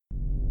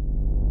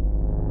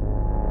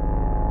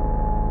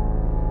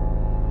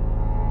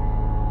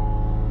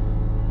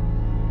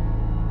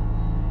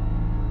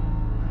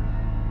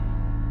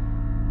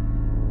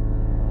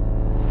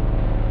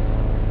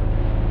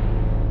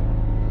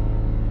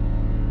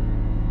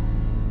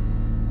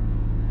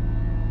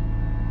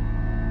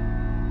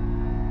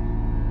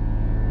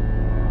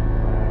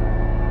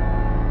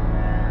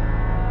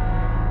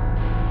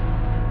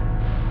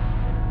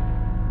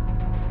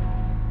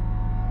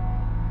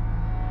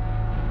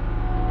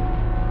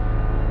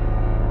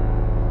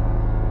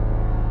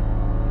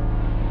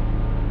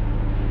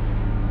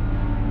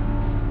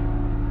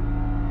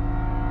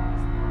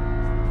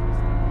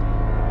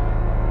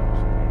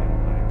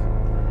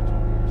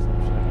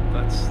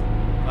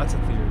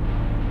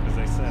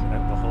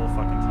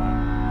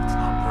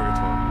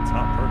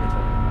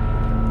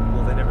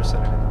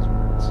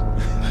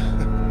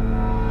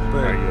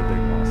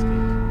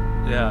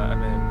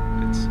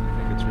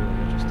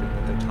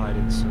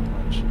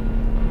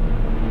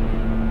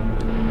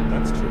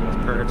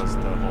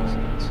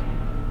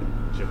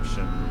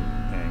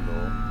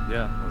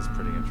Yeah. It was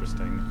pretty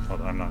interesting.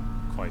 Although I'm not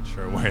quite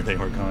sure where they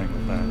were going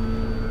with that. I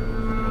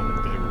don't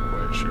think they were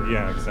quite sure.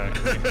 Yeah,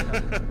 exactly.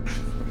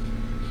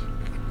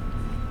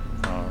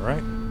 All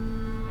right.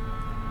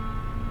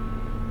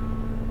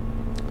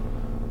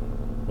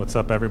 What's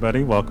up,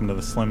 everybody? Welcome to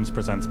the Slims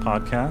Presents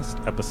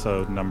podcast,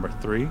 episode number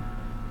 3.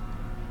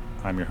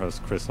 I'm your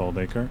host, Chris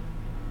Oldacre.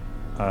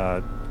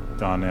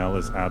 Donnell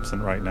is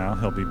absent right now.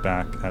 He'll be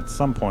back at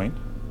some point.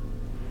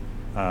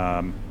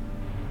 For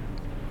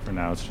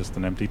now, it's just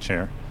an empty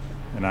chair.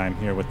 And I'm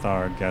here with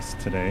our guest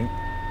today,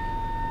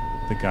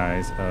 the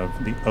guys of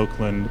the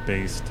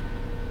Oakland-based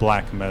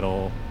black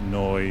metal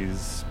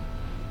noise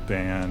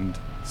band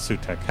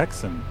Sutekh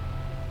Hexen.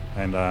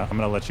 And I'm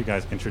going to let you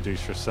guys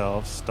introduce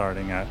yourselves,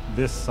 starting at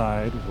this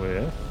side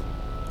with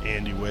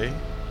Andy Way,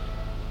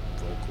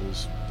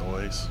 vocals,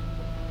 noise,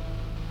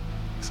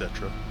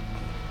 etc.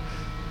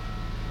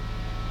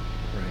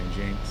 Ryan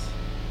Jenks,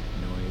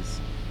 noise,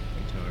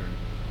 guitar,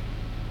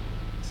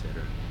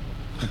 etc.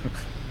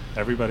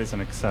 everybody's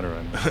an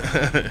etc.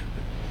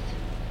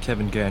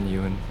 Kevin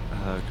Ganyuen,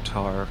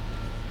 guitar,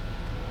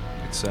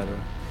 etc.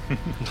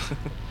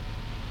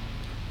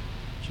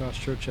 Josh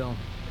Churchill,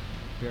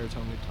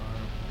 baritone guitar,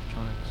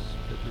 electronics,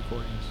 bit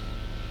recordings.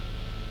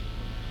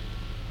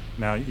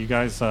 Now, you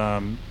guys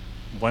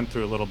went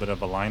through a little bit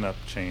of a lineup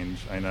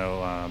change. I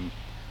know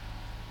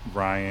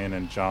Ryan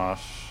and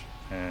Josh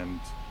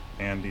and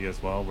Andy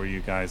as well. Were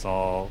you guys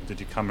all, did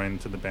you come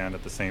into the band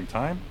at the same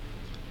time?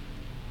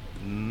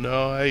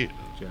 No,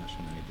 Josh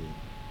and I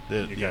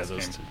did. You yeah, guys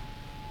those came. two.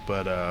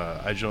 But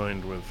I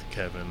joined with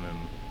Kevin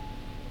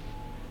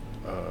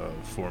and a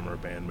former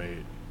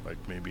bandmate, like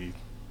maybe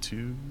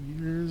 2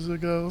 years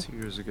ago. 2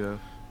 years ago.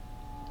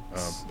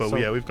 But So-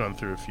 yeah, we've gone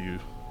through a few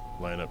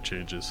lineup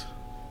changes.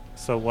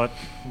 So what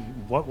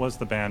was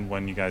the band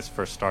when you guys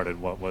first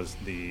started? What was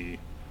the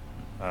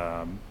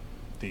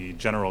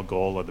general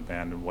goal of the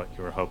band and what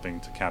you were hoping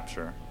to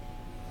capture?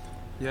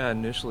 Yeah,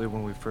 initially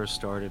when we first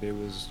started, it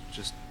was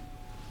just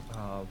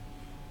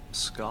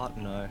Scott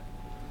and I.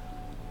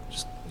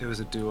 It was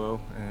a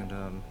duo,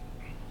 and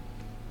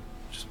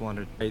just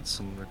wanted to write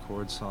some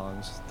record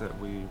songs that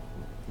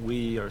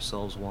we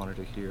ourselves wanted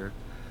to hear.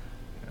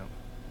 You know.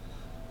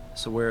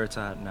 So where it's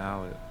at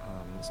now,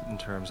 in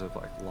terms of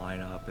like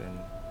lineup and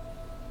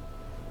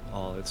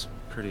all, it's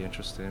pretty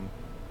interesting.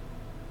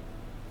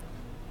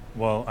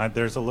 Well,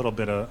 there's a little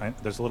bit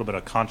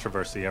of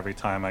controversy every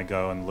time I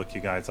go and look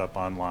you guys up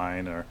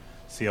online or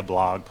see a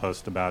blog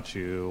post about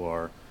you,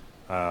 or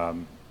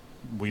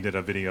we did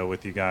a video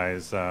with you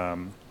guys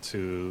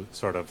to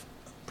sort of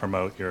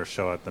promote your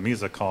show at the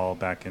Music Hall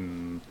back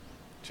in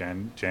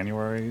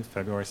January,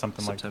 February,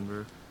 something September.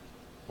 like.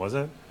 Was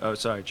it? Oh,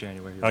 sorry,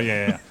 January. Oh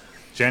yeah.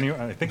 January.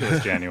 I think it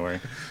was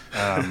January.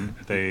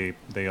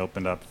 They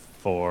opened up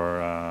for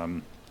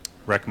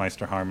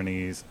Wreckmeister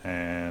Harmonies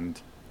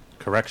and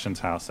Corrections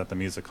House at the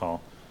Music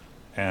Hall,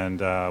 and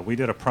we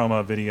did a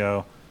promo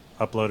video,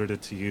 uploaded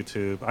it to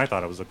YouTube. I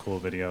thought it was a cool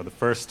video. The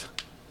first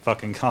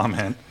fucking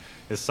comment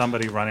is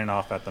somebody running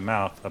off at the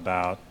mouth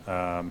about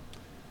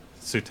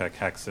Sutekh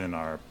Hexen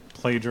are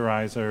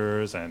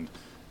plagiarizers and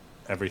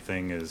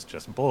everything is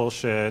just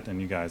bullshit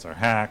and you guys are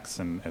hacks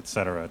and et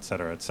cetera, et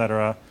cetera, et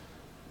cetera.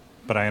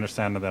 But I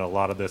understand that a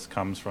lot of this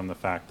comes from the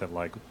fact that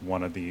like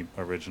one of the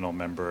original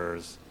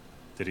members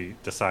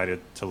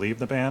decided to leave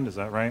the band. Is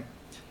that right?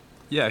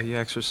 Yeah, he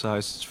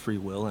exercised his free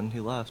will and he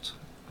left.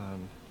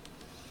 And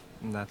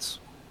that's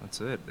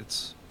it.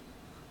 It's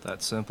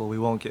that simple. We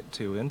won't get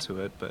too into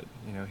it, but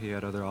you know, he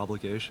had other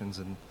obligations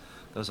and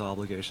those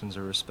obligations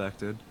are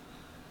respected.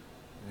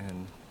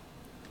 And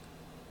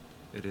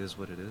it is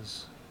what it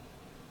is.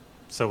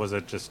 So was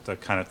it just a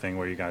kind of thing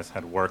where you guys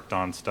had worked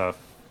on stuff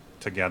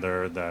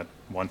together that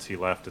once he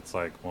left, it's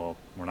like, well,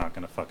 we're not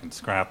going to fucking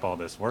scrap all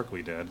this work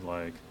we did,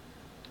 like,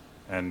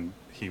 and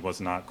he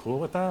was not cool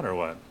with that, or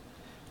what?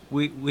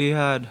 We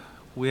had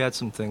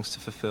some things to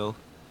fulfill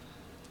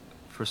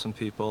for some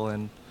people,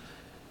 and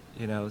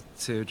you know,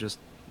 to just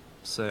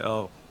say,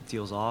 oh,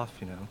 deal's off,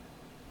 you know.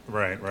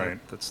 Right.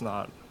 That's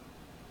not,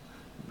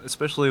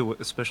 especially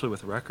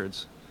with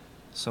records.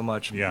 So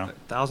much, Yeah.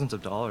 Thousands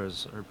of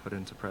dollars are put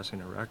into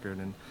pressing a record,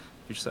 and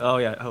you just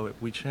say,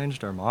 we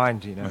changed our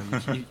mind, you know.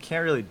 you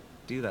can't really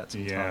do that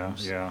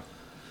sometimes. Yeah.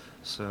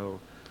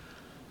 So,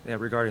 yeah,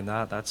 regarding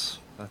that's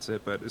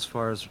it. But as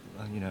far as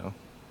you know,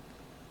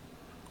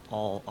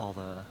 all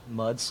the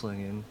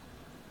mudslinging,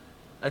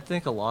 I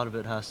think a lot of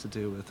it has to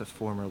do with the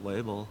former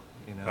label,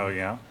 you know. Oh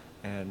yeah.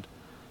 And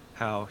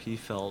how he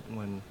felt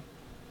when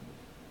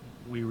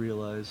we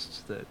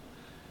realized that,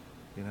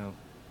 you know,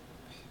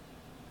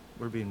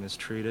 we're being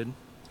mistreated.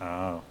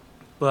 Oh.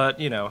 But,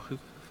 you know, who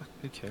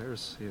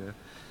cares? Yeah.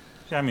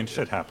 Yeah, I mean,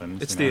 shit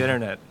happens. It's you know? the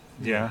internet.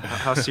 Yeah.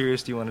 How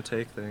serious do you want to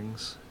take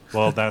things?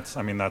 Well, that's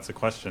a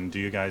question. Do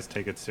you guys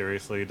take it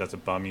seriously? Does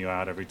it bum you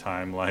out every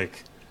time,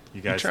 like, you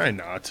guys... I try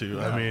not to.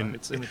 No, I mean...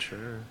 It's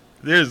immature.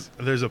 There's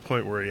a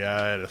point where,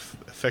 yeah, it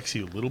affects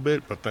you a little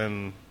bit, but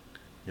then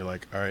you're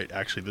like, all right,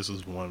 actually, this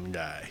is one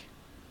guy.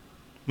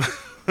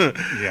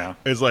 Yeah.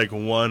 It's like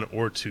one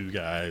or two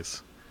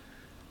guys.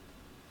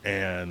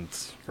 and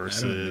I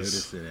don't notice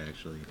versus it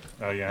actually.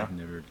 Oh yeah. I've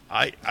never.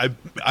 I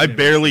Never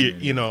barely,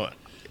 seen it.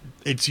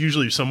 it's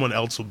usually someone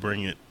else will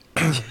bring it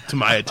to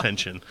my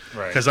attention,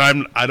 Right. because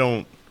I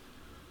don't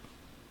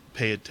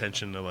pay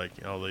attention to like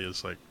all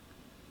these like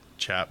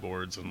chat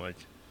boards and like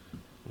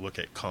look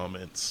at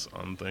comments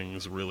on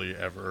things really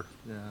ever.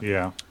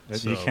 Yeah. You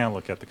So- can't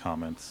look at the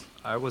comments.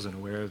 I wasn't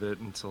aware of it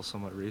until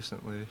somewhat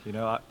recently. You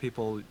know,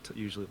 people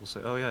usually will say,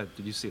 "Oh yeah,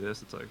 did you see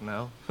this?" It's like,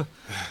 no.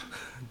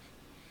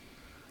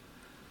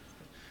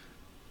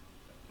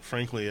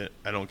 Frankly,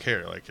 I don't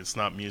care. Like, it's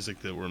not music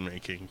that we're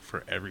making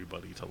for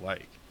everybody to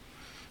like.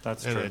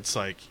 That's And true. it's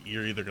like,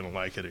 you're either going to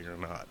like it or you're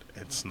not.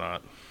 It's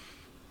not,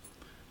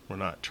 we're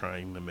not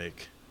trying to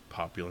make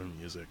popular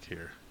music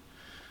here.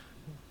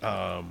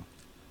 And,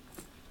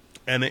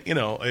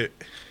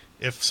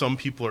 if some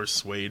people are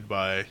swayed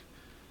by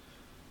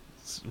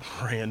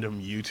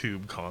random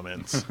YouTube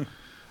comments,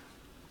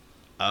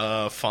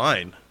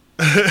 fine.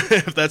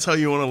 If that's how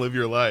you want to live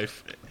your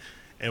life,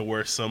 and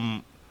where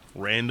some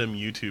random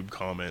YouTube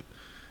comment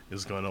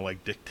is going to,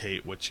 like,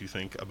 dictate what you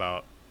think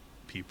about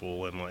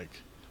people, and,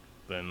 like,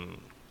 then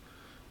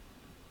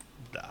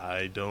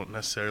I don't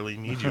necessarily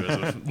need you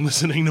as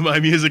listening to my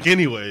music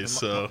anyways,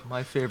 so...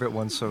 My favorite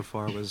one so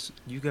far was,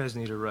 "You guys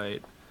need to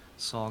write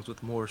songs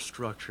with more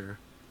structure."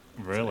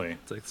 Really?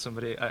 It's like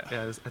somebody,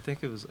 I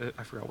think it was,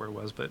 I forgot where it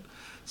was, but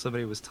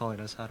somebody was telling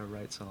us how to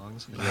write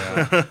songs.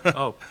 Yeah.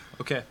 Oh,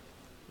 okay.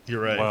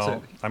 You're right.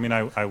 Well, I mean,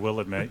 I will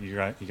admit, you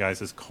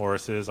guys'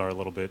 choruses are a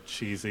little bit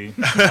cheesy.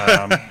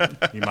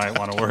 You might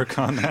want to work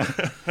on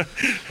that.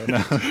 But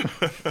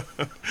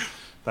no.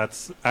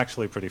 That's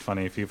actually pretty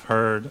funny. If you've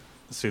heard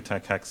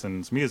Sutekh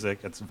Hexen's music,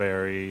 it's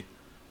very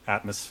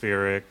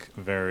atmospheric,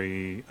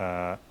 very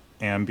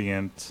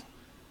ambient,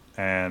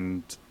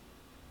 and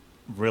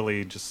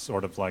really just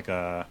sort of like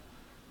a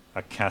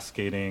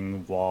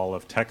cascading wall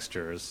of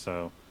textures.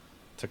 So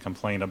to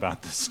complain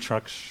about the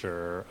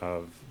structure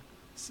of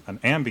an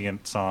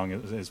ambient song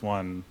is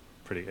one,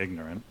 pretty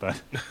ignorant.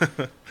 But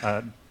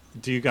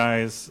do you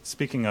guys,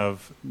 speaking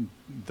of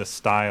the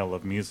style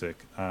of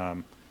music,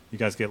 you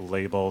guys get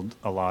labeled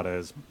a lot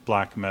as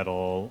black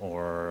metal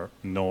or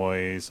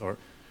noise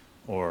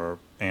or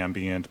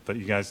ambient, but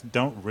you guys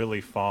don't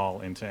really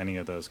fall into any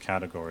of those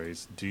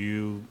categories. Do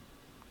you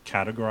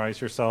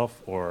categorize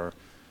yourself, or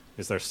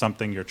is there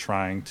something you're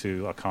trying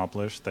to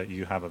accomplish that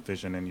you have a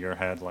vision in your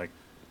head, like,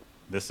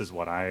 this is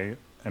what I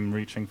am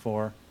reaching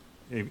for,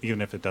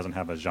 even if it doesn't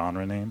have a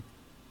genre name?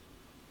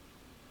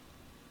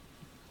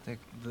 I think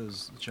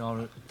those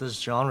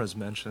genres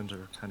mentioned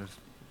are kind of,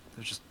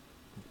 they're just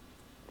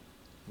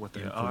what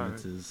they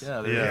Influences. are.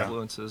 Yeah, they're Yeah.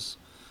 influences,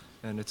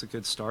 and it's a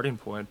good starting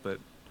point. But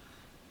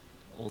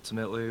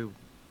ultimately,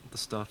 the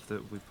stuff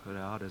that we put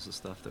out is the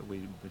stuff that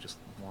we just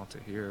want to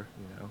hear,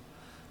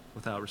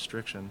 without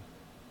restriction.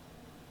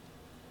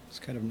 It's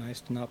kind of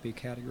nice to not be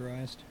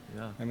categorized.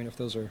 Yeah. I mean, if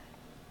those are,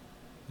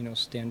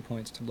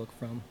 standpoints to look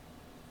from,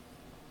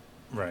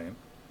 Right.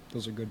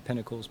 those are good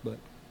pinnacles, but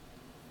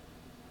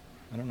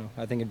I don't know.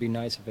 I think it'd be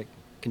nice if it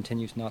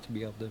continues not to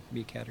be able to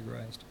be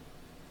categorized.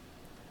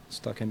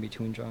 Stuck in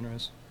between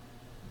genres.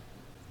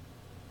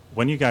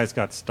 When you guys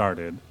got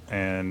started,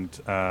 and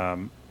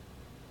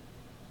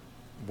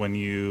when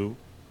you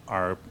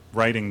are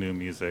writing new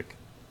music,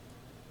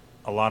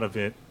 a lot of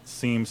it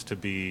seems to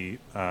be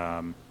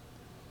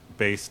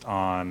based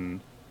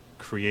on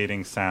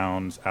creating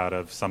sounds out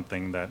of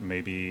something that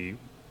maybe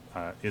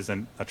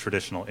isn't a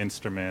traditional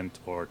instrument,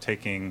 or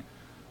taking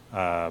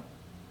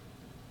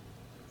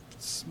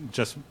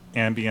just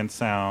ambient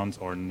sounds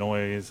or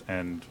noise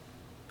and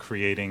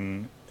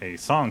creating a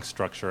song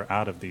structure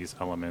out of these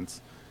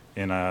elements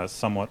in a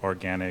somewhat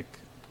organic,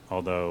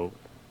 although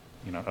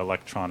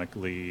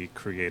electronically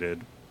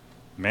created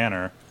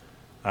manner.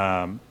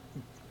 And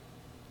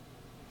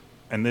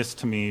this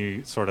to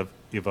me sort of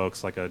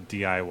evokes like a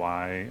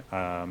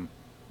DIY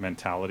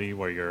mentality,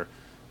 where you're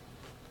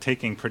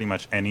taking pretty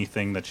much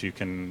anything that you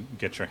can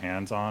get your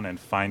hands on and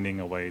finding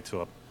a way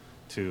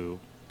to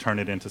turn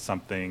it into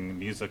something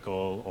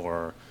musical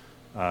or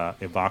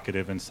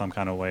evocative in some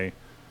kind of way.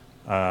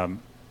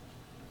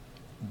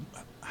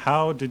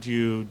 How did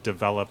you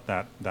develop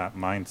that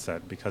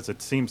mindset? Because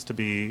it seems to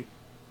be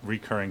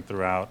recurring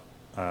throughout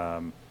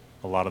a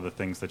lot of the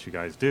things that you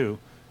guys do.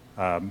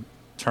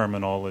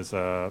 Terminal is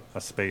a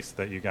space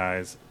that you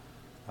guys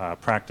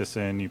practice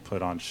in. You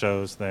put on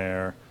shows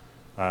there,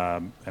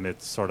 and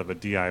it's sort of a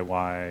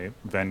DIY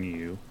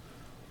venue.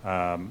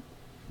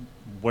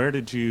 Where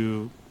did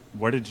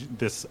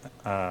this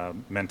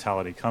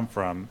mentality come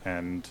from,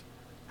 and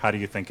how do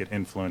you think it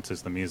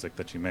influences the music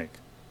that you make?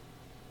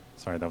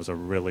 Sorry, that was a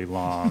really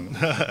long,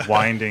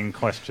 winding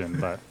question,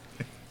 but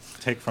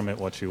take from it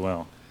what you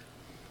will.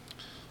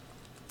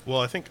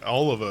 Well, I think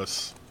all of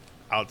us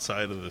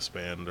outside of this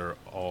band are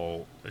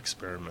all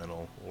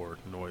experimental or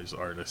noise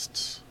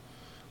artists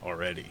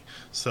already.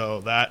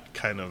 So that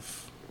kind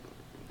of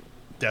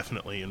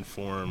definitely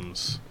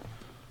informs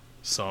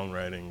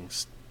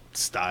songwriting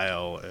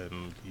style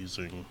and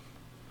using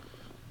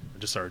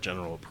just our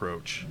general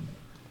approach.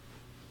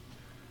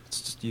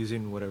 It's just just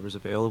using whatever's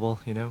available,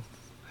 you know,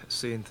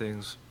 seeing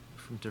things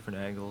from different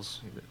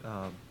angles,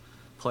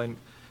 playing.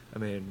 I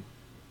mean,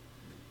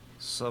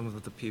 some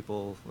of the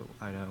people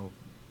I know,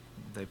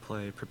 they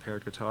play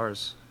prepared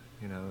guitars.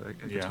 You know,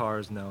 a Yeah. guitar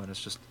is known as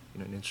just, you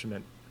know, an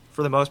instrument,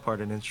 for the most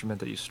part, an instrument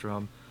that you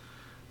strum.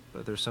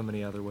 But there's so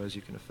many other ways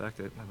you can affect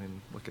it. I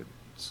mean, look at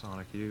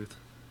Sonic Youth,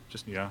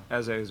 just Yeah.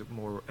 as a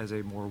more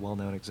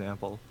well-known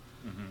example.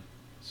 Mm-hmm.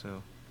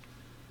 So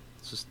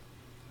it's just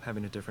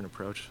having a different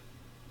approach.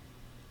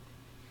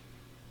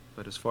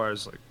 But as far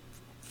as like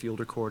field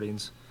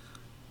recordings,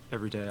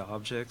 everyday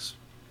objects,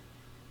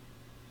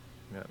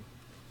 you know,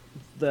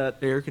 that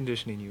air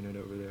conditioning unit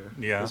over there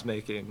Yeah. is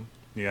making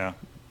Yeah.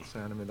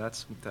 sound. I mean,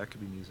 that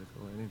could be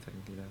musical or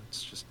anything. You know,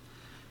 it's just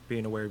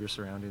being aware of your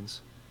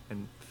surroundings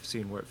and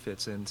seeing where it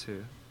fits into,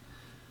 you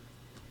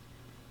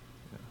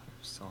know,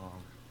 a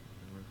song.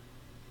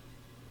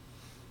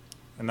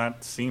 And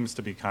that seems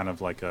to be kind of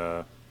like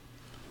a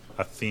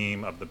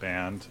theme of the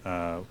band.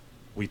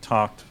 We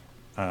talked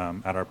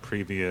at our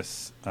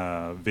previous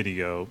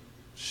video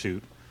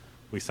shoot.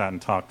 We sat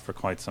and talked for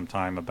quite some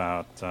time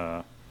about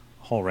a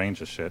whole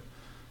range of shit.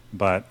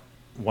 But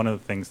one of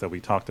the things that we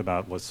talked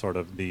about was sort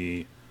of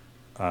the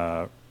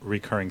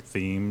recurring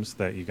themes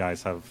that you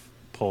guys have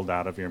pulled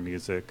out of your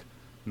music,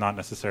 not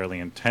necessarily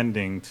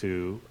intending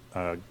to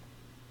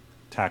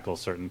tackle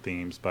certain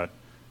themes, but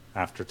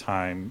after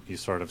time you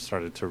sort of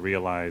started to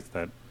realize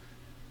that,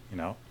 you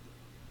know,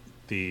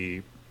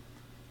 the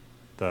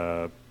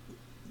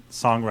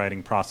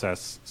songwriting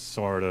process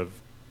sort of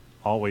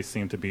always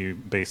seemed to be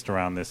based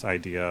around this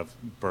idea of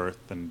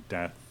birth and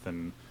death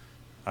and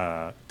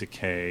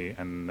decay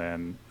and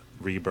then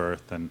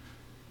rebirth and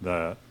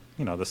the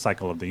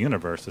cycle of the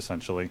universe,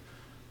 essentially.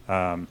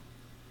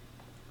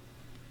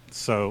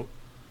 So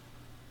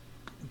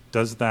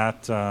does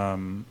that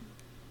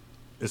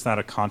is that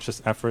a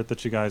conscious effort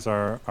that you guys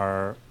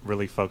are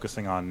really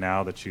focusing on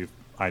now that you've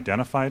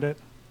identified it?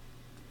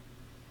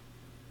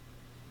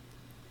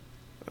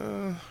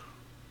 I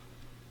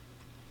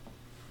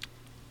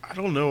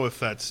don't know if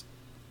that's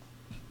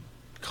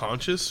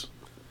conscious.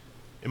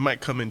 It might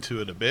come into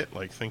it a bit,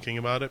 like thinking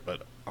about it,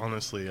 but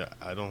honestly,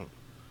 I don't.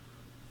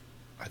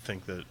 I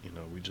think that, you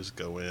know, we just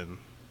go in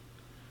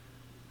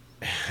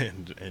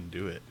and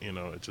do it. You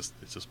know, it's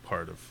just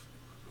part of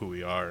who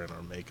we are and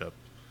our makeup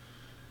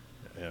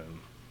and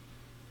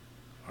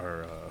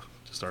our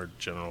just our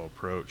general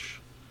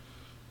approach.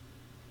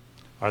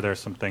 Are there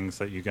some things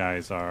that you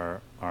guys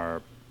are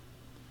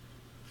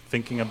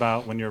thinking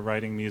about when you're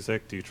writing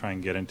music? Do you try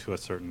and get into a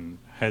certain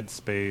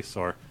headspace,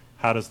 or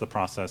how does the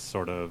process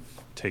sort of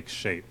take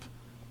shape?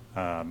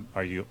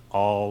 Are you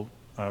all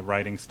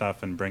writing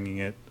stuff and bringing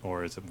it,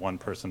 or is it one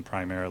person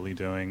primarily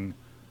doing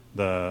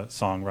the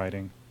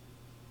songwriting?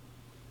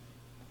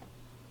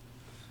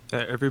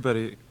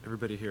 Everybody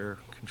here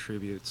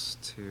contributes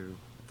to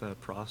the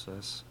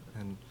process,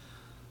 and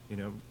you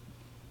know,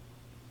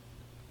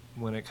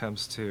 when it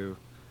comes to,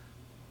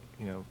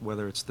 you know,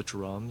 whether it's the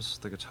drums,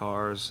 the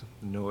guitars,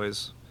 the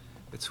noise,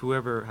 it's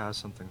whoever has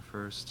something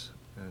first,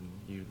 and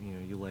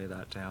you lay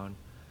that down,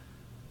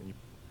 and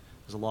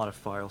there's a lot of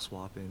file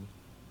swapping.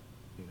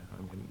 You know,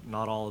 I mean,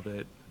 not all of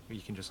it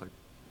you can just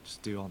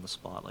do on the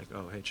spot, like,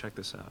 oh, hey, check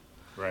this out.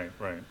 Right.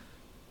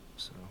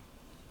 So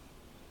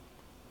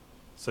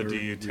Or do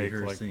you take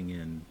rehearsing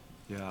and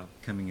Yeah.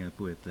 coming up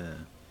with?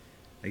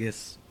 I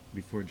guess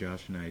before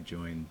Josh and I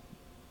joined,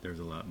 there was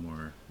a lot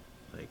more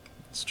like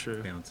It's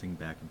true. bouncing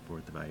back and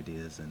forth of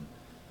ideas and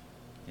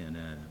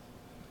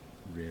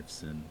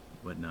riffs and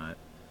whatnot.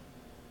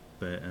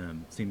 But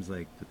seems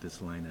like with this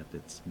lineup,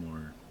 it's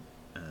more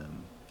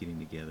getting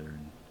together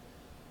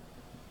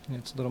and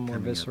It's a little more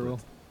coming up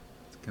visceral.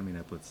 coming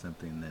up with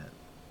something that,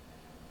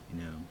 you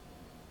know,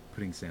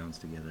 putting sounds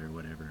together or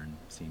whatever and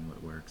seeing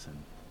what works and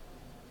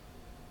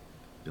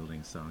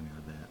building a song out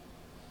of that.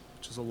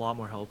 Which is a lot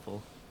more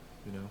helpful,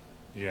 you know.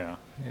 Yeah.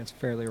 Yeah, it's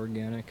fairly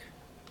organic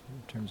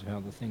in terms of how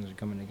the things are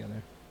coming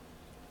together.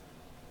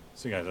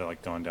 So you guys are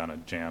like going down a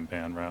jam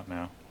band route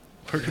now?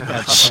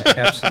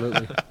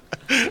 Absolutely.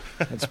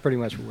 That's pretty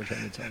much what we're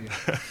trying to tell you.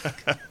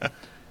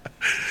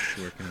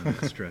 Working on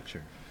the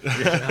structure.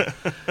 Yeah.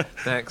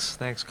 Thanks,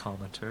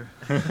 commenter.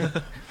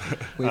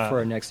 Wait for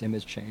our next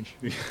image change.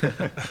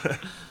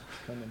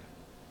 Coming.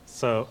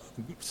 So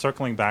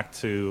circling back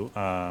to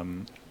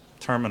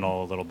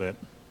Terminal a little bit,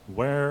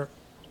 what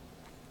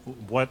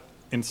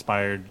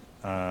inspired,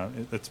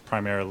 it's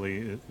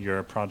primarily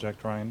your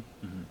project, Ryan?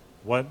 Mm-hmm.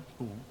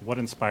 What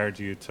inspired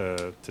you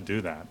to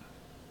do that?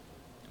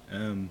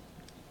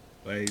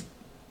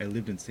 I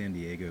lived in San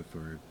Diego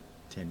for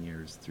 10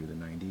 years through the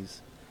 90s,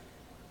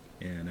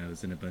 and I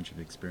was in a bunch of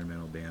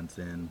experimental bands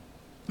then,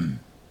 and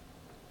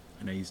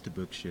I used to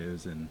book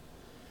shows and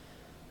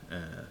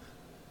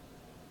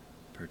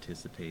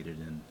participated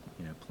in,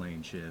 you know,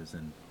 playing shows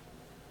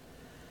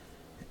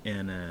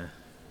and I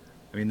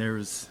mean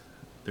there's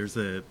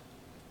a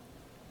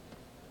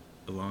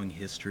long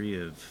history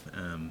of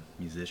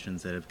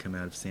musicians that have come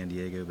out of San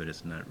Diego, but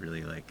it's not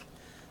really like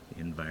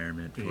the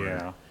environment for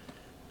Yeah.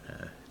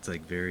 it's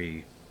like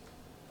very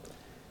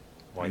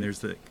Why? And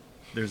there's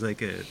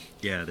like a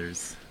yeah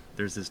there's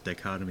this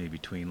dichotomy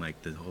between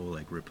like the whole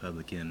like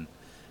Republican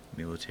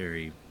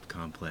military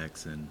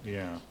complex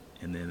Yeah.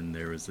 and then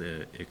there was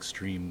a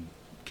extreme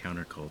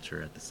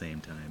counterculture at the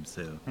same time.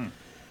 So Hmm.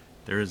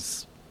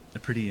 there's a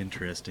pretty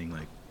interesting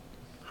like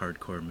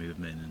hardcore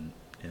movement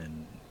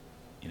and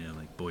you know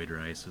like Boyd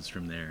Rice was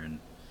from there and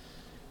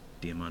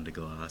Diamond de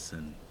Glace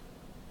and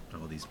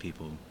all these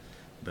people,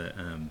 but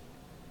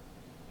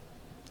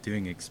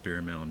doing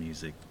experimental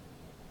music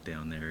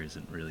down there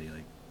isn't really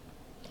like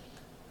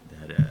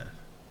that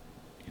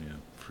you know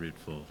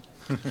fruitful.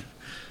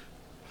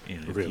 You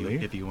know, Really?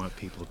 if you want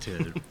people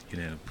to you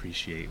know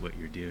appreciate what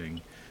you're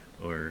doing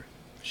or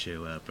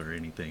show up or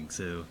anything.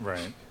 So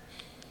Right.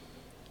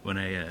 when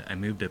I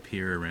moved up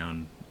here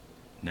around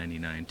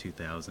 99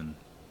 2000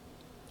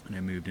 and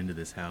I moved into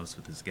this house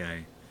with this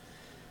guy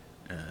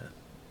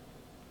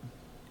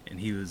and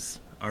he was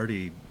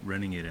already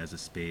running it as a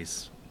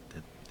space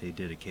that they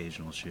did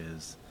occasional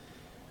shows.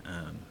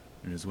 And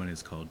it was one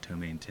is called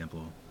Tomaine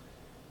Temple,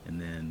 and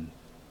then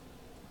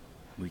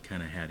we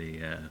kind of had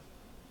a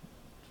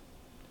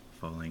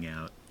falling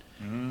out,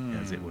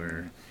 as it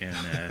were,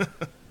 and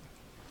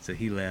so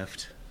he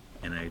left,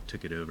 and I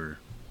took it over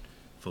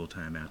full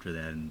time after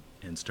that,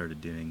 and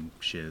started doing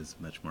shows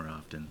much more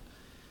often,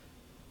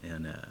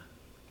 and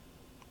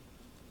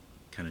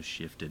kind of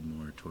shifted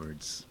more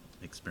towards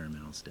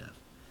experimental stuff.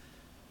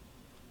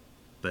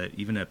 But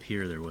even up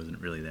here, there wasn't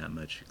really that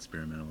much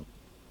experimental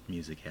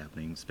music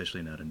happening,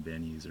 especially not in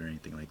venues or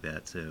anything like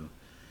that. So,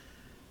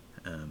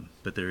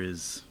 but there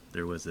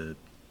was a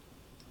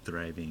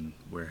thriving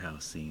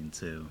warehouse scene.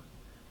 So,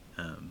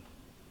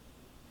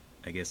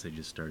 I guess I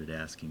just started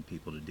asking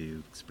people to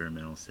do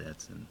experimental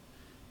sets, and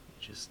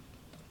it just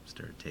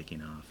started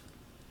taking off.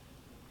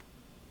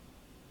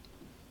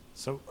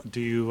 So, do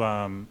you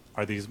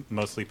are these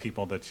mostly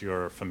people that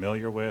you're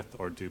familiar with,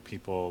 or do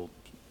people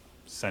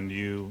send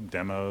you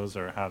demos,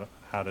 or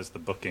how does the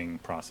booking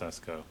process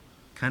go?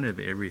 Kind of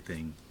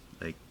everything.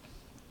 Like,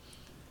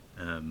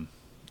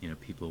 you know,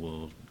 people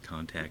will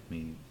contact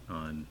me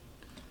on,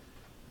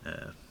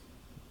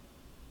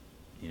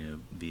 you know,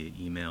 via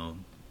email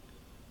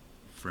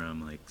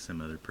from like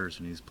some other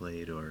person who's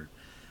played, or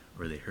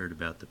they heard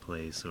about the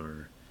place,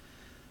 or,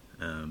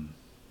 I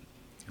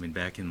mean,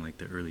 back in like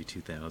the early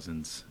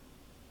 2000s,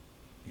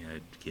 yeah,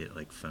 I'd get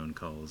like phone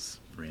calls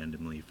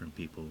randomly from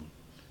people,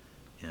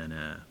 and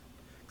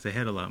because I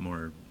had a lot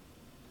more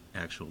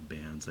actual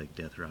bands, like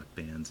death rock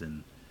bands,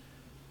 and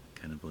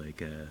kind of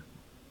like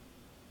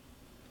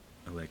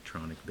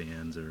electronic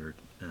bands, or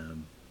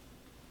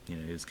you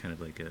know, it was kind of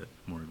like a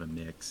more of a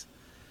mix.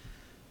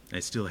 I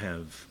still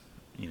have,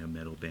 you know,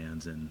 metal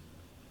bands and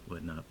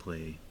whatnot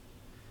play,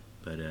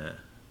 but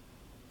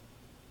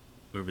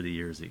over the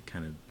years it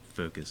kind of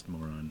focused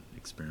more on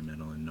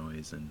experimental and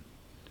noise and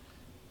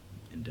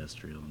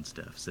industrial and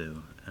stuff. So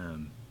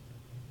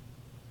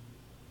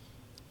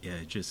yeah,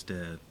 it just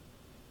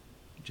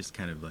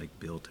kind of like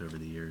built over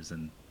the years,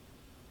 and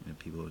you know,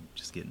 people would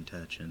just get in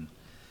touch, and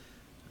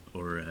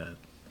or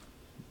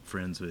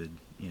friends would,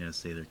 you know,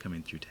 say they're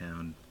coming through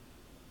town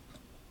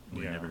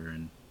whenever, Yeah.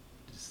 and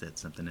just set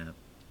something up.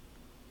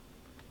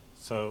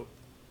 So,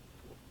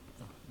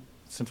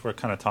 since we're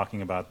kind of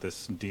talking about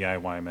this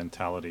DIY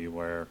mentality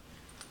where,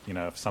 you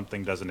know, if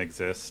something doesn't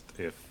exist,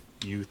 if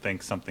you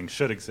think something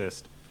should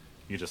exist,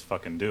 you just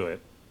fucking do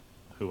it.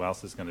 Who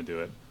else is going to do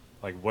it?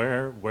 Like,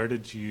 where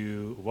did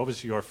you, what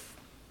was your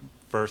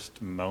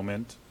first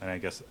moment? And I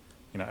guess,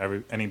 you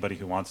know, anybody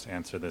who wants to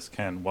answer this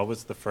can. What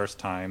was the first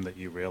time that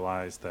you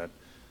realized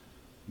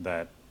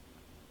that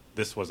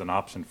this was an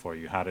option for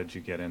you? How did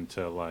you get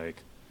into,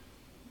 like,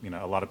 you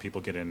know, a lot of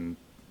people get in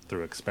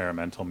through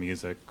experimental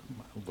music,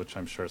 which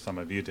I'm sure some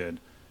of you did,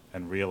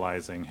 and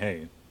realizing,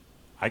 hey,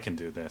 I can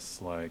do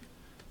this, like,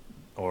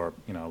 or,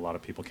 you know, a lot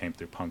of people came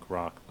through punk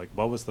rock. Like,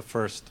 what was the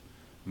first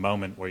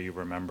moment where you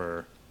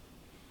remember,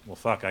 well,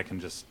 fuck, I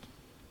can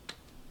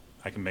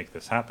make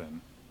this happen?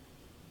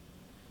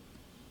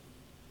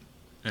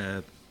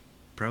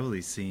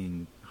 Probably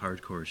seeing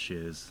hardcore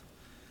shows.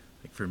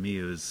 Like for me,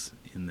 it was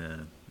in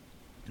the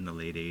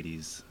late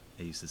 '80s.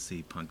 I used to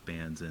see punk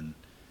bands and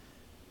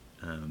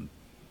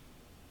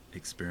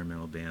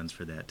experimental bands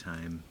for that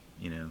time.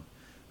 You know,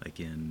 like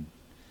in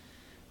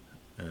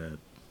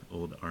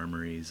old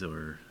armories,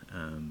 or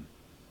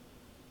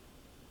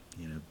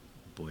you know,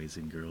 boys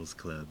and girls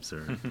clubs,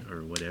 or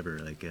or whatever.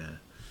 Like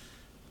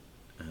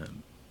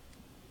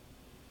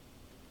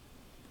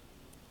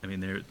I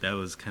mean, that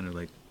was kind of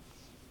like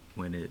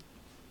when it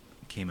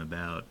came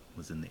about,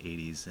 was in the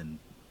 80s, and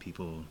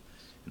people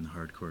in the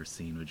hardcore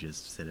scene would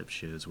just set up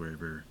shows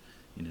wherever,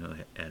 you know,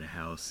 at a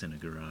house, in a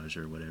garage,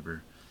 or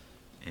whatever.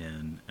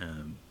 And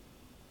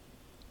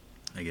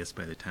I guess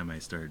by the time I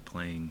started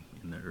playing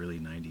in the early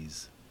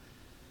 90s,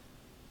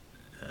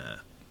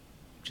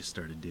 just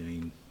started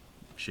doing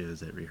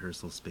shows at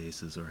rehearsal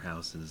spaces or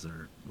houses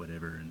or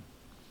whatever, and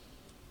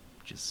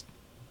just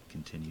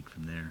continued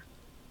from there.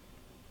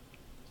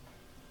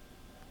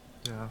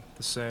 Yeah,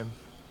 the same.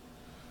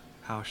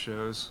 House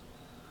shows.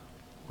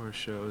 were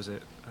shows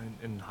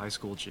in high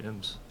school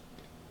gyms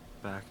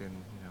back in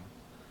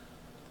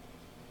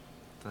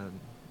the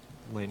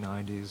late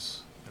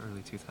 '90s,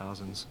 early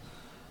 2000s.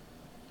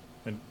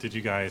 And did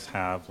you guys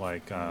have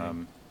like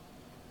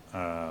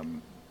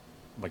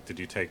did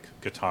you take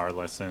guitar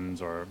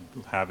lessons or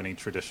have any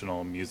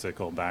traditional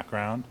musical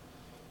background?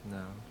 No,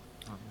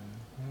 not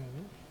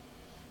really.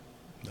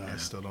 No, Yeah. I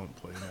still don't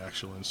play an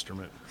actual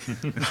instrument.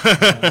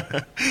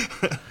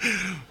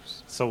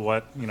 So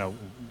what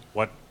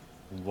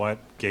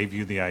gave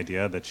you the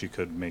idea that you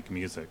could make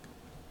music?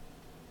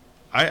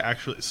 I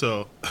actually,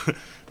 so,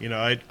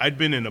 I'd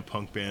been in a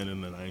punk band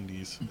in the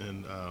 90s,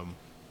 and,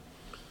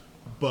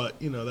 but,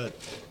 that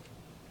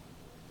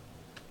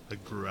I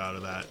grew out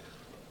of that.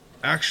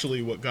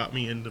 Actually, what got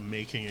me into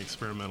making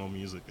experimental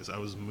music is I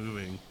was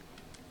moving,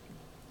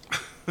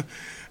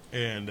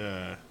 and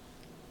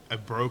I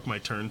broke my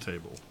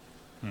turntable.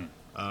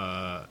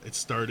 It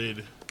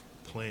started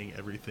playing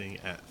everything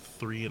at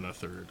 3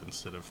 1/3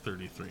 instead of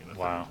 33 1/3.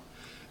 Wow.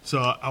 So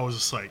I was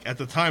just like, at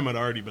the time, I'd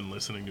already been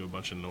listening to a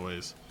bunch of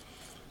noise,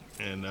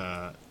 and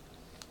I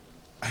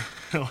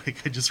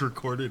just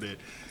recorded it,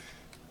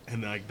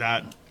 and like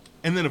that,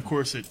 and then of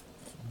course it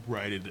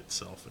righted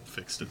itself and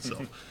fixed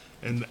itself,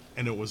 and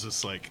it was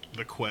just like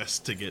the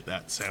quest to get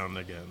that sound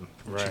again.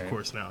 Which Right. of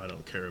course now I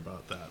don't care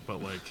about that,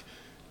 but like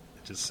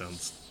it just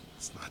sounds,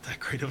 it's not that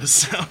great of a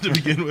sound to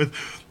begin with,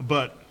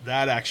 but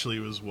that actually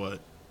was what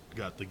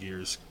got the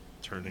gears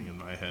turning in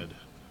my head.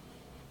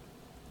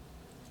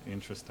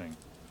 Interesting.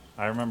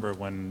 I remember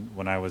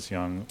when I was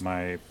young,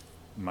 my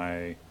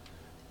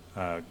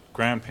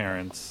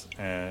grandparents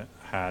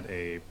had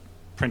a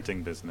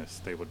printing business.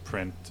 They would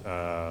print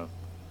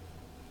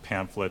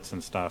pamphlets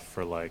and stuff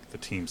for like the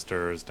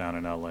Teamsters down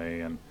in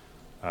LA, and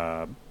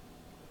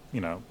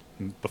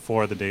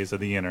before the days of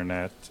the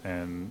internet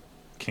and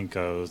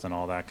Kinko's and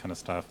all that kind of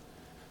stuff,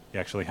 you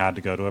actually had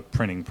to go to a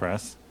printing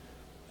press,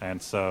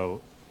 and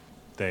so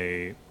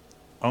they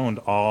owned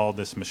all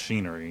this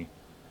machinery.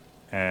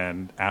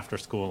 And after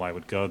school, I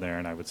would go there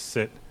and I would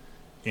sit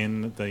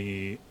in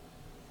the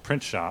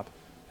print shop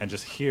and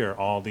just hear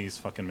all these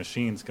fucking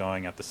machines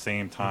going at the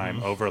same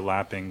time,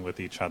 overlapping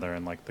with each other,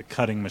 and like the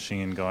cutting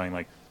machine going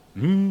like,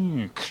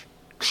 and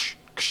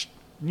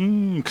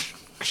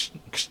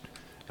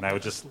I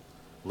would just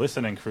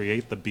listen and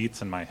create the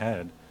beats in my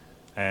head.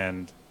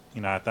 And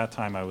at that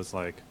time, I was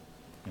like,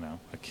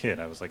 a kid.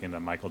 I was like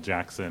into Michael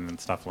Jackson and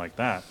stuff like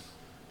that.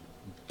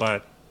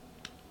 But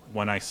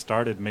when I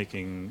started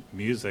making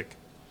music,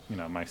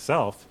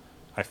 myself,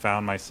 I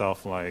found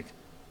myself like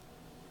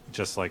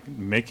just like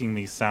making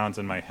these sounds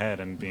in my head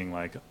and being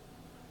like,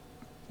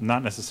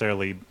 not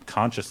necessarily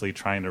consciously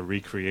trying to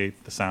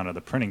recreate the sound of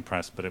the printing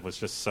press, but it was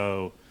just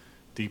so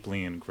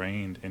deeply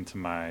ingrained into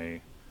my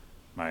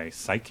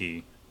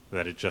psyche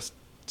that it just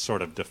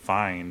sort of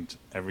defined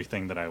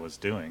everything that I was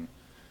doing.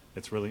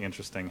 It's really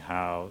interesting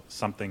how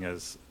something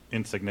as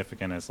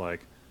insignificant as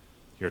like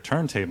your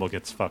turntable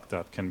gets fucked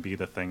up can be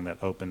the thing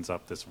that opens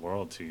up this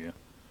world to you.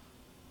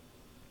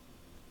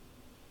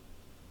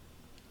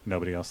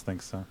 Nobody else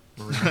thinks so.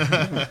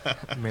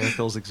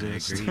 Miracles I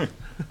exist. agree.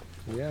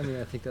 Yeah, I mean,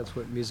 I think that's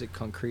what music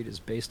concrete is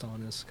based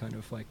on, is kind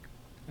of like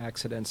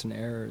accidents and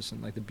errors,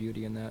 and like the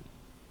beauty in that,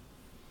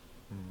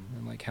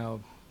 and like how,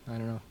 I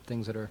don't know,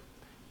 things that are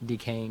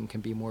decaying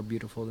can be more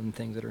beautiful than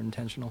things that are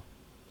intentional.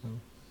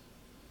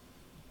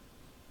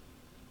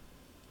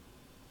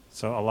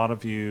 So a lot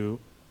of you,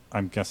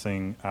 I'm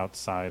guessing,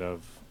 outside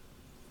of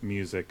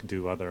music,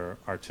 do other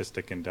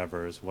artistic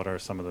endeavors. What are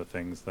some of the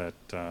things that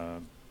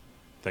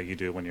that you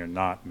do when you're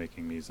not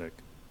making music?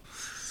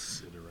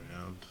 Sit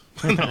around.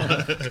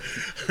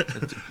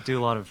 Do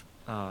a lot of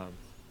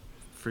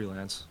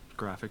freelance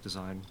graphic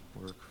design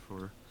work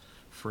for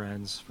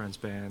friends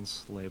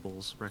bands,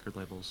 labels, record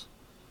labels,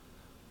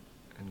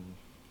 and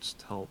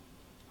just help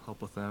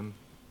with them,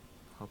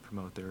 help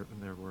promote their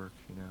work.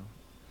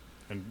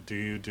 And do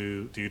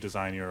you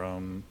design your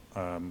own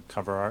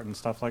cover art and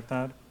stuff like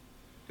that?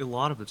 A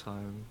lot of the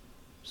time,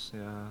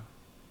 yeah.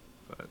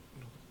 But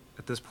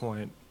at this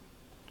point,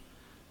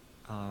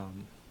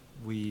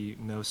 we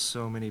know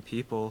so many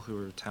people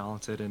who are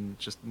talented and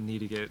just need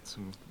to get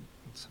some.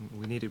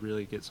 We need to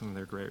really get some of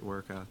their great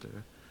work out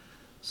there.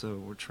 So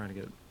we're trying to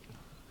get.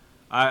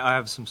 I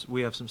have some.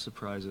 We have some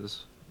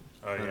surprises.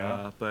 Oh, but,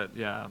 yeah? But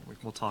yeah,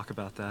 we'll talk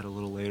about that a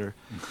little later.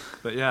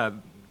 But yeah,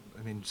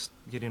 I mean, just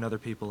getting other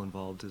people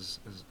involved is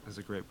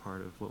a great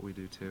part of what we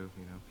do too.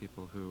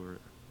 People who are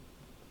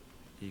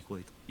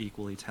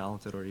equally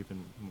talented, or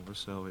even more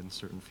so in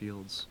certain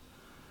fields.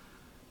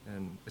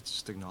 And it's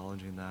just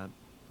acknowledging that.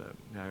 But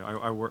yeah,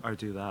 I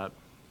do that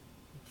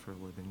for a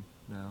living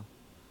now.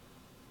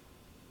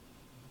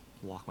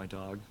 Walk my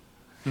dog,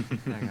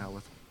 hang out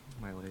with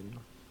my lady.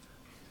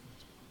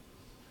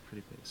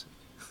 Pretty basic.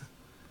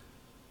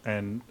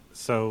 And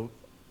so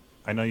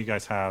I know you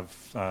guys have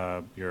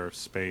your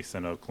space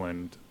in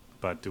Oakland,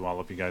 but do all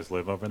of you guys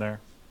live over there?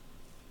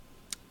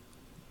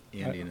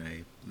 Andy and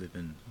I live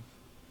in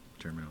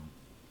Terminal.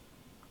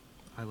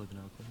 I live in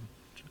Oakland.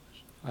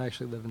 I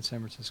actually live in San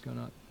Francisco,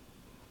 not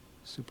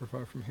super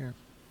far from here.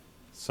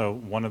 So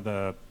one of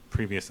the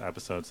previous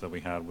episodes that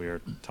we had, we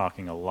were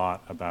talking a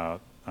lot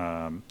about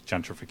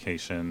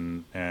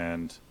gentrification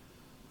and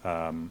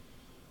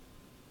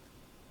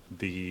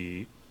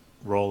the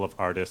role of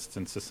artists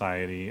in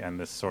society and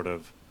this sort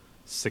of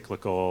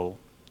cyclical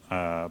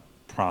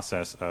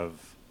process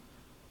of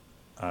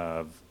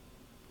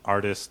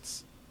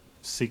artists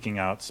seeking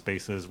out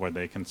spaces where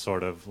they can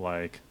sort of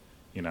like,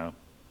 you know,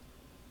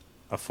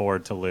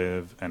 afford to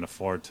live and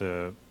afford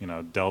to, you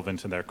know, delve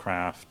into their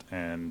craft,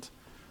 and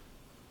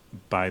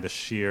by the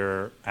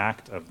sheer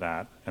act of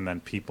that, and then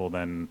people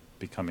then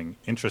becoming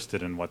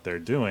interested in what they're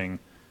doing,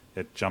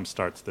 it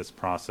jumpstarts this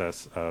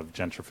process of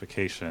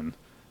gentrification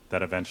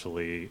that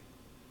eventually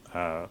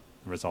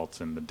results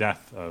in the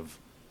death of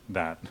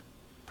that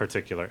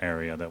particular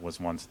area that was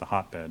once the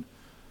hotbed.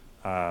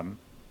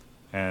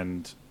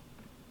 And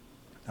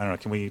I don't know,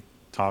 can we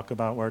talk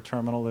about where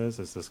Terminal is?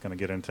 Is this going to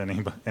get into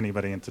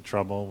anybody into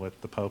trouble with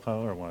the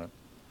Popo or what?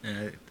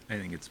 I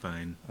think it's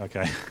fine.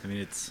 Okay. I mean,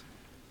 it's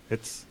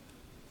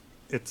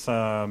It's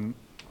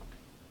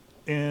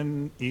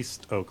in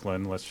East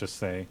Oakland, let's just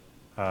say,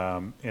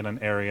 in an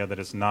area that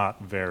is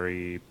not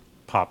very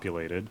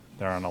populated.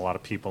 There aren't a lot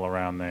of people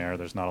around there.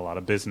 There's not a lot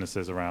of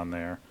businesses around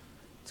there.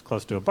 It's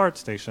close to a BART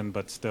station,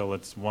 but still,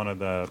 it's one of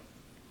the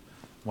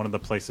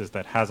places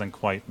that hasn't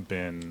quite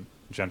been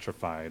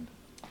gentrified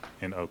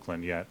in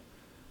Oakland yet.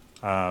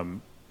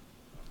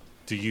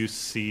 Do you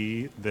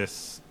see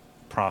this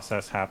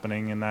process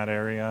happening in that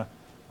area?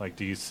 Like,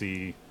 do you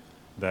see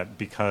that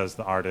because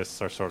the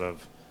artists are sort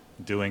of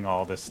doing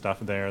all this stuff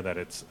there, that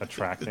it's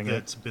attracting it?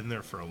 It's been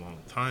there for a long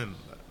time,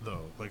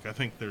 though. Like, I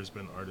think there's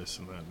been artists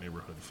in that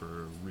neighborhood for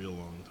a real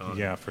long time.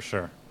 Yeah, for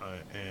sure.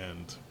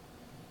 And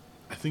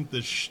I think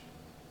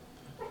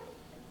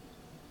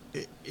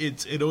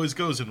it always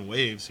goes in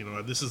waves. You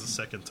know, this is the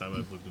second time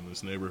I've lived in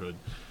this neighborhood,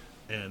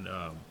 and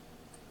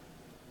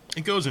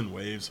it goes in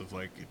waves of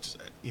like, it's,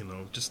 you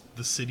know, just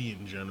the city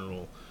in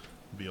general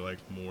be like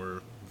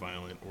more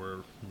violent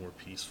or more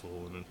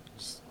peaceful, and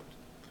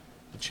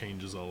it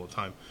changes all the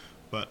time.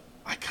 But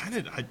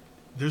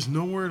there's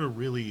nowhere to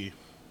really.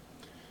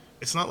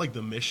 It's not like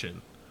the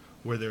Mission,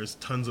 where there's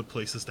tons of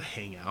places to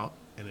hang out,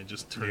 and it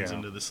just turns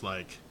into this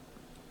like,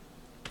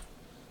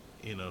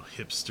 you know,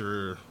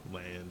 hipster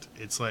land.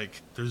 It's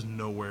like there's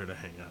nowhere to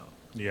hang out.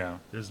 Yeah.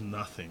 There's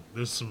nothing.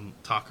 There's some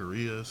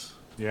taquerias.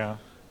 Yeah.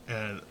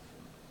 And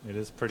it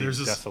is pretty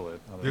desolate.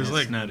 There's it's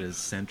like not as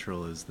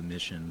central as the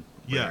Mission.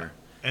 Yeah.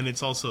 And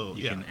it's also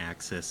you can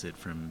access it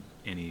from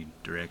any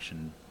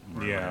direction.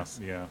 More or less.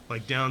 Yeah.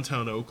 Like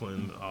downtown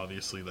Oakland,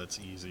 obviously that's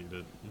easy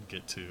to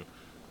get to.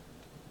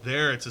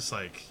 There, it's just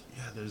like,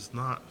 there's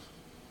not.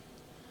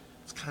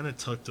 It's kind of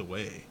tucked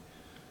away.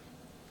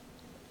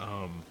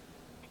 And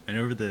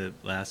over the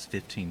last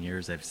 15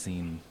 years, I've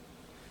seen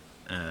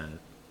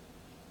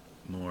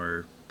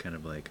more kind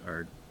of like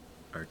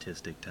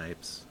artistic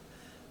types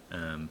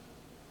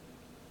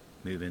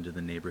move into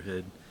the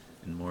neighborhood,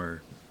 and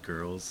more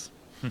girls,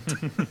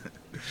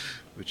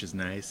 which is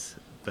nice.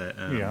 But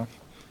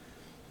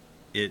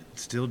it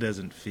still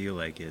doesn't feel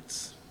like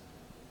it's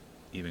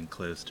even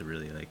close to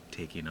really like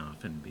taking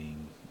off and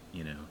being,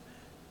 you know,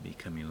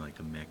 becoming like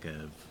a mecca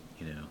of,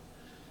 you know,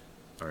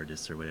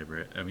 artists or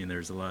whatever. I mean,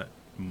 there's a lot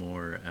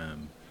more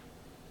kind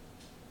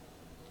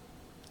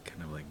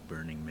of like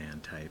Burning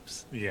Man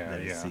types that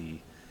I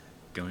see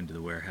going to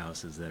the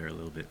warehouses that are a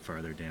little bit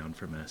farther down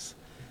from us.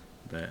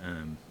 But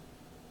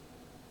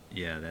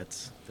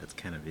that's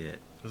kind of it.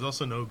 There's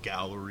also no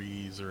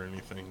galleries or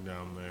anything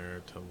down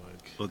there to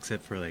like. Well,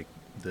 except for like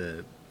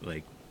the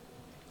like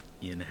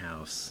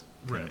in-house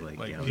kind of like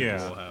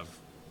galleries. People have,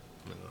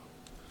 you know,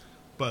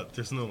 but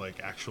there's no like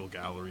actual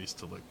galleries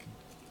to like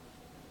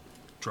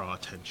draw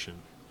attention.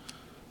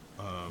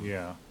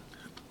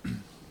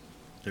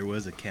 There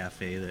was a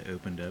cafe that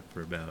opened up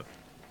for about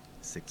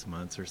 6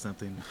 months or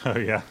something. Oh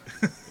yeah.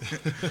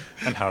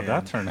 And how'd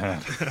that turn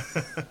out?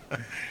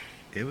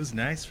 It was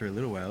nice for a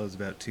little while. It was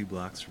about 2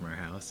 blocks from our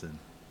house, and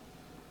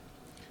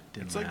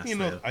didn't it's last, like, you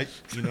know, though. I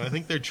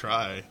think they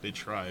try,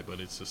 but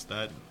it's just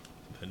that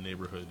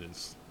neighborhood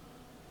is.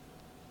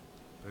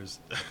 There's,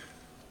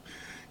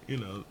 you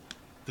know,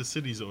 the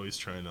city's always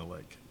trying to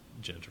like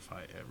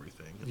gentrify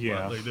everything.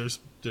 Yeah. But, like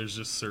there's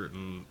just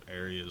certain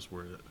areas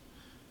where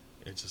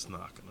it's just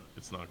not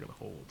gonna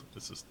hold.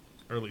 It's just,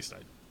 or at least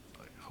I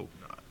hope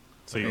not.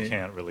 So you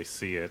can't really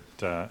see it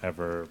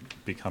ever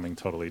becoming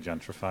totally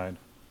gentrified?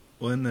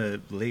 Well, in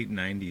the late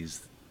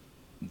 90s,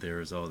 there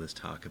was all this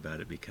talk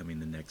about it becoming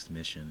the next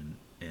Mission,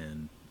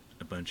 and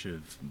a bunch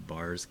of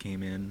bars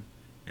came in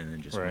and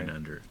then just went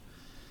under.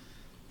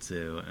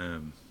 So,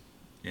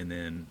 and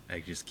then I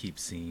just keep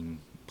seeing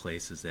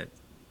places that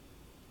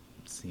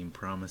seem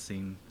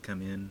promising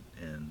come in,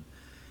 and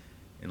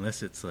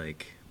unless it's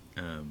like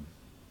kind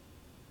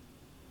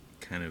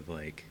of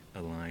like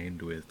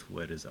aligned with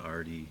what is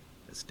already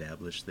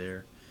established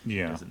there,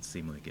 it doesn't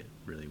seem like it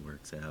really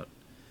works out.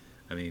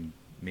 I mean,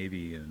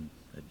 maybe in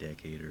a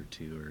decade or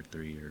 2 or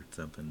 3 or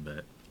something,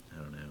 but I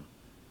don't know.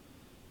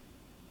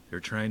 They're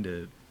trying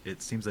to,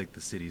 it seems like the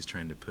city's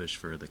trying to push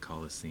for the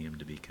Coliseum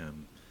to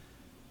become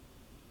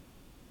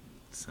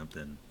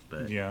something,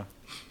 but Yeah,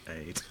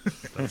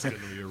 That's going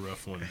to be a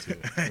rough one too.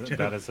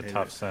 that is a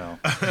tough sell.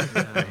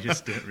 I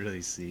just don't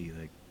really see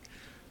like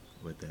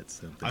what that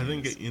something I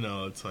think is.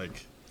 it's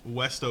like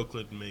West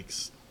Oakland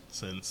makes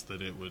sense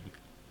that it would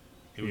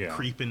Yeah.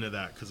 creep into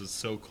that because it's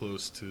so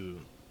close to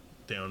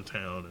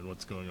downtown and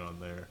what's going on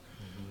there.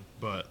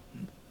 But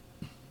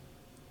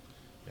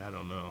yeah, I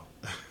don't know.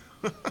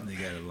 They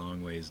got a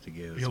long ways to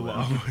go. A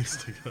long ways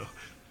to go.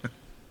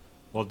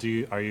 Well, do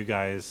you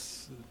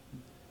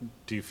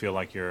feel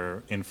like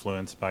you're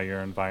influenced by your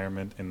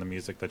environment in the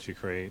music that you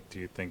create? Do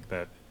you think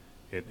that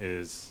it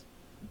is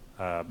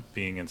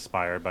being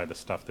inspired by the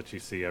stuff that you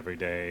see every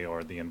day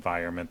or the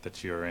environment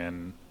that you're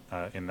in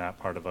that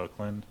part of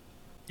Oakland?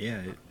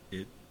 Yeah,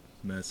 it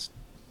must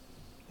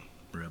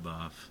rub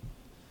off.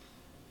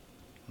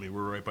 I mean,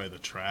 we're right by the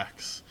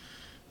tracks,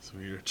 so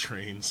we hear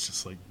trains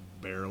just like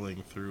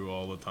barreling through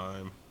all the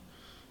time.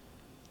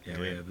 Yeah,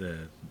 we have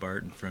the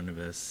BART in front of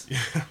us.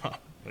 Yeah,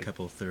 A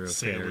couple thoroughfares.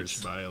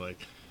 sandwiched by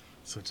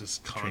so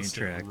just Train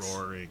constant tracks.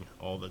 roaring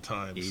all the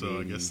time. So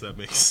I 880. guess that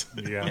makes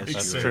Yeah, makes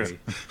that's sense.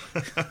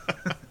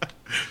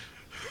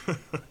 true.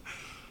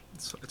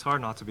 It's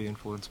hard not to be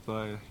influenced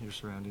by your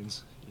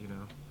surroundings,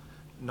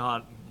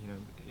 not,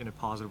 in a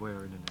positive way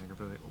or in a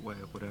negative way,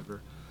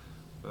 whatever.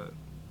 But,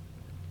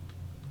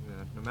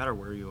 yeah, no matter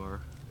where you are,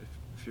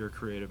 if you're a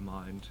creative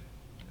mind,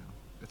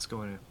 it's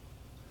going to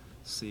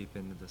seep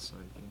into the psyche.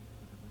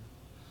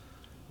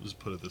 Just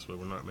put it this way: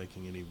 we're not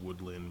making any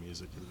woodland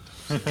music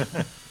anytime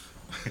soon.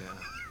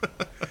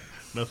 Yeah.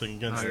 Nothing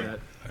against Not that. yet.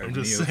 Our I'm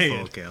just neo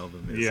saying. folk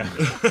album is Yeah.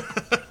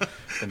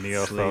 The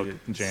neo folk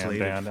jam slated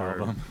band for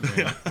album.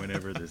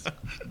 whenever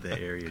the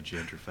area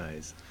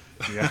gentrifies.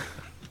 Yeah.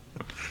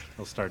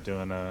 They'll start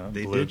doing a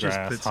They did just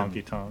bluegrass put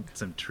honky tonk.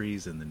 some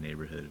trees in the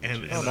neighborhood.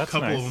 And, which and is- a that's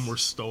couple of nice. them were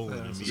stolen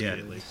Yeah,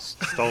 immediately.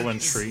 Stolen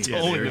trees. yeah,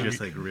 they stolen were imme- just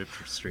like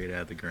ripped straight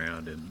out of the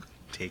ground and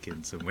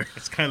taken somewhere.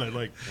 It's kind of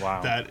like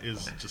Wow. that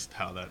is just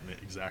how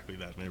exactly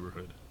that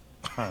neighborhood.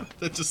 Huh.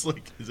 That just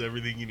is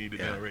everything you need to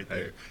know right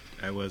there.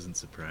 I wasn't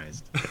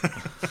surprised.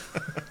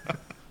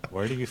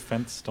 Where do you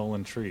fence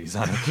stolen trees?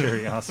 Out of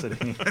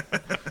curiosity.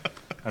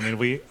 I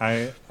mean,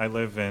 I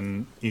live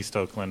in East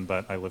Oakland,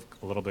 but I live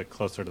a little bit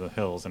closer to the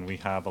hills, and we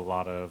have a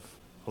lot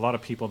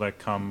of people that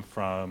come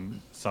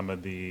from some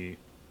of the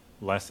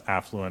less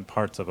affluent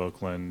parts of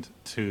Oakland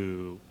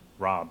to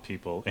rob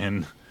people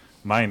in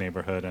my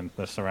neighborhood and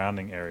the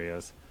surrounding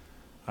areas.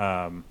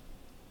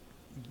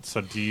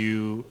 So do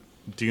you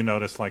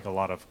notice like a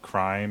lot of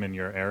crime in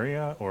your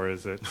area, or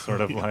is it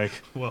sort of Yeah. like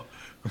Well,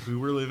 we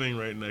were living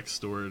right next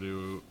door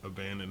to an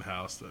abandoned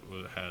house that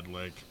had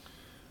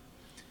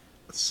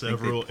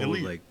several, at pulled,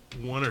 least like,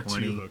 one or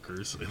 20 two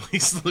hookers at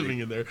least living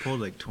in there.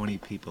 Pulled like 20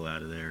 people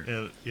out of there,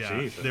 And yeah,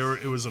 Jesus.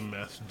 it was a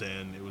meth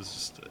den. It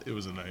was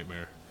a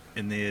nightmare.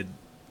 and they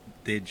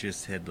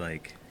just had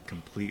like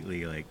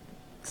completely like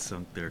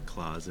sunk their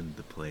claws into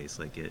the place.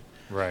 Like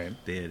right?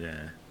 they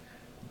had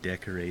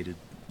decorated,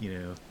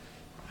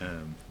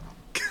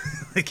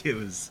 like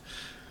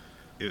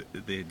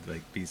they'd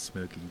like be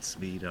smoking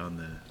speed on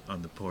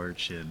the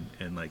porch,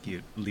 and like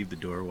you leave the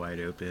door wide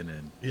open,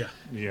 and Yeah.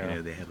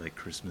 Yeah. they had like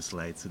Christmas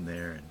lights in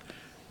there,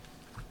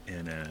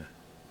 and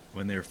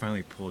when they were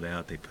finally pulled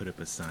out, they put up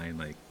a sign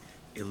like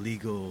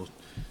illegal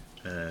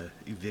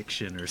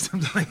eviction or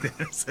something like that.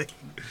 It's like,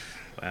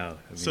 wow.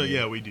 I So mean,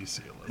 yeah, we do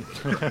see a little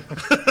bit of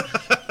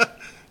crime.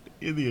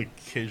 Yeah, the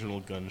occasional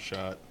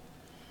gunshot.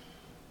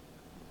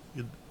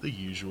 Yeah, the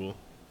usual.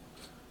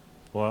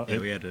 Well,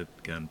 we had a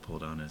gun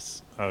pulled on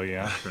us oh in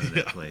yeah. front of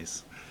that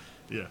place.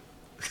 Yeah.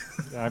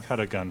 I've had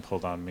a gun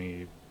pulled on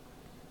me,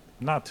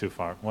 not too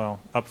far. Well,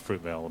 up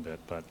Fruitvale a bit,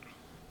 but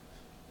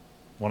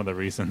one of the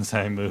reasons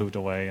I moved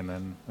away and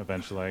then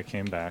eventually I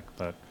came back.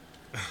 But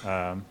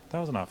that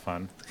was not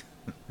fun.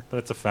 But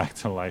it's a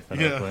fact of life in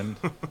Yeah. Oakland.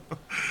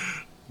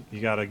 You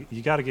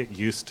gotta get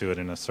used to it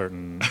in a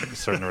certain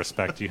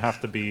respect. You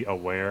have to be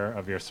aware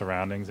of your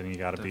surroundings, and you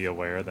gotta be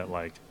aware that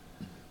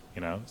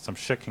some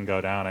shit can go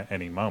down at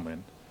any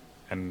moment.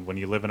 And when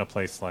you live in a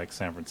place like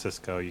San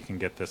Francisco, you can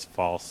get this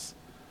false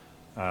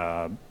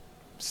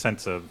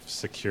sense of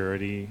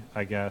security,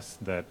 I guess,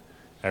 that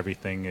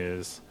everything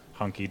is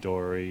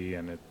hunky-dory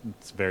and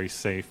it's very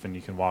safe and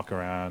you can walk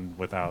around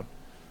without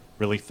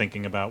really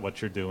thinking about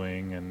what you're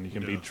doing, and you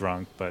can be Yeah.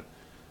 drunk. But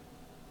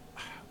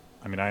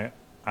I mean, I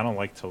don't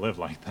like to live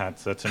like that.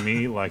 So to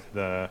me, like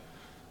the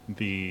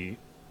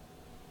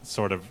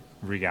sort of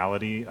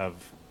reality of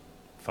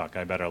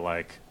I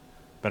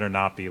better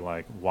not be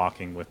like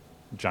walking with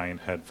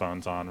giant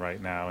headphones on right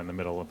now in the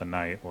middle of the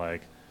night.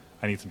 Like,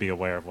 I need to be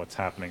aware of what's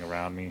happening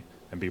around me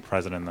and be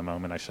present in the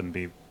moment. I shouldn't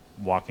be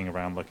walking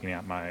around looking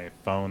at my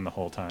phone the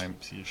whole time.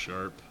 See you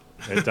sharp.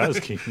 It does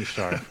keep me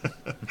sharp.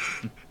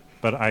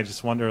 But I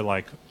just wonder,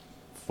 like,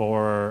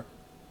 for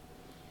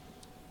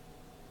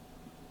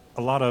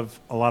a lot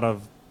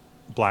of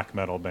black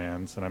metal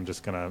bands, and I'm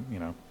just gonna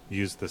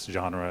use this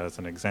genre as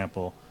an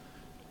example,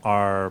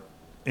 are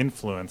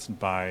influenced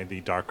by the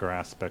darker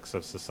aspects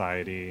of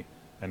society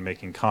and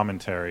making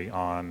commentary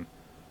on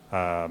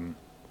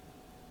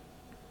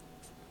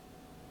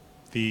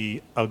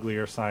the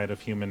uglier side of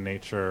human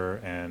nature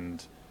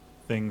and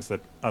things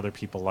that other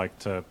people like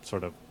to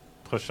sort of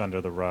push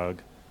under the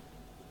rug.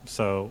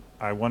 So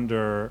I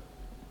wonder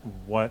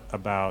what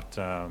about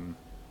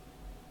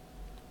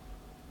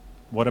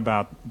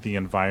the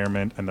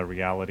environment and the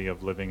reality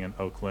of living in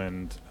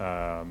Oakland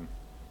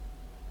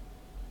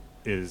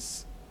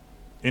is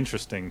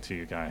interesting to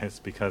you guys,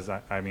 because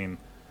I mean,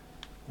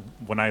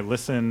 when I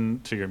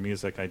listen to your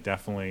music, I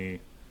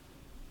definitely,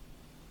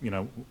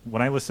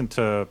 when I listen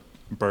to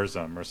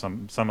Burzum or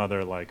some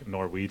other like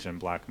Norwegian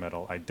black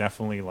metal, I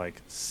definitely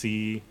like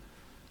see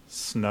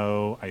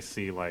snow, I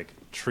see like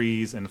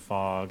trees in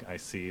fog, I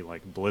see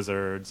like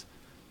blizzards,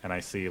 and I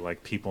see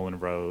like people in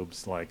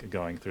robes like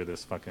going through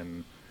this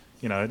fucking,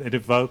 it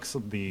evokes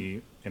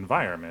the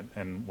environment.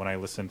 And when I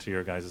listen to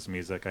your guys'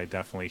 music, I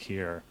definitely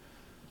hear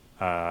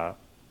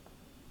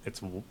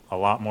it's a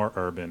lot more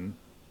urban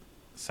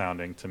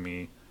sounding to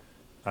me.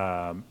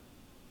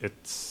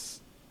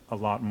 It's a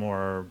lot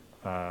more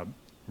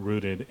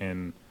rooted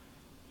in,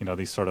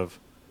 these sort of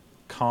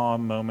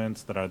calm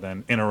moments that are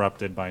then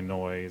interrupted by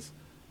noise.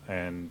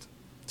 And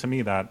to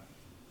me that,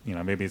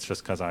 maybe it's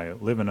just because I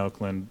live in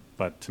Oakland,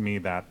 but to me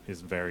that is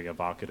very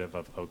evocative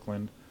of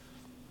Oakland.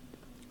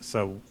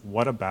 So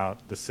what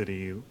about the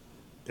city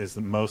is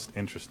the most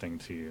interesting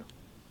to you?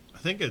 I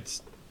think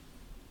there's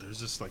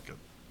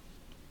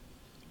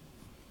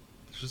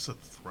just a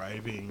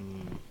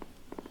thriving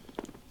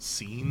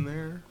scene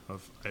there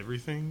of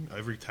everything,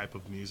 every type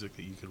of music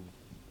that you could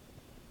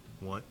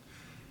want.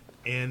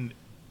 And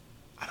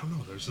I don't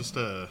know, there's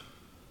a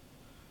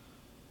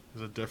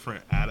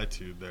different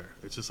attitude there.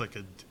 It's just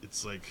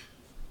it's like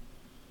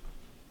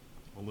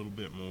a little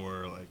bit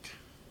more like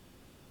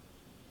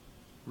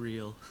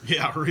Real.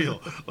 Yeah,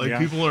 real. Like Yeah.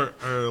 people are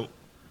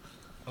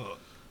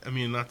I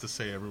mean, not to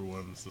say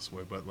everyone's this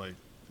way, but like,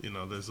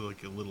 there's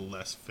like a little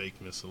less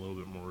fakeness, a little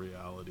bit more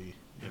reality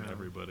in Yeah.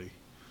 everybody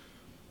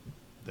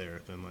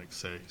there than like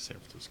say San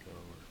Francisco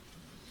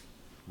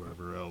or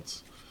wherever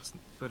else.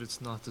 But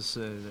it's not to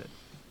say that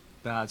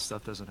bad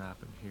stuff doesn't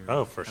happen here.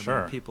 Oh, for I mean,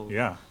 sure. people,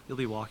 Yeah. you'll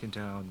be walking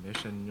down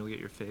Mission, you'll get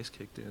your face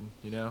kicked in.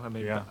 I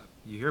mean, Yeah.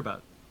 you hear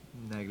about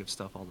negative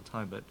stuff all the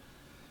time, but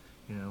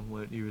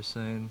what you were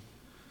saying,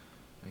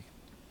 like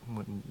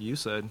what you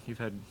said, you've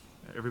had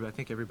I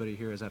think everybody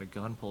here has had a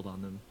gun pulled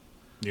on them.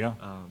 Yeah.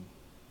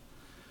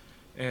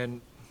 And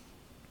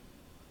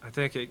I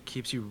think it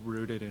keeps you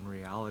rooted in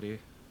reality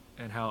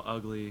and how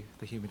ugly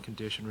the human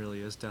condition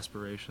really is,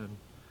 desperation,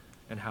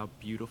 and how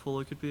beautiful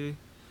it could be.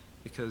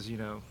 Because,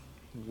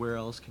 where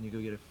else can you go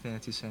get a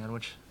fancy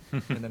sandwich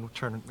and then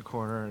turn the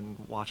corner and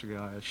watch a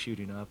guy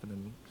shooting up and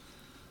then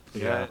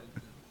Yeah.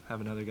 have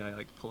another guy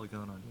like pull a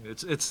gun on you.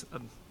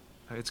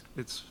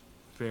 It's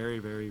very,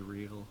 very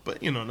real.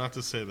 But not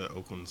to say that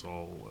Oakland's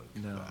all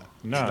like No. that.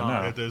 No, It's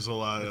not. no. There's a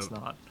lot It's of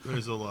not.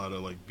 there's a lot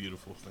of like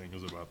beautiful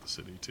things about the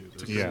city too.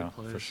 It's a There's- Yeah, great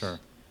for place. sure.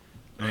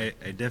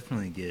 I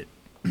definitely get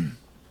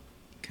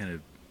kind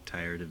of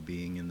tired of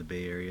being in the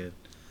Bay Area,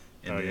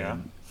 and Oh, then yeah?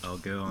 I'll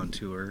go on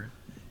tour,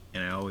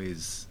 and I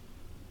always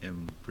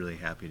am really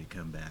happy to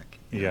come back.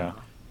 you Yeah. know?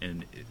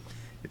 And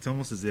it's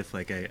almost as if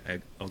like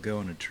I'll go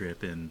on a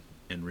trip and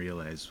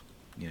realize,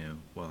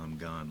 while I'm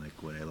gone,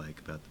 like what I like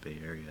about the Bay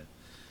Area.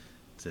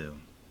 So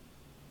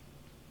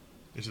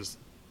It's just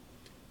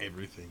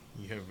everything.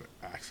 You have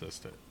access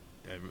to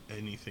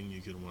anything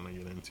you could want to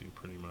get into,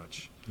 pretty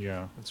much.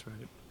 Yeah. That's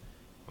right.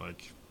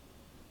 Like,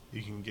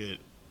 you can get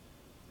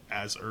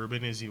as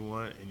urban as you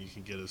want, and you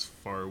can get as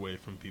far away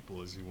from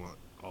people as you want,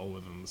 all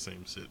within the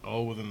same city,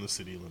 all within the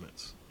city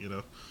limits.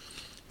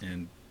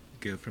 and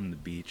go from the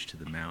beach to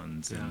the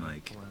mountains in Yeah,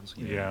 like the lands-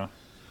 Yeah.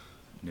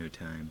 no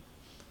time.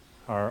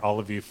 Are all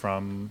of you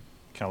from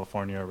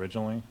California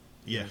originally?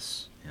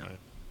 Yes. Yeah.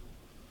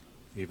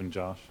 Even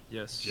Josh?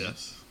 Yes.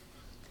 Yes.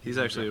 He's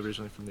actually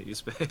originally from the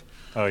East Bay.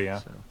 Oh, yeah.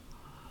 So.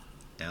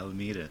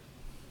 Alameda.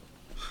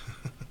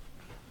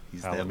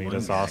 He's that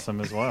Alameda's one guy.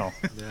 awesome as well.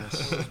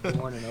 Yes.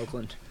 Born in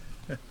Oakland.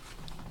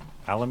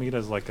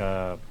 Alameda's like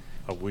a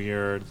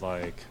weird,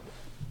 like,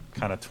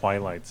 kind of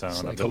twilight zone It's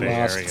of like the a Bay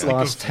lost, Area. It's like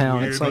lost a town.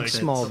 weird, It's like like,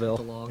 Smallville.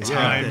 belong- Yeah.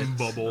 Time it's-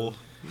 bubble.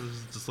 It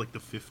was just like the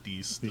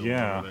 50s still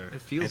Yeah. over there.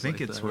 It feels I think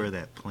like it's that. where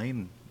that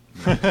plane.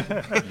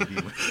 maybe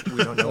went.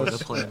 We don't know what the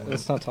Let's, plan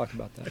let's is. not talk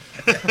about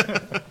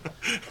that.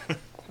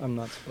 I'm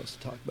not supposed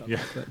to talk about Yeah.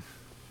 that, but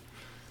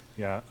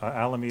Yeah,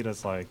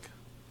 Alameda's like,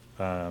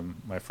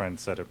 my friend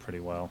said it pretty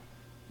well.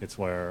 It's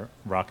where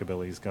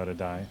rockabillys go to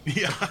die.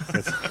 Yeah.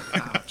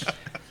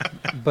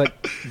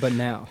 but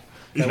now.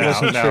 That Now-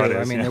 wasn't now true. it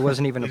I is, mean, yeah. there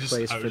wasn't even a I just-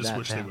 place I for just that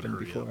wish to they would happen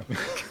hurry before.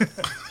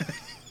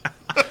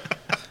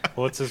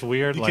 Well, it's this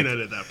weird, You like, can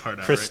edit that part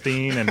out,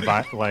 pristine and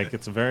like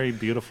it's a very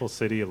beautiful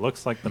city. It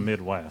looks like the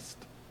Midwest,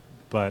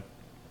 but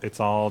it's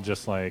all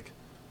just like,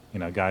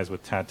 guys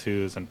with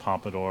tattoos and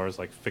pompadours,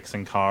 like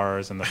fixing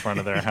cars in the front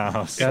of their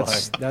house.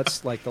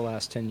 That's like the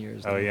last 10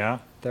 years. Oh though. yeah.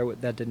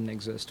 That didn't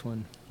exist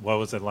when. What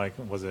was it like?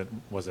 Was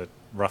it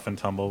rough and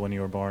tumble when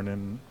you were born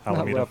in Not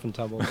Alameda? rough and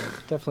tumble, but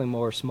definitely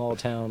more small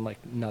town, like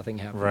nothing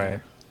happened Right.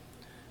 there.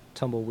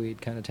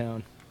 Tumbleweed kind of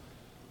town.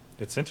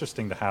 it's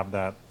interesting to have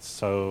that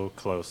so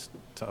close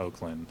to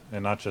Oakland,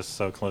 and not just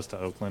so close to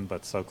Oakland,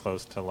 but so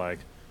close to like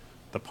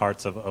the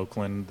parts of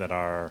Oakland that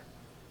are,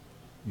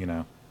 you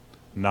know,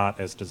 not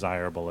as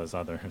desirable as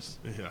others.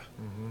 Yeah.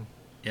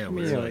 Yeah, mean,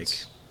 we're yeah, like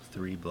it's-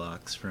 3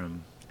 blocks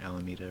from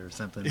Alameda or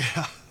something.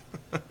 Yeah.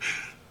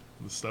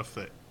 The stuff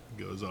that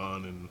goes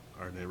on in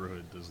our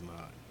neighborhood does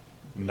not.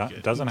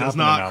 Doesn't does happen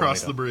not in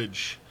cross Alameda. the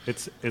bridge.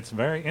 It's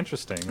very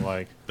interesting.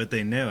 Like, But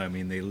they know. I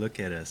mean, they look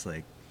at us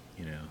like,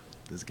 you know,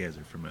 those guys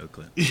are from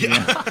Oakland.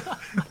 Yeah.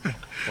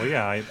 well,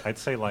 yeah, I'd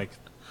say like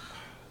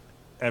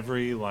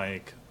every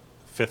like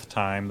 5th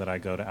time that I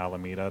go to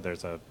Alameda,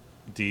 there's a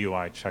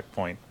DUI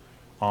checkpoint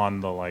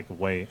on the like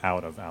way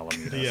out of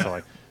Alameda. Yeah. So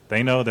like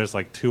they know there's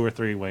like 2 or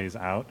 3 ways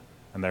out,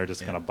 and they're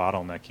just Yeah. gonna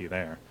bottleneck you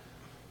there.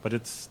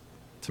 But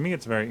to me,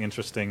 it's very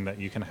interesting that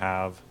you can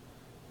have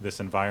this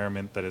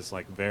environment that is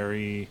like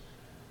very,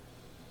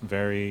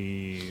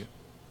 very,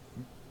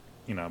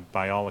 you know,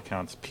 by all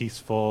accounts,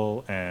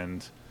 peaceful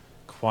and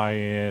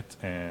quiet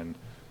and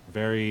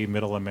very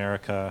middle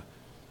America,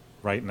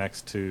 right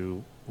next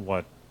to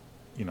what,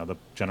 you know, the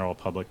general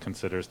public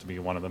considers to be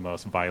one of the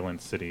most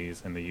violent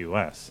cities in the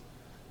U.S.,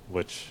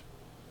 which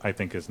I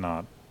think is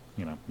not,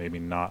 you know, maybe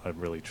not a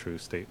really true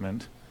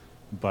statement,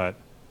 but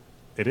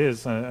it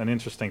is an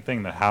interesting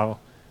thing that how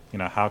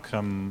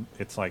come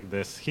it's like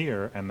this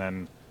here, and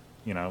then,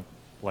 you know,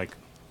 like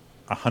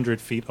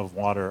 100 feet of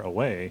water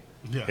away,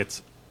 Yeah.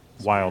 it's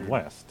Wild weird.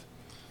 West.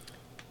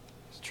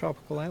 It's a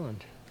tropical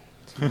island.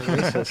 It's an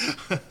oasis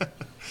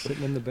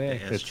sitting in the The bay.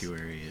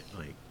 estuary,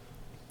 like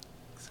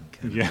some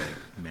kind Yeah. of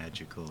like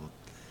magical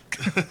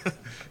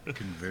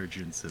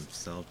convergence of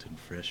salt and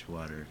fresh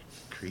water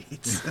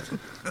creates.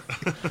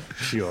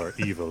 Pure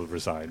evil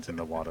resides in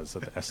the waters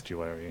of the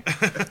estuary.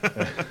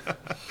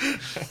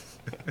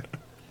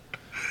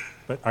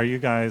 But are you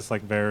guys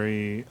like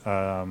very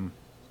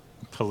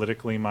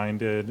politically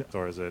minded,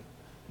 or is it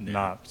No.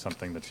 not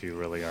something that you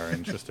really are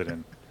interested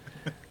in?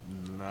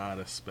 Not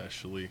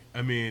especially.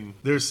 I mean,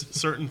 there's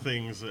certain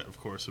things that, of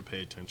course, I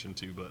pay attention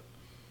to, but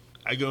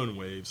I go in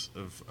waves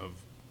of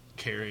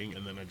caring,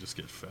 and then I just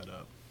get fed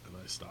up, and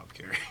I stop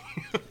caring.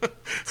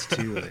 It's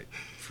too like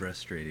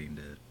frustrating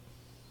to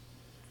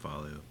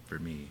follow for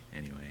me,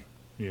 anyway.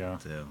 Yeah.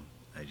 So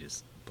I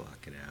just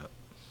block it out.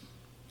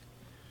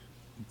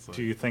 It's like,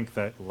 Do you think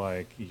that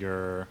like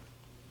this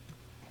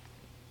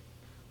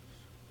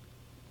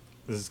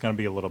is going to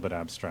be a little bit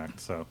abstract,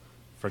 so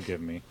forgive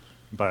me,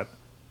 but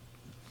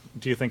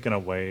do you think in a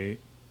way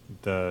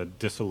the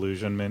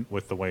disillusionment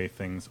with the way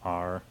things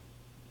are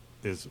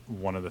is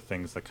one of the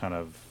things that kind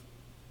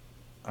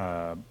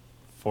of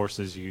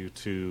forces you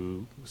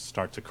to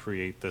start to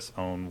create this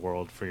own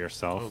world for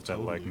yourself Oh, that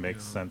like totally,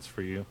 makes yeah. sense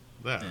for you?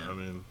 that. Yeah. I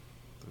mean,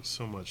 there's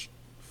so much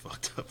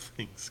fucked up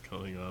things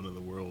going on in the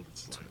world.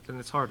 It's like, And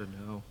it's hard to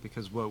know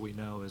because what we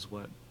know is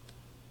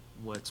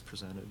what's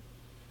presented.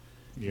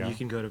 Yeah. You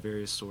can go to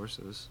various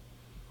sources,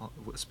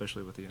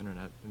 especially with the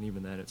internet, and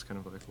even then, it's kind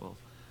of like, well,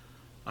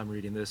 I'm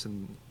reading this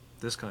in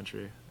this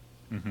country,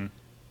 Mm-hmm.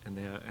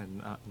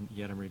 and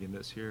yet I'm reading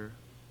this here.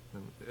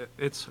 And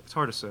it's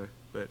hard to say,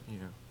 but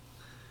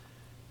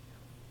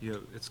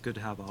it's good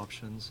to have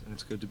options, and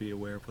it's good to be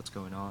aware of what's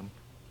going on.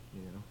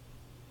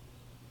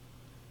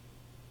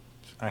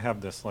 I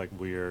have this like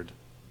weird,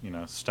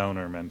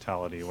 stoner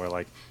mentality where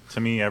like to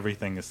me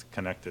everything is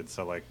connected.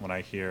 So like when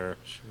I hear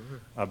Sure.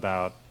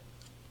 about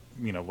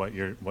what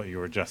you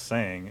were just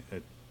saying,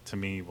 to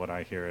me what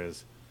I hear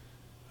is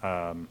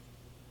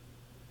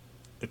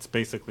it's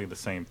basically the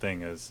same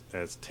thing as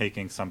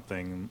taking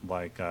something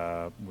like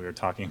we were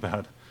talking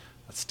about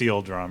a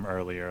steel drum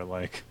earlier,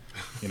 like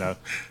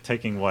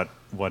taking what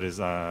is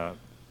a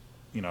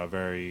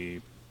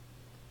very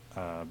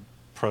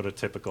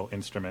prototypical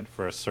instrument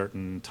for a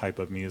certain type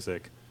of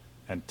music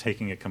and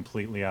taking it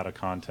completely out of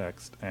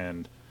context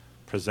and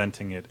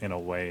presenting it in a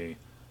way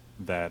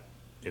that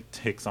it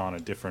takes on a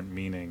different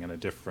meaning and a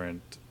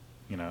different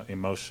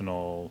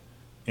emotional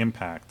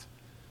impact.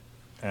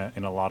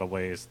 In a lot of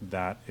ways,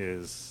 that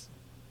is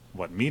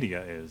what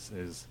media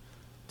is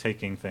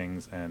taking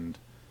things and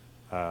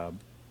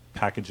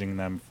packaging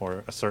them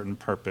for a certain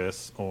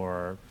purpose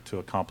or to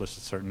accomplish a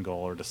certain goal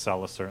or to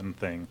sell a certain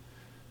thing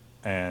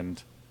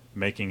and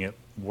making it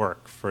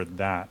work for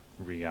that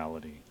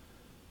reality,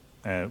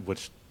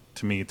 which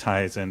to me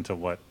ties into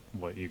what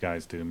you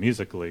guys do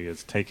musically,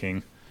 is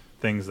taking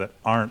things that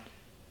aren't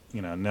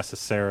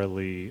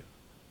necessarily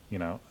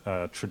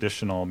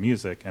traditional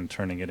music and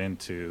turning it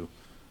into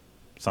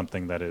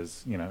something that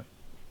is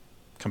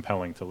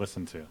compelling to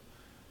listen to.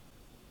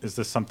 Is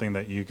this something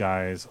that you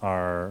guys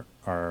are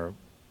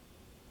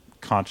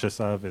conscious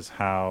of, is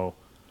how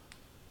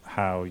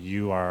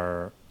you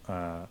are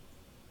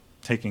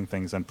taking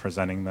things and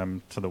presenting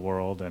them to the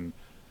world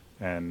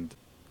and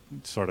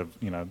sort of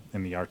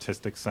in the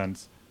artistic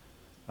sense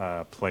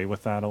play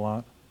with that a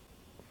lot?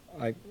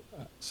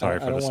 Sorry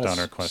for don't the wanna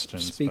stoner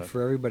questions, Speak but-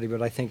 for everybody,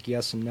 but I think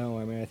yes and no.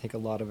 I mean, I think a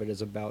lot of it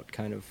is about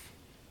kind of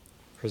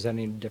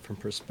presenting a different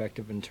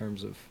perspective in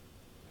terms of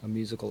a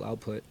musical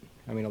output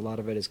I mean, a lot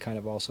of it is kind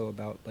of also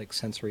about like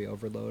sensory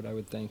overload, I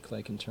would think,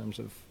 like in terms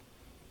of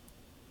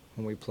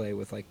when we play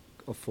with like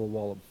a full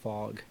wall of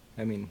fog.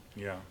 I mean,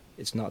 Yeah.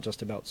 it's not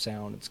just about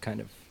sound, it's kind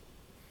of,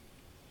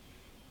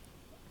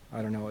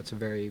 I don't know, it's a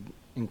very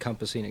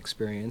encompassing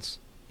experience.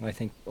 And I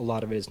think a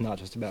lot of it is not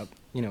just about,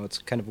 it's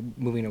kind of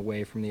moving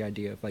away from the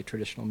idea of like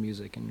traditional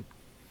music and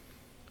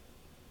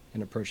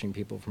approaching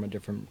people from a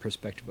different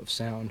perspective of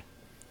sound.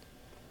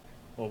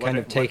 Well, Kind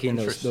of taking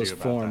interests those you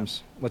about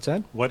forms. What's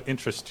that? that? What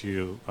interests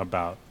you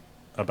about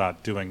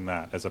doing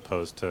that as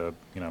opposed to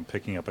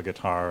picking up a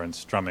guitar and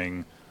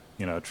strumming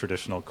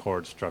traditional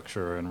chord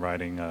structure and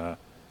writing a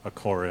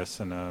chorus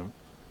and a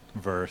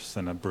verse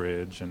and a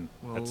bridge and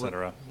Well,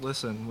 etc.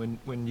 listen,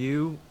 when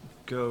you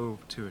go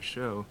to a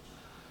show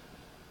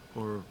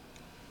or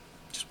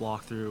just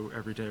walk through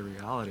everyday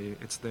reality,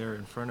 it's there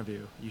in front of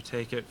you. You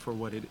take it for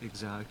what it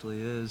exactly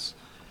is.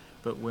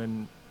 But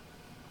when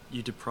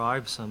you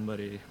deprive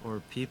somebody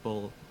or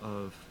people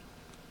of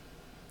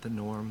the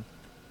norm,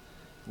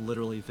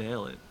 literally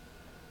veil it.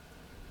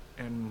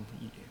 And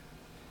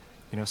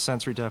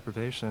sensory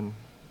deprivation,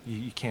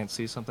 you can't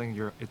see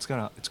something, it's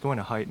going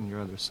to heighten your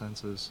other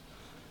senses.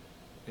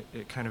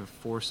 It kind of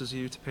forces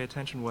you to pay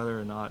attention whether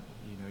or not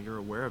you're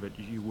aware of it.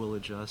 You will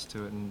adjust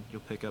to it, and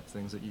you'll pick up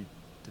things that you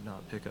did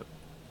not pick up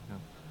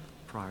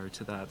prior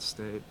to that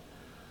state.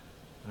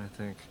 And I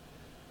think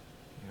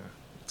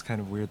it's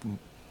kind of weird.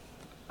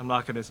 I'm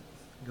not going to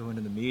go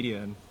into the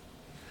media and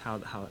how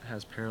it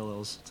has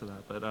parallels to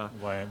that, but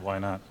Why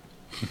not?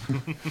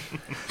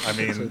 I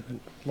mean,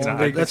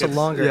 That's a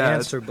longer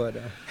answer, but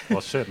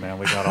well, shit, man,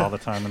 we got all the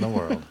time in the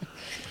world.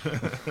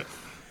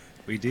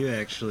 We do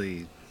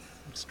actually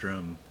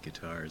strum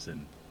guitars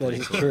and that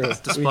is true.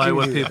 despite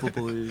what people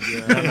believe.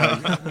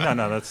 Yeah.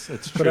 No, it's true.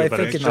 But I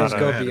think it's it does not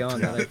go a-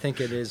 beyond that. I think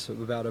it is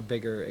about a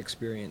bigger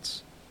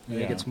experience. I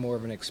think Yeah. it's more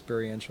of an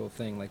experiential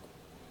thing. Like,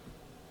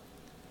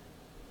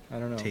 I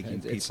don't know. taking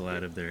It's- people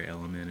out of their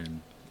element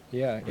and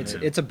Yeah, it's Yeah.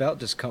 it's about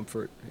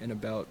discomfort and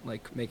about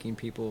like making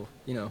people,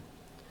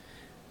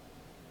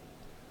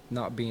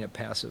 not being a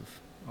passive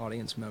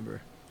audience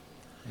member,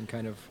 and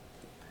kind of,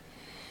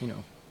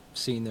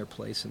 seeing their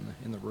place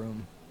in the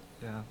room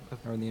Yeah.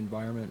 or in the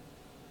environment.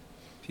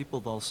 People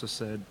have also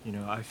said,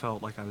 I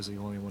felt like I was the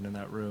only one in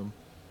that room,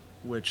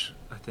 which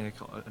I think,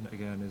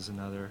 again, is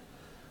another.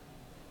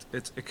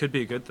 It could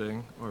be a good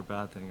thing or a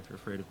bad thing if you're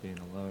afraid of being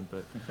alone,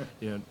 but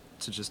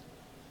to just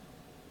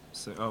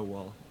say, oh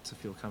well, to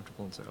feel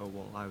comfortable and say, oh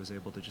well, I was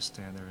able to just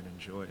stand there and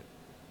enjoy it.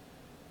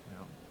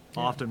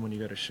 Yeah. Often when you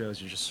go to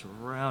shows, you're just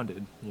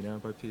surrounded,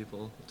 by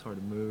people. It's hard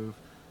to move.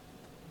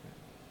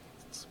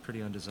 It's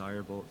pretty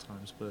undesirable at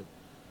times, but.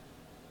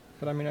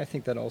 But I mean, I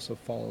think that also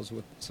follows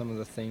with some of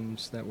the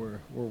themes that we're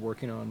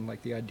working on,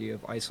 like the idea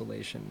of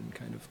isolation and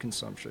kind of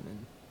consumption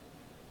and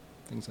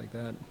things like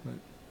that. But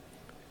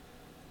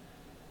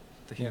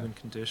The Yeah. human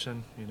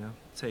condition,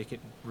 take it,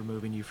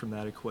 removing you from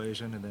that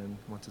equation, and then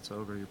once it's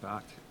over, you're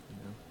back.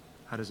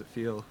 How does it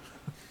feel?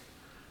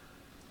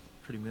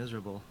 Pretty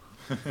miserable.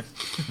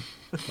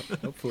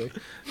 hopefully,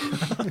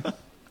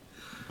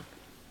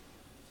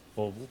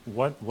 Well,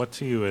 what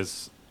to you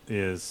is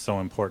so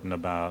important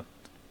about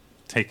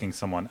taking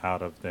someone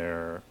out of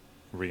their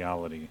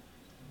reality?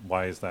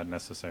 Why is that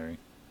necessary?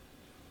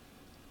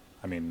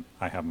 I mean,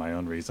 I have my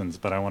own reasons,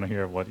 but I want to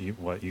hear what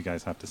you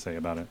guys have to say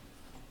about it.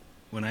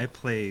 when I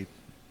play,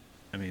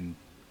 I mean,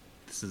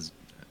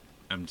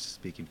 I'm just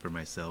speaking for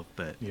myself,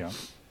 but Yeah.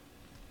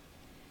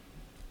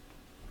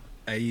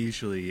 I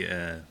usually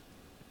am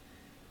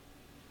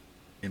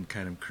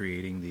kind of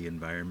creating the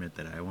environment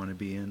that I want to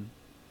be in,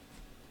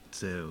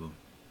 so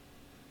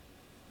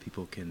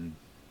people can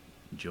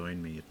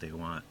join me if they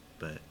want,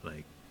 but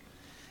like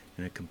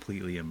in a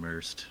completely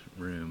immersed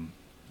room,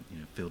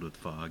 filled with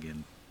fog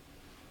and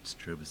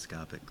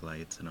stroboscopic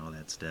lights and all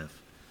that stuff,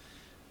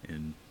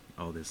 and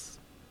all this,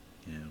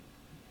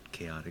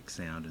 chaotic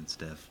sound and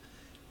stuff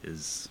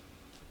is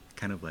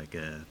kind of like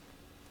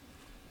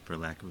for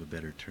lack of a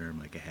better term,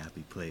 like a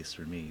happy place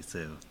for me.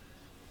 So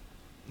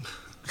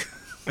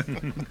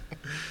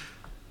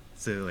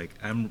so like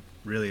I'm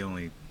really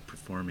only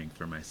performing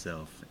for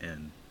myself,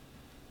 and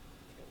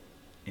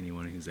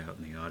anyone who's out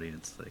in the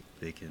audience, like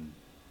they can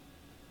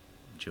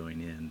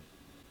join in.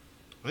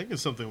 I think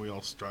it's something we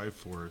all strive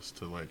for, is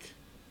to like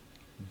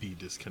be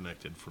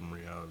disconnected from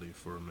reality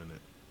for a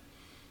minute.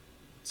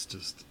 It's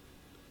just,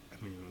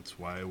 I mean, that's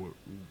why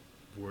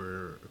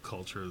we're a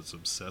culture that's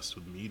obsessed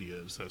with media,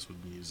 obsessed with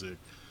music,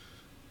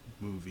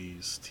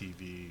 movies,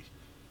 TV,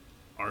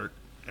 art,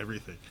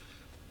 everything.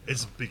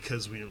 It's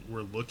because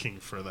we're looking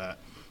for that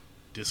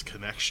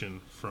disconnection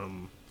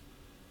from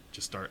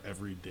just our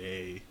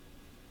everyday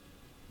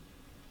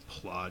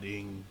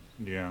plodding,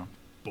 Yeah.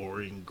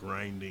 boring,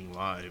 grinding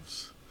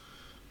lives.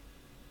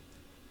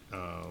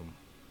 I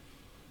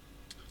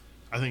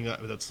think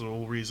that's the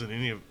whole reason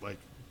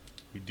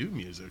we do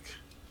music,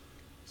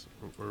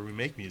 or we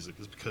make music,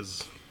 is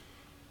because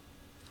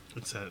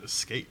it's that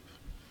escape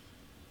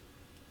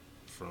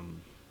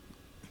from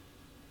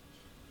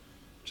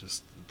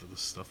just the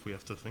stuff we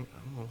have to think.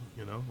 I don't know,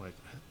 you know, like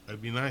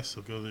it'd be nice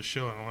to go to this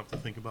show. I don't have to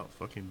think about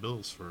fucking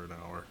bills for an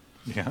hour,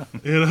 Yeah.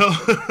 you know.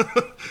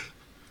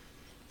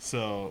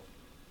 So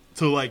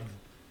to like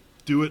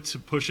do it, to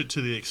push it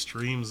to the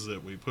extremes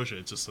that we push it,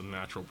 it's just a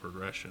natural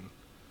progression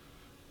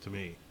to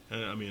me.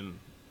 And I mean,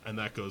 and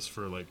that goes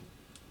for like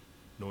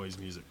noise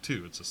music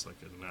too. It's just like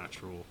a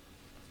natural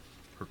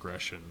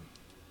progression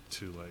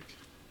to like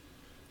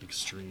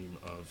extreme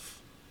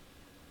of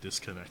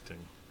disconnecting.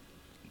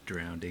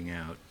 Drowning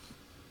out.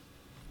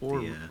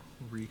 Or Yeah.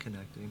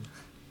 reconnecting.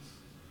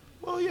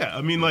 Well, yeah,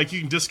 I mean, like you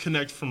can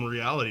disconnect from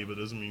reality, but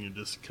it doesn't mean you're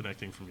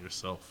disconnecting from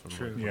yourself and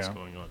True. like, what's Yeah.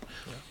 going on.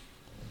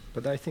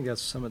 But I think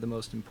that's some of the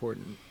most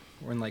important,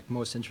 or like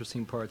most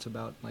interesting parts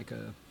about like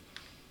a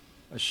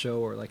show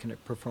or like a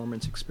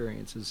performance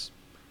experience is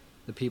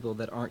the people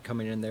that aren't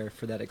coming in there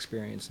for that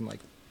experience and like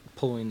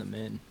pulling them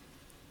in,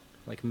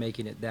 like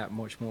making it that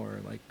much more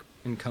like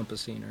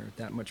encompassing or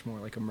that much more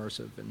like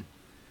immersive and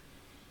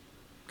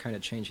kind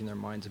of changing their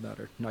minds about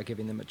it, not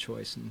giving them a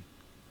choice and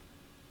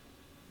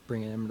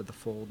bringing them into the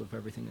fold of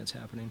everything that's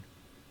happening.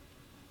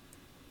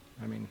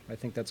 I mean, I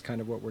think that's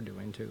kind of what we're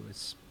doing too.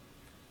 It's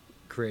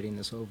creating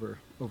this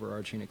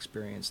overarching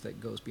experience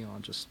that goes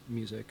beyond just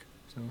music.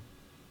 So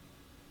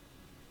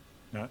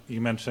Now,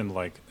 you mentioned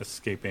like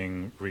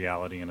escaping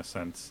reality in a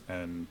sense,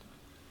 and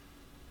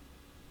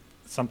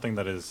something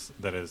that is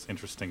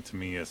interesting to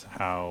me is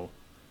how,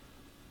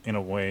 in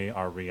a way,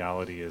 our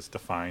reality is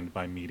defined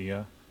by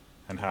media,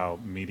 and how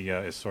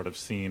media is sort of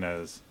seen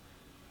as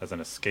an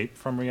escape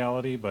from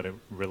reality, but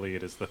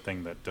it is the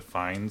thing that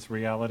defines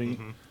reality.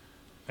 Mm-hmm.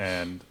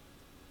 And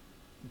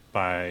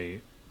by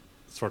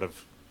sort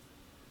of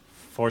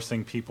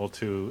forcing people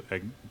to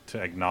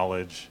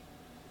acknowledge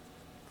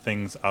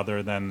things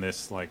other than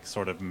this like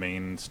sort of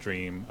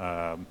mainstream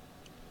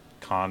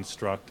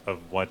construct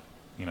of what,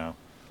 you know,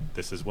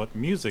 this is what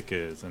music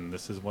is, and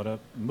this is what a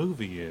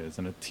movie is,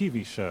 and a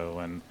TV show,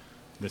 and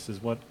this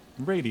is what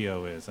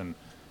radio is, and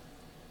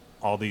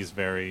all these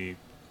very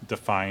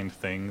defined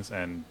things,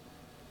 and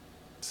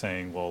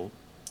saying, well,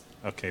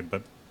 okay,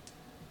 but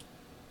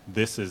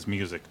this is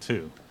music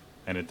too,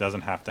 and it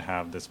doesn't have to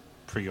have this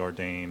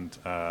preordained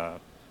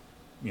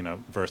you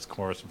know, verse,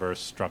 chorus, verse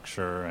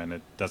structure, and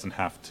it doesn't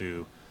have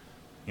to,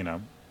 you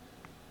know,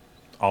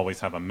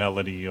 always have a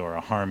melody or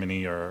a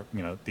harmony or,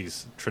 you know,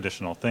 these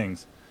traditional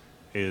things.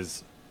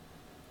 Is,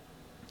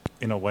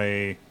 in a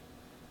way,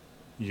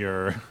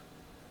 you're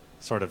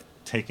sort of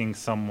taking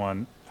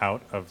someone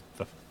out of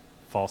the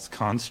false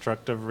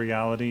construct of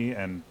reality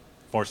and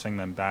forcing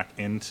them back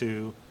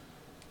into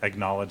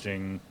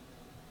acknowledging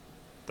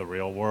the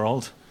real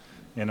world,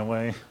 in a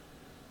way.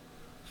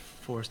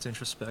 Forced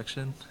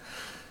introspection.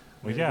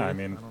 Well, yeah, I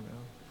maybe? mean, I don't know.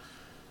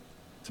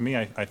 to me,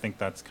 I think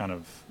that's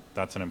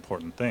an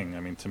important thing. I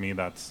mean, to me,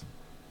 that's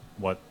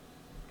what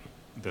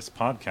this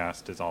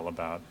podcast is all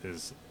about,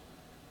 is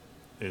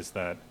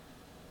that,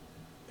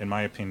 in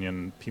my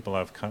opinion, people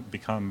have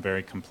become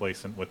very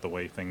complacent with the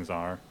way things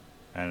are,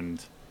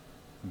 and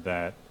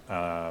that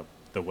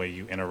the way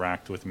you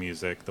interact with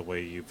music, the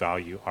way you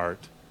value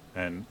art,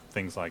 and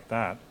things like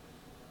that,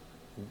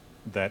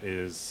 that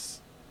is,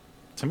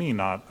 to me,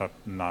 not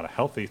a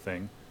healthy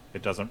thing.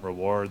 It doesn't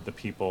reward the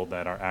people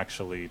that are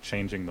actually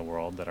changing the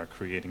world, that are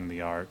creating the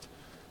art,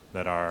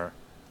 that are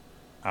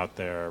out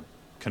there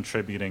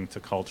contributing to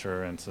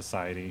culture and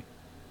society.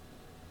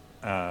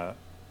 So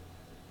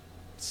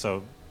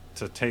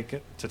to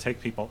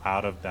take people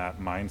out of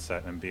that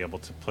mindset and be able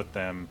to put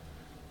them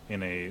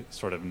in a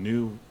sort of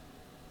new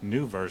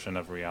version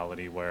of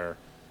reality, where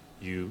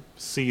you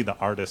see the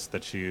artist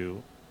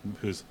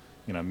whose,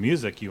 you know,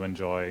 music you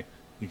enjoy,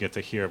 you get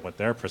to hear what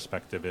their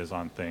perspective is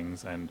on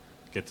things, and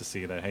get to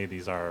see that, hey,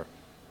 these are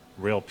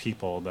real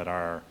people that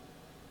are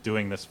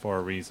doing this for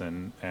a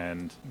reason,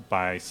 and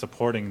by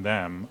supporting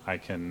them, I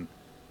can,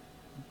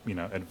 you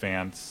know,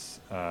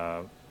 advance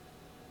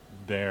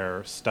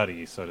their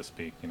study, so to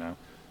speak, you know,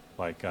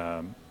 like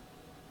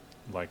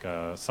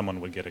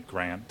someone would get a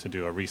grant to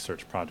do a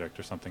research project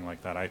or something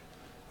like that.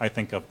 I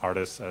think of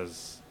artists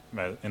as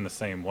in the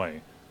same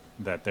way,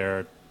 that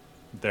their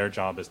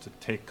job is to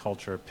take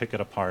culture, pick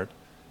it apart,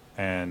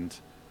 and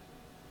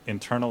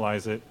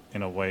internalize it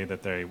in a way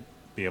that they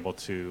be able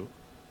to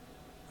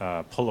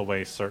pull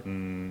away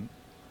certain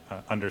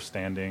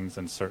understandings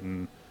and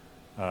certain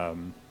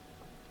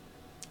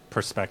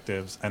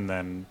perspectives, and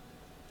then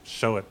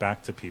show it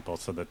back to people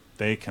so that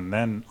they can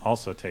then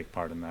also take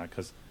part in that,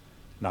 because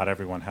not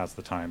everyone has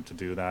the time to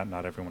do that,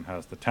 not everyone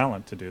has the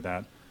talent to do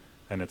that,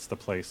 and it's the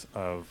place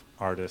of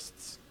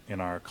artists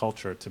in our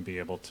culture to be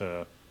able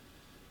to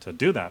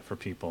do that for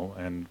people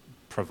and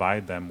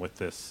provide them with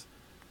this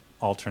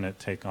alternate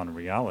take on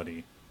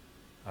reality.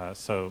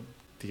 So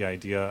the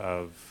idea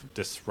of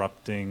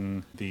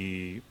disrupting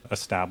the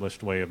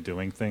established way of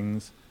doing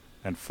things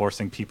and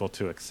forcing people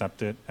to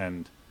accept it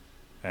and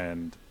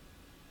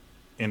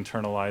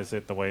internalize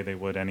it the way they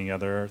would any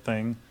other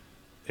thing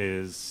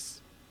is,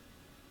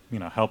 you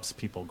know, helps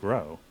people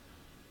grow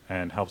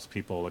and helps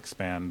people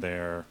expand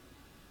their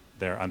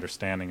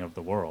understanding of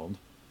the world.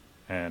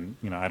 And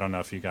I don't know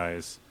if you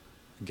guys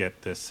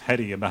get this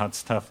heady about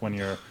stuff when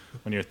you're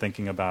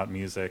thinking about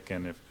music,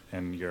 and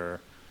you're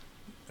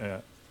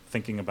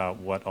thinking about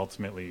what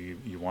ultimately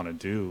you want to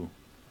do,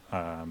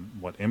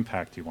 what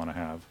impact you want to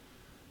have.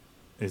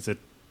 Is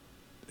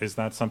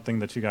that something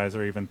that you guys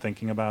are even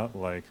thinking about?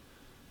 Like,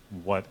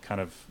 what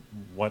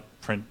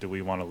print do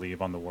we want to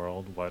leave on the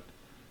world? What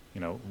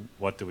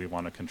do we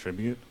want to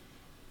contribute?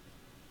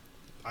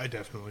 I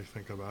definitely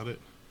think about it.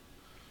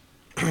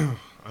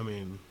 I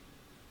mean,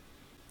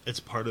 it's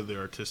part of the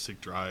artistic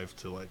drive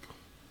to like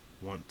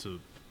want to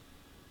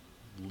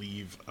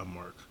leave a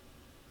mark,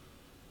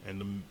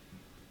 and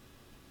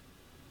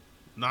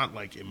not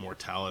like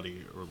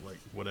immortality or like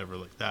whatever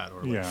like that,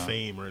 or like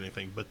fame or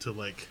anything, but to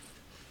like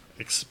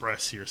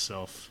express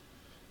yourself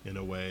in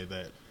a way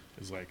that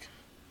is like,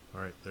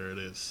 all right, there it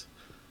is,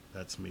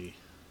 that's me.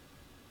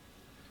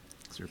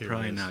 So we're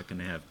probably not going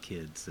to have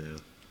kids, so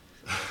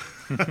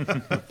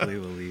hopefully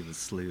we'll leave a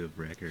slew of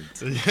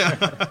records.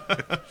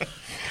 Yeah.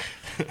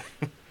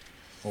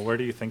 Well, where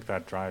do you think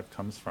that drive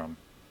comes from?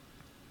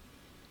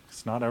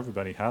 Because not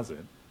everybody has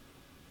it.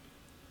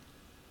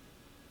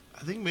 I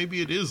think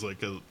maybe it is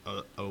like a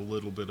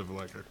little bit of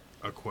like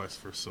a quest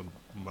for some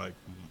like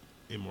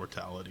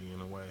immortality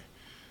in a way,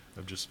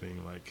 of just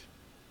being like,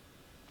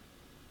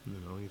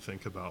 you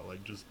think about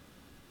like just,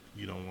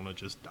 you don't want to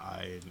just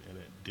die and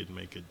it did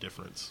make a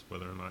difference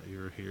whether or not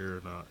you're here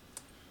or not.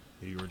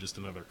 You were just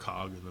another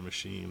cog in the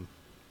machine.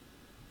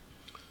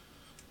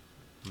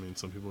 I mean,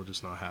 some people are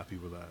just not happy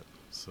with that.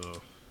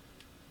 So,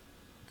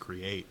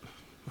 create.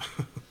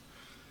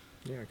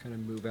 Yeah, kind of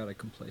move out of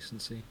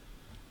complacency.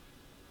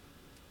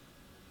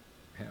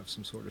 Have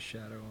some sort of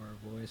shadow or a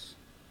voice.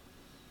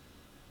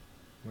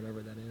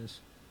 Whatever that is.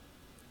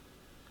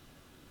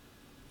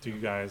 Do you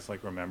guys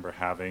remember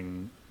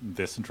having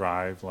this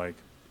drive when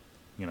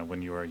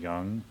you were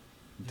young?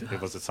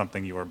 Was it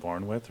something you were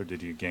born with, or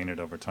did you gain it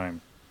over time?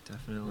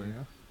 Definitely.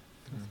 Yeah,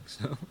 I think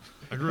so.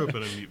 I grew up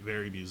in a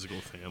very musical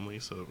family,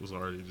 so it was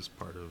already just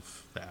part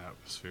of the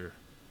atmosphere.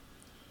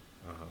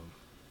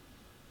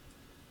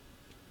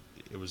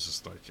 It was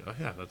just like, oh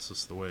yeah, that's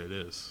just the way it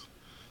is.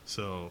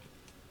 So,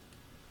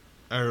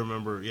 I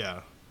remember,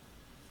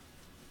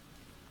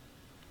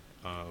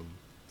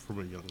 from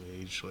a young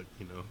age,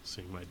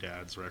 seeing my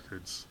dad's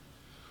records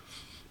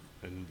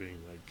and being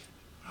like,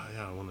 oh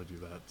yeah, I want to do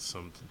that at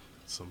some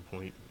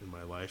point in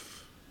my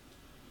life.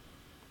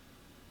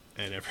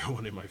 And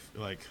everyone in my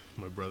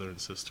brother and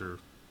sister,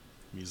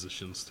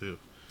 musicians too.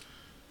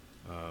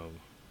 I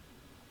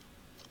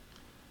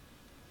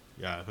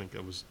think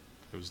it was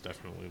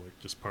definitely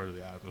just part of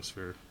the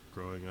atmosphere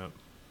growing up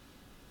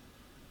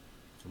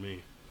for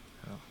me.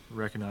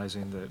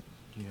 Recognizing that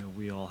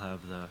we all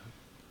have the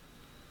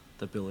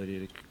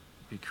ability to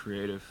be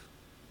creative,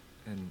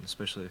 and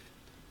especially if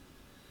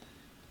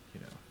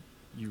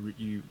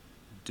you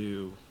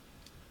do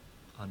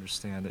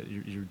understand that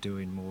you're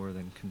doing more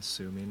than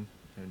consuming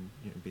and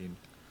being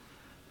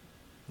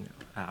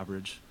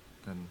average,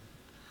 then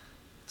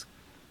it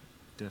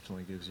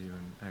definitely gives you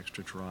an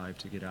extra drive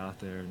to get out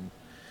there and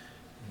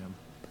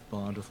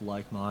bond with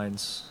like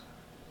minds,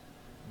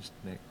 just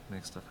make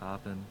stuff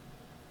happen.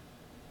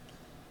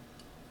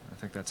 I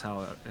think that's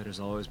how it has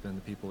always been.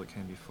 The people that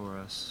came before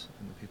us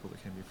and the people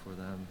that came before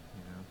them,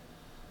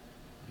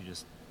 you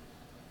just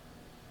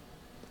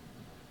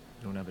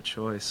don't have a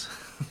choice.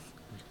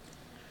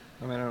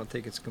 I mean, I don't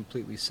think it's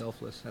completely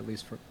selfless, at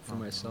least for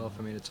myself.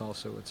 I mean, it's a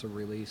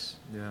release.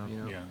 Yeah.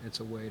 Yeah.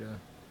 It's a way to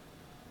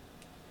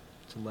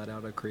let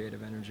out a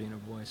creative energy and a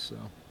voice. So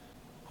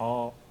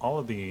all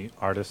of the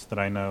artists that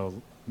I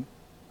know,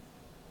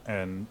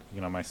 and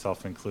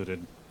myself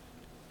included,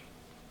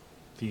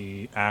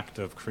 the act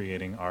of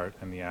creating art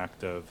and the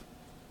act of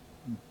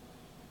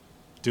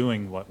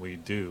doing what we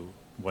do,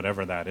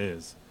 whatever that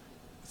is,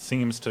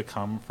 seems to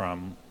come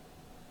from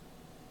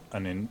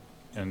an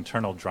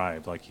internal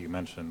drive, like you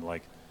mentioned.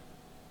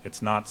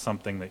 It's not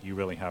something that you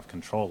really have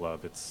control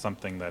of. It's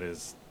something that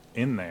is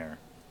in there,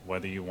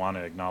 whether you want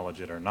to acknowledge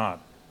it or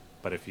not.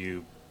 But if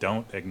you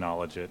don't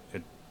acknowledge it,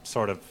 it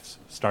sort of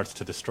starts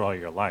to destroy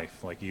your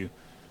life. You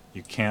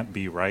can't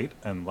be right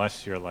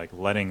unless you're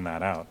letting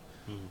that out.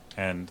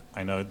 And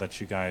I know that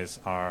you guys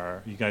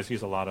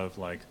use a lot of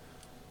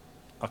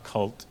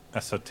occult,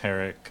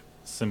 esoteric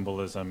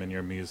symbolism in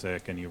your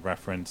music, and you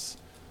reference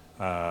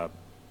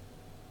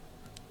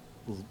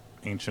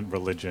ancient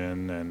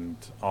religion and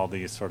all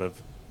these sort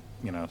of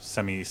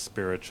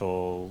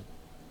semi-spiritual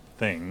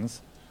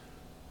things.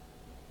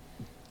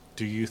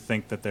 Do you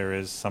think that there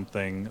is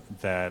something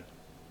that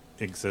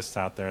exists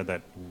out there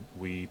that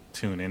we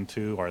tune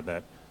into, or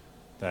that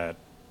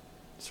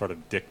sort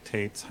of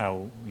dictates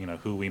how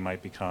who we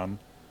might become?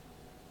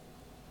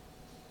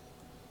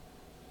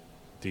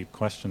 Deep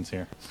questions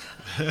here.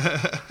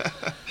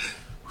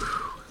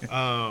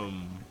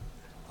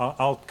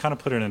 I'll kind of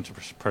put it into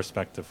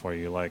perspective for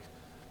you.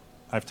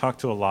 I've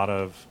talked to a lot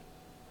of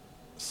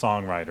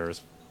songwriters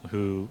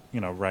who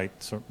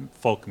write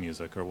folk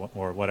music or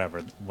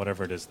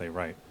whatever it is they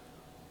write,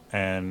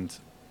 and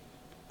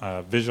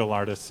visual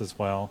artists as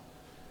well.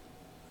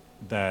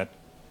 that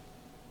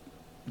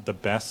the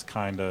best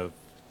kind of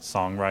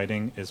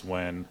songwriting is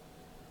when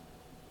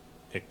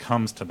it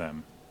comes to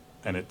them,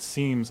 and it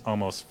seems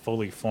almost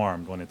fully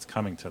formed when it's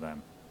coming to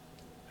them.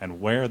 And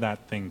where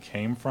that thing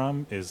came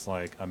from is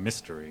like a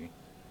mystery,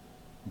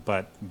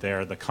 but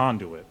they're the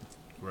conduit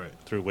Right.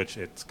 through which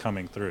it's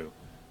coming through.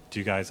 Do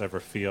you guys ever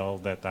feel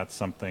that that's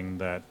something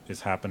that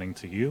is happening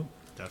to you?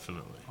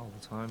 Definitely. All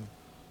the time.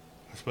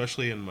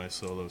 Especially in my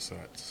solo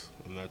sets.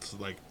 And that's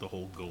like the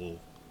whole goal,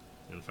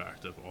 in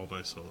fact, of all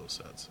my solo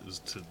sets is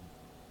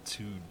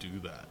to do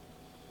that.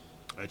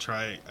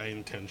 I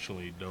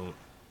intentionally don't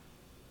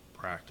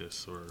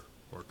practice or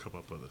come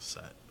up with a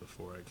set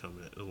before I come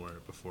in or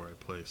before I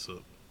play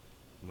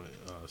my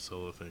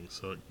solo thing.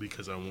 So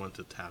because I want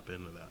to tap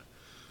into that.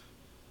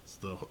 It's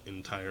the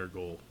entire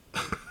goal.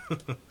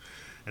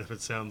 And if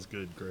it sounds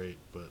good, great,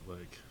 but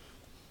like...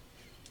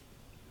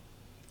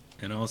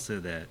 And also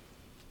that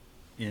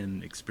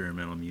in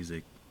experimental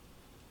music,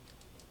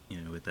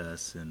 with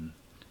us and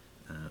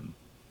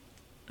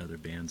other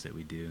bands that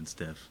we do and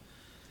stuff,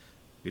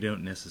 we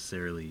don't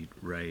necessarily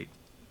write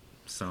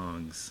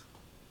songs,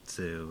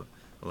 so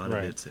a lot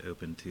Right. of it's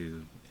open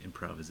to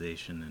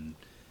improvisation and,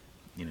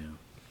 you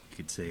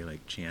could say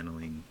like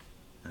channeling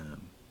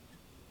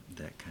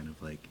that kind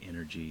of like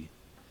energy.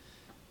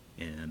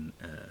 And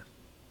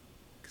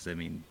because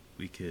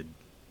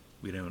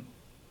we don't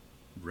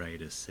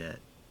write a set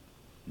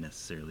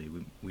necessarily.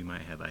 We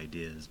might have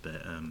ideas,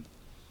 but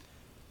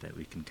that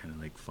we can kind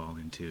of like fall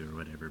into or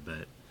whatever.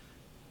 But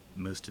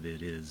most of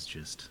it is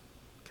just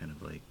kind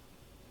of like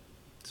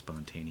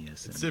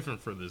spontaneous. It's and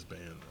different for this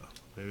band, though.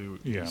 Maybe we're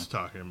Yeah. just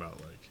talking about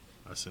like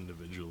us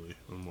individually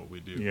and what we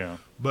do. Yeah.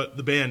 But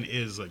the band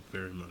is like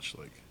very much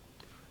like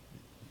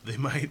we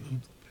might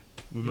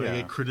Yeah.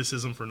 get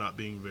criticism for not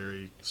being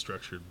very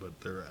structured, but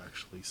they're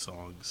actually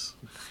songs.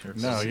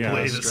 No, yeah.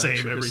 Play the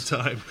same every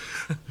time.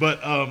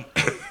 But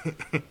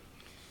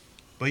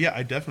but yeah,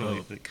 I definitely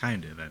Well, think.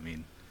 kind of. I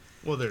mean,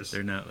 Well,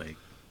 they're not like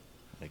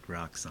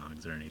rock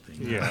songs or anything.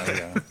 Yeah,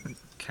 yeah.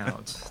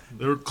 Counts.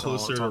 they're It's all-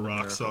 closer it's to all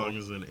rock numerical.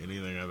 songs than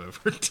anything I've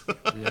ever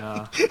done.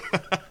 Yeah.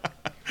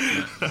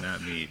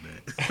 Not me,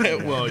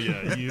 but Well,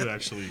 yeah, you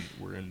actually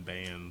were in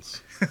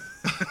bands.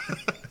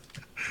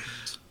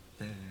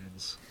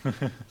 Bands.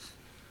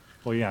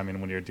 Well, yeah, I mean,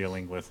 when you're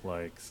dealing with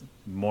like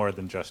more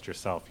than just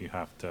yourself, you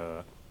have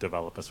to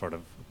develop a sort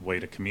of way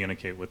to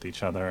communicate with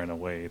each other and a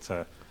way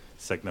to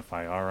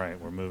signify, all right,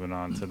 we're moving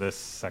on to this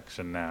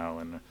section now,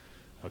 and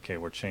okay,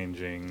 we're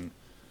changing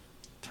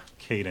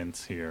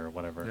cadence here, or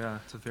whatever. Yeah,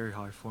 it's a very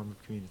high form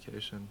of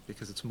communication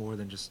because it's more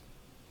than just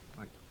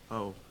like,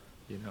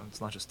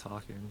 it's not just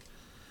talking.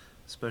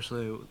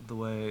 Especially the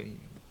way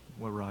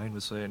what Ryan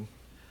was saying,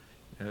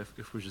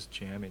 if we're just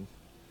jamming,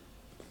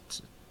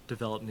 to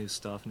develop new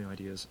stuff, new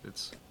ideas,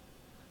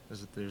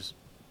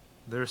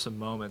 there are some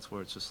moments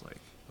where it's just like,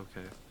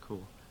 okay,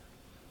 cool.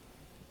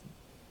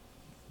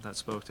 That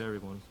spoke to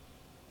everyone.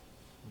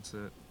 That's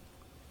it.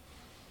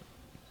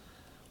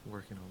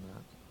 Working on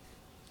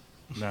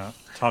that. Now,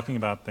 talking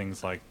about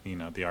things like,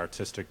 the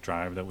artistic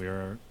drive that we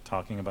were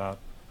talking about,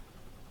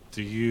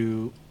 do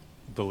you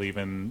believe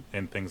in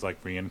things like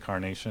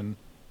reincarnation,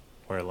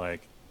 where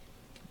like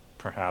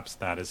perhaps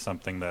that is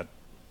something that,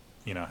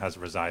 has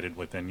resided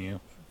within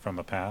you from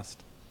a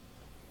past?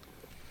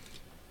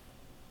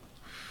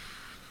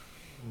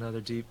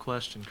 Another deep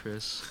question,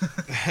 Chris.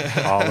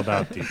 All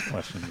about deep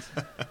questions.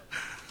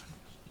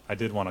 I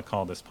did want to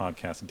call this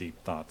podcast Deep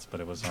Thoughts, but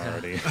it was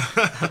already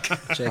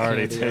Jack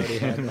already Handy already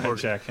had taken that. by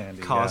Jack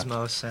Handy.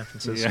 Cosmos, San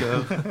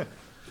Francisco.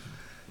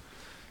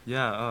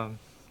 Yeah,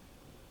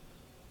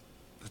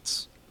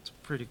 it's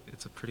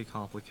a pretty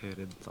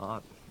complicated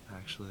thought,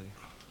 actually.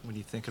 When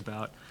you think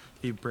about,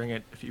 if you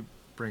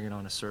bring it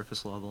on a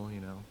surface level,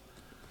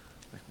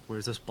 like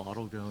where's this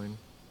bottle going?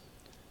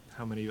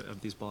 How many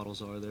of these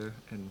bottles are there?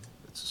 And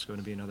it's just going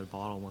to be another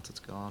bottle once it's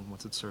gone,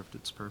 once it's served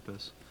its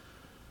purpose.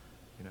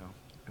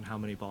 And how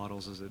many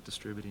bottles is it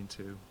distributing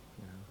to?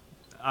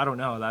 I don't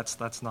know.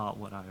 That's not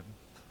what I'm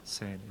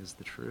saying is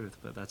the truth,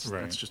 but that's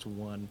Right. just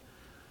one.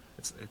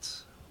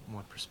 It's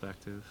one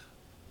perspective.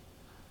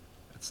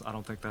 I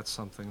don't think that's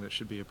something that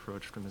should be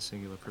approached from a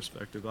singular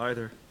perspective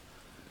either.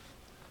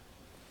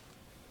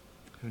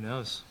 Who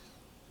knows?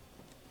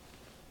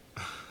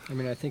 I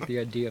mean, I think the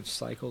idea of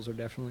cycles are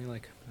definitely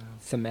like Yeah.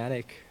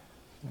 thematic.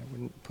 I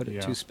wouldn't put it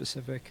Yeah. too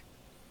specific.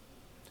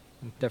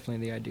 And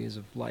definitely the ideas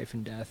of life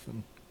and death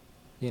and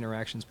the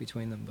interactions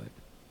between them, but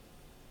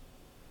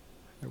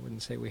I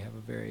wouldn't say we have a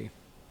very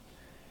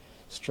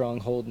strong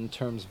hold in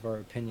terms of our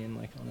opinion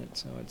like on it.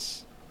 So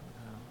it's,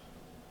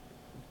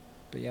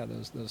 but yeah,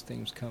 those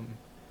themes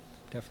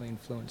definitely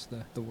influence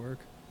the work.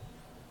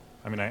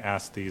 I mean, I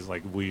asked these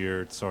like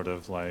weird sort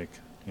of like,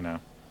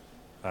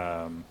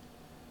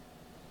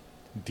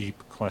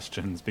 deep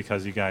questions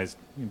because you guys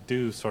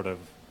do sort of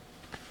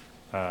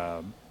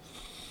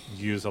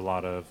use a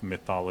lot of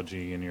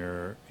mythology in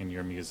your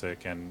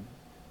music and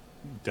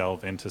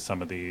delve into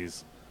some of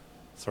these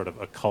sort of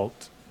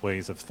occult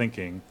ways of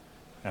thinking,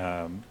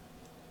 and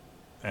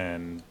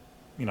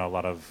a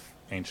lot of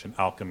ancient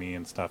alchemy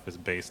and stuff is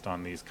based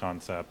on these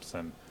concepts,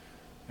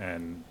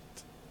 and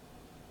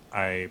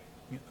I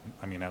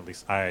I mean, at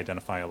least I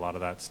identify a lot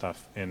of that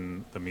stuff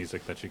in the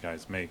music that you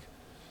guys make.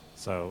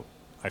 So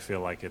I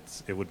feel like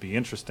it would be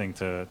interesting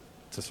to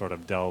sort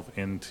of delve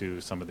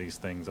into some of these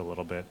things a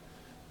little bit,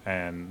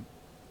 and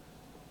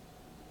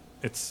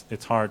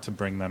it's hard to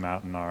bring them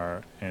out in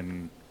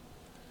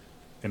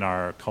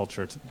our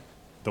culture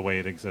the way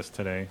it exists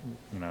today.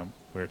 You know,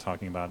 we're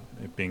talking about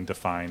it being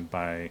defined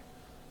by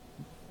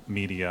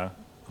media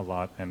a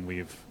lot, and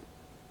we've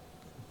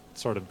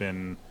sort of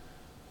been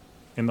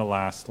in the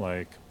last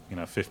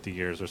 50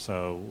 years or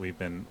so, we've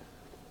been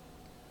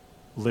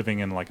living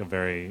in like a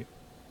very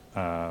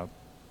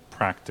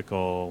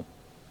practical,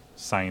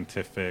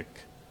 scientific,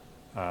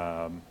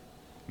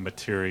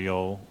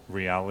 material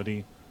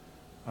reality.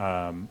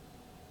 And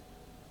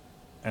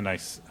I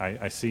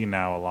see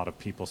now a lot of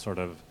people sort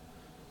of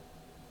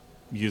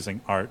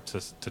using art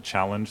to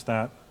challenge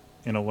that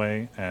in a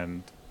way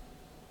and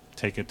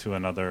take it to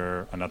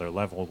another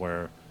level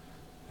where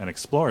and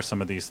explore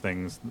some of these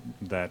things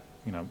that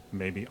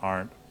maybe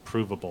aren't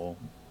provable,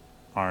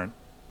 aren't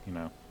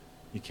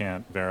you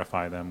can't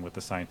verify them with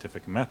the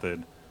scientific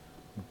method,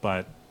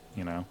 but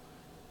if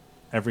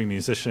every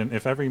musician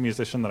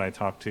that I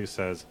talk to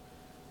says,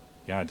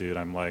 yeah dude,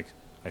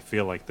 I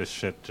feel like this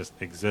shit just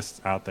exists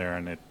out there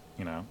and it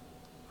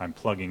I'm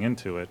plugging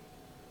into it,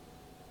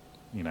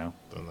 then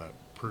that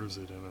proves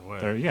it in a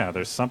way.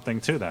 There's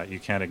something to that. You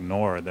can't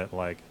ignore that,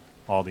 like,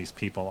 all these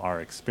people are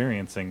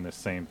experiencing the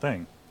same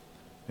thing.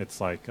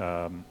 It's like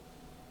I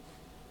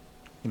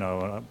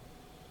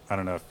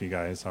don't know if you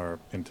guys are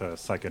into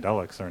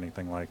psychedelics or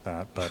anything like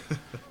that, but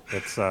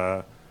it's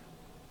there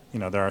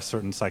are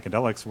certain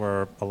psychedelics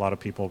where a lot of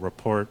people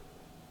report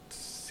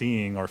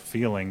seeing or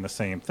feeling the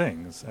same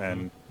things,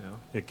 and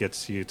it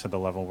gets you to the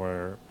level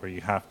where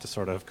you have to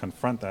sort of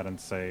confront that and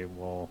say,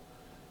 well,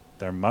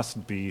 there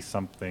must be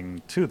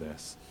something to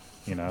this.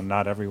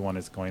 Not everyone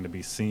is going to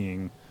be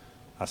seeing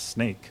a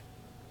snake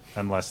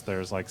unless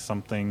there's like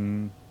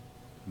something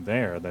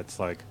there that's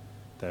like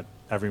that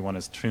everyone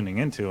is tuning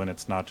into, and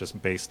it's not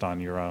just based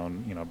on your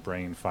own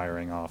brain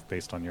firing off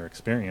based on your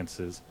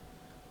experiences,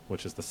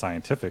 which is the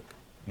scientific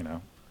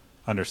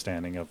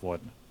understanding of what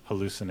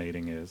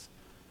hallucinating is.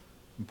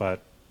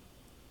 But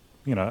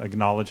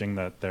acknowledging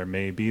that there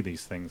may be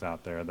these things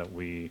out there that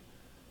we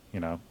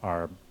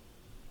are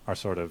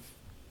sort of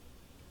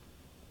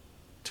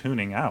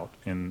tuning out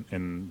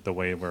in the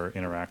way we're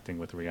interacting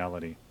with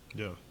reality.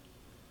 Yeah,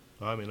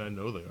 I mean, I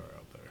know they are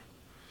out there.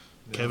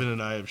 Yeah. Kevin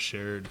and I have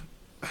shared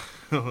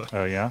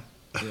oh yeah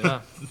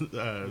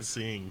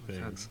seeing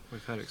things.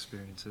 We've had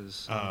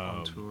experiences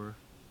on tour.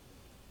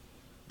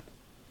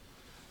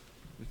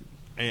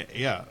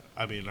 Yeah,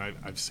 I mean,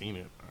 I've seen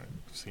it.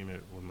 I've seen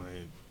it with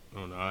my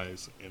own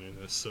eyes and in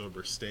a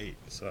sober state,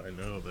 so I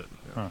know that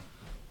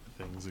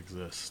things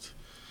exist.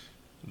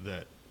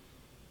 That,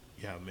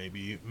 yeah,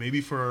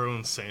 maybe for our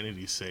own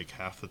sanity's sake,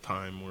 half the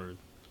time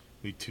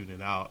we tune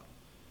it out,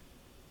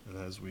 and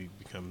as we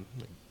become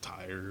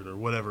tired or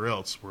whatever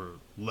else,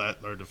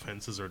 our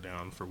defenses are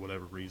down for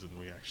whatever reason.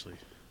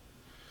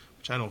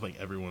 Which I don't think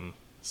everyone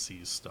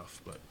sees stuff,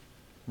 but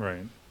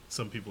right.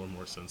 Some people are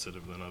more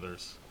sensitive than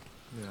others.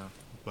 Yeah.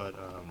 But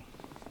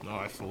no,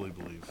 I fully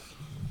believe.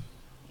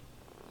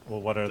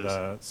 Well, what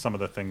are some of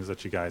the things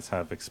that you guys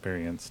have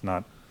experienced?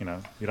 Not, you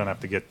don't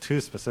have to get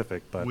too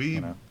specific, but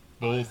we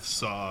both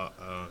saw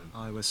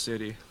Iowa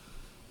City.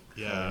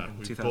 Yeah, in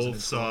we 2012.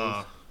 both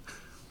saw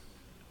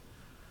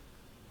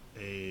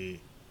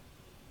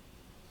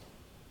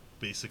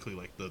basically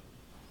like the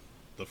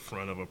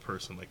front of a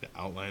person, like the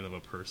outline of a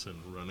person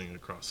running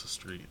across the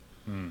street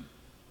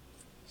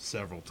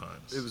several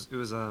times. It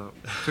was to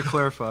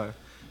clarify,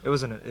 it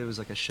was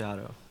like a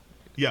shadow.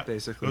 Yeah,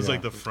 basically. It was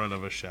like the front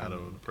of a shadow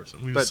of a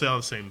person. We saw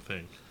the same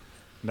thing.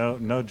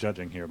 No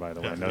judging here, by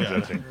the way. No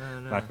judging.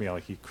 No. Not be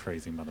like, you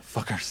crazy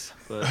motherfuckers.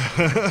 But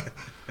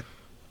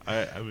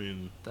I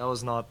mean, that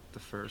was not the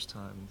first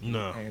time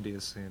No. Andy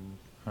has seen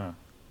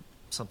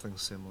something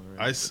similar.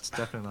 It's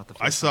definitely not the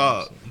first I time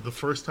saw I've seen it. the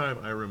first time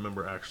I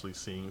remember actually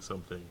seeing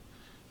something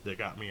that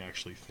got me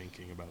actually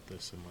thinking about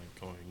this and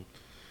like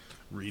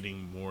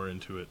reading more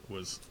into it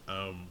was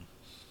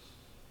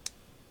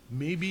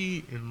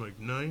maybe in like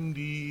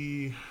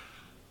 98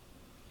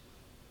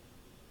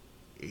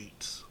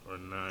 or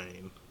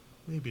 9,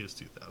 maybe it's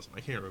 2000, I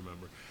can't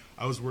remember.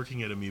 I was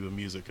working at Amoeba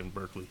Music in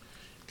Berkeley,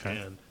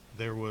 and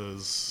there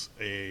was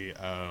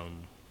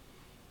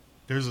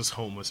there's this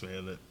homeless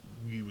man that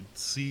we would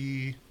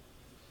see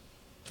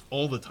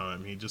all the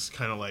time. He just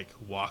kind of like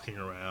walking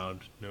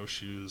around, no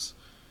shoes,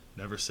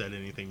 never said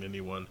anything to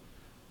anyone,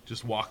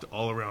 just walked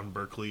all around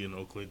Berkeley and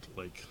Oakland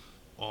like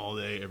all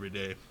day, every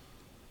day.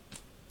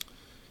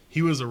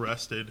 He was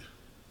arrested,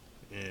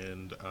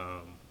 and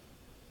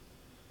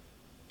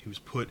he was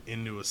put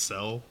into a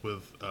cell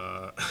with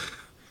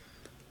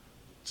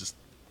just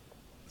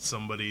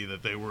somebody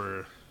that they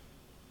were...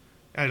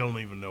 I don't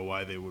even know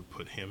why they would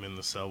put him in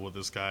the cell with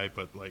this guy,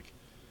 but like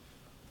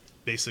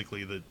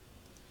basically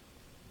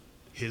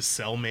his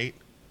cellmate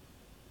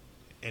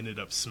ended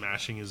up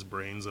smashing his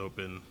brains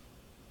open,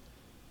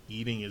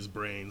 eating his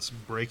brains,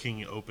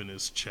 breaking open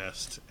his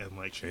chest, and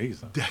like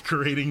Jesus.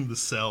 decorating the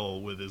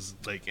cell with his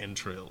like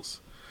entrails.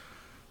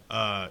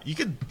 You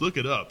could look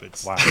it up.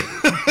 It's Wow.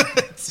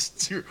 it's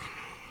Do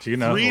you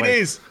know? 3 like,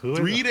 days. who is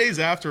 3 it? days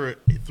after.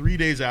 3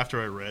 days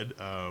after I read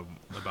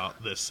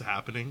about this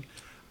happening,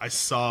 I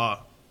saw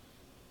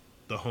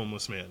the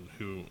homeless man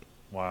who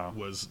Wow.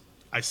 was.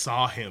 I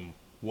saw him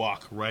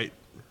walk right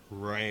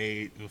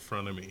in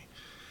front of me,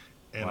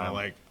 and Wow.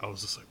 I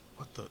was just like,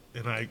 what the?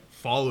 And I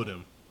followed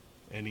him,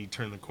 and he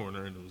turned the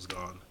corner and it was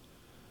gone.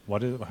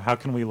 What is? How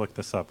can we look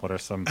this up? What are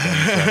some things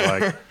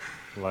that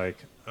like?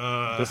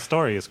 This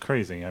story is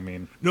crazy. I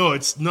mean, No,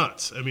 it's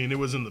nuts. I mean, it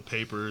was in the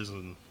papers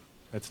and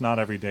it's not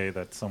every day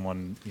that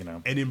someone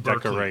And in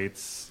Berkeley.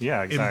 decorates.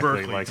 Yeah, in exactly.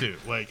 Berkeley like, too.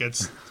 Like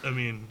it's. I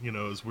mean,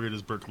 as weird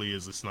as Berkeley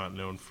is, it's not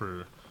known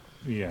for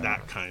yeah,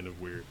 that kind of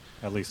weird.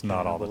 at least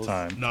not all the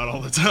Cannibals. time. Not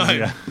all the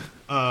time.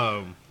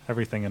 Yeah.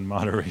 Everything in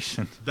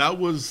moderation. That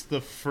was the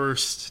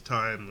first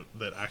time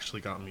that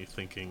actually got me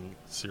thinking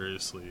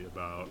seriously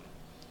about,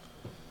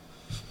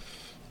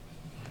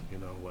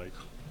 like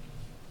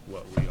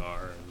what we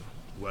are and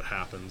what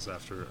happens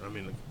after. I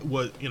mean,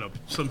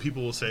 some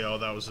people will say, oh,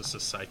 that was just a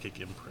psychic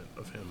imprint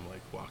of him,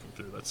 like walking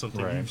through. That's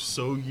something Right. you're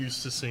so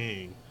used to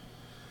seeing.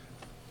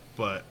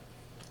 But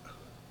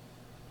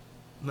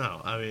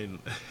no, I mean,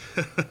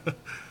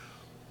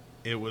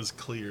 it was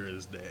clear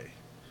as day.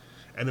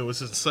 And it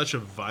was in such a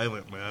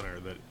violent manner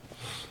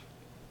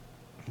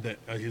that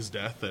his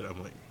death, that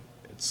I'm like,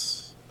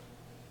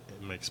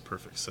 it makes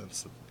perfect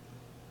sense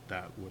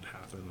that would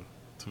happen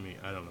to me.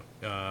 I don't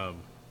know.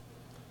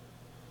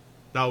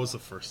 That was the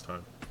first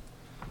time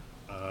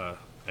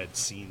I'd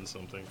seen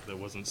something that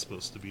wasn't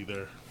supposed to be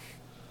there.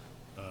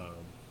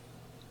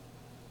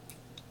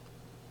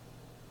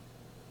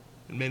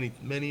 And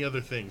many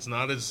other things,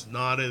 not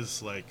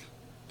as like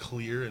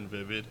clear and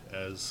vivid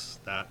as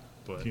that,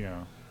 but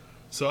Yeah.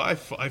 so I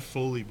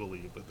fully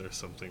believe that there's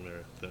something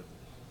there that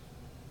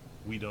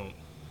we don't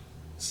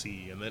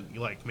see, and then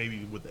like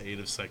maybe with the aid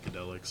of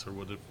psychedelics or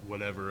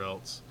whatever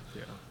else,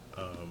 Yeah.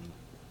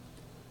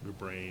 your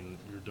brain,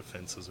 your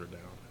defenses are down,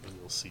 and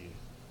you'll see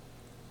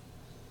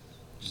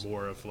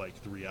more of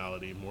like the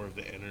reality, more of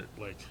the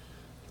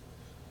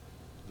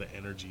the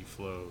energy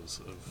flows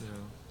of Yeah.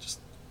 just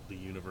the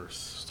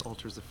universe. Just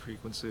alters the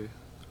frequency,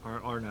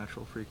 our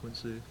natural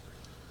frequency,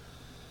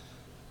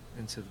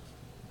 into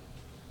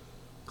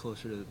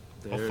closer to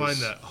theirs. I'll find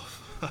that.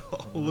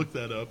 I'll look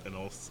that up, and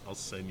I'll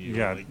send you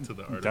Yeah, a link to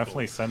the article.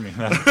 definitely send me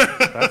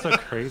that. That's a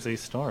crazy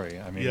story.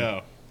 I mean,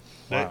 Yeah.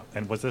 wow.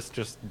 And was this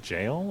just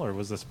jail or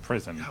was this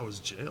prison? Yeah, it was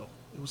jail.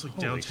 It was like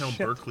Holy downtown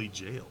shit. Berkeley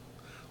jail.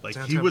 Like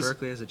Downtown he was.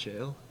 Berkeley as a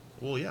jail.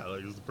 Well, yeah,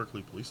 like it was the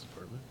Berkeley Police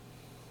Department.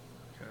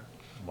 Okay.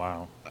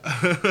 Wow.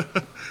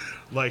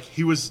 Like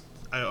he was.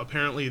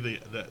 Apparently,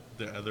 the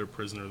other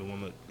prisoner, the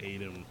one that ate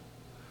him,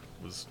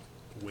 was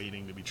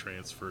waiting to be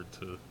transferred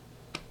to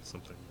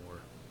something more.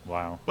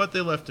 Wow. But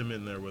they left him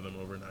in there with him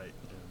overnight.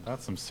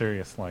 That's some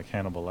serious like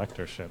Hannibal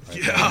Lecter shit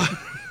right Yeah.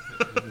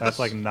 there. That's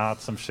like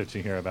not some shit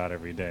you hear about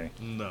every day.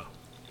 No.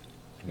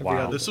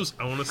 Wow. This was.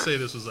 I want to say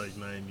this was like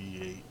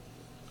 98,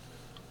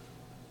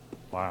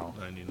 Wow.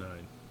 99.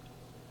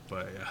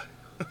 But yeah.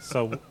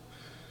 So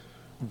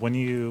when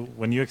you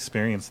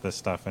experienced this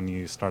stuff and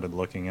you started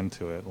looking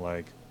into it,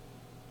 like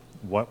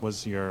what were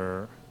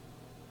you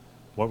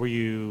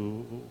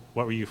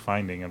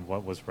finding and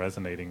what was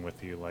resonating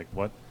with you? Like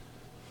what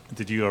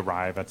did you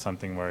arrive at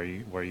something where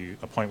you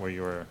a point where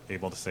you were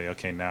able to say,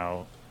 okay,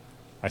 now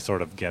I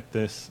sort of get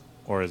this,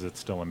 or is it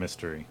still a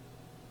mystery?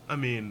 I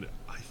mean,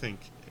 I think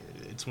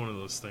it's one of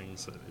those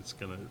things that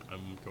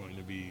I'm going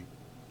to be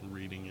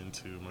reading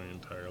into my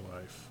entire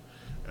life.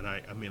 And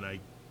I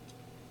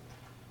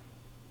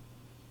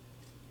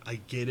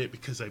get it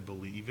because I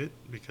believe it,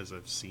 because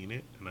I've seen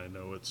it and I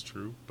know it's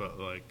true, but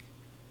like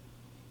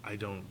I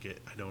don't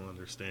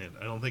understand.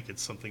 I don't think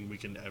it's something we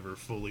can ever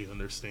fully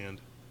understand.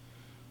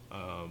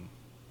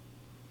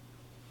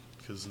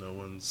 Because no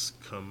one's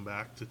come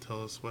back to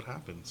tell us what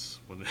happens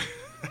when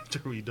after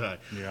we die.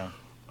 Yeah.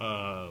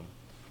 But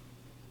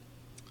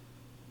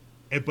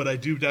I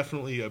do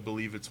definitely, I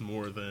believe it's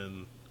more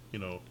than,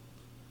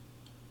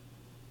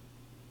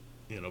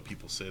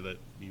 people say that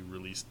you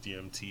release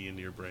DMT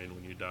into your brain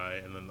when you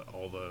die, and then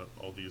all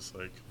these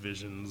like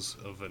visions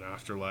of an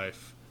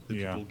afterlife that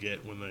Yeah. people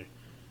get when they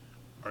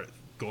are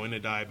going to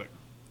die but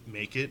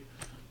make it,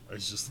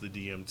 is just the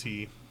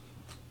DMT.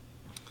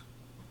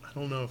 I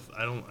don't know if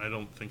I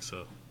don't think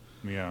so.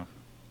 Yeah.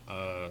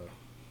 Yeah,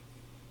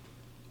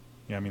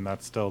 I mean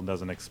that still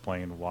doesn't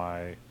explain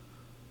why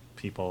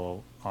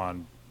people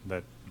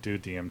that do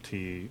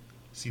DMT,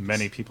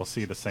 many people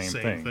see the same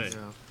thing. Yeah.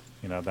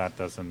 You know, that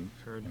doesn't,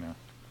 Heard.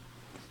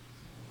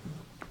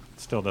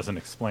 still doesn't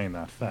explain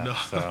that fact. No.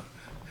 So,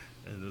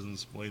 And it doesn't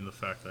explain the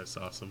fact that I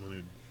saw someone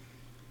who'd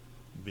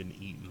been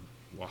eaten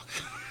walk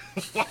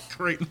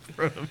right in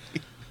front of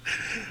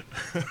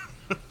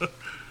me.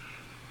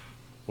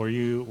 were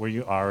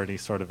you already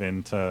sort of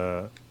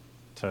into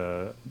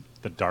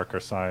the darker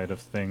side of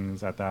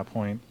things at that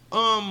point?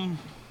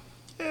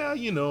 Yeah,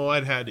 you know,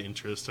 I'd had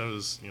interest. I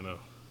was, you know,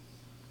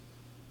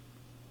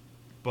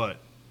 but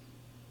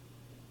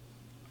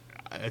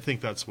I think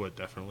that's what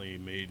definitely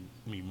made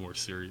me more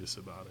serious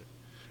about it.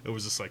 It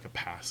was just like a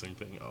passing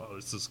thing. Oh,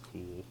 this is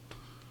cool,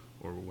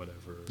 or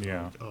whatever.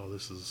 Yeah. Like, oh,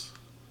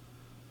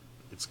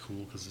 it's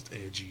cool because it's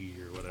edgy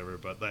or whatever.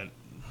 But then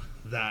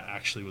that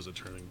actually was a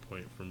turning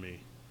point for me,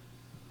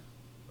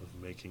 of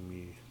making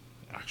me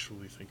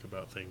actually think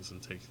about things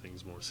and take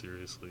things more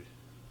seriously,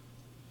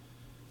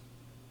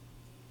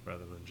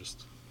 rather than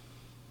just,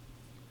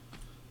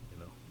 you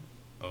know,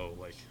 oh,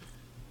 like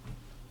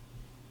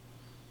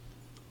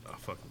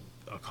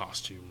a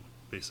costume,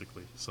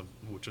 basically,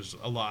 which is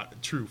a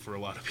lot true for a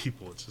lot of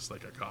people. It's just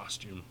like a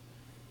costume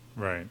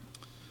Right.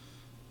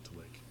 to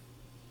like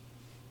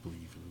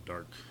believe in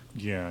dark.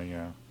 Yeah,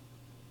 yeah.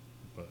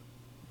 But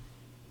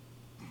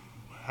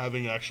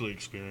having actually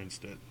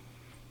experienced it,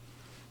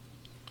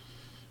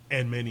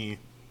 and many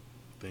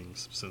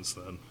things since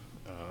then,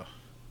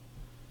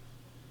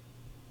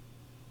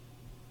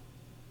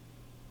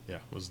 yeah,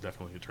 was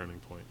definitely a turning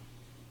point.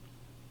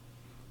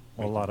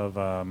 Well, a lot of,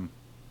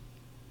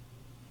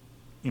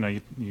 you know,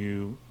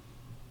 you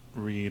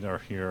read or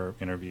hear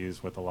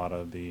interviews with a lot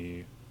of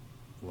the,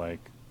 like,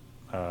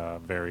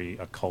 very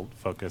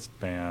occult-focused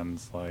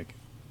bands, like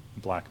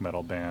black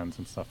metal bands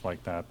and stuff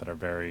like that, that are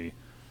very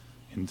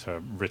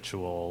into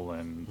ritual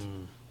and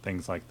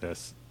things like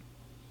this.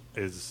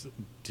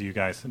 Do you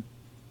guys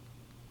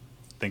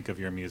think of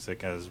your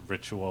music as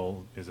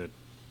ritual?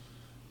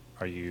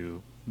 Are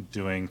you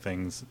doing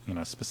things, you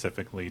know,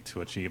 specifically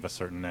to achieve a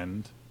certain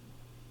end?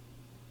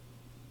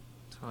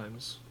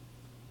 Times.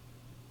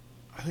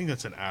 I think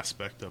that's an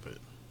aspect of it,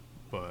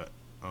 but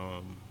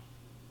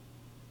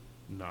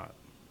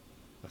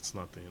that's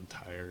not the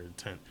entire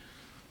intent.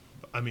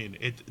 I mean,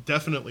 it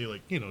definitely,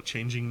 like, you know,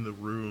 changing the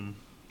mood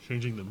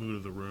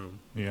of the room,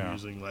 Yeah.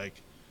 using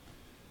like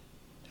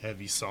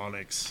heavy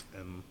sonics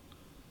and,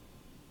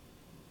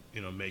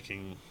 you know,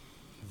 making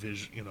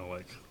you know,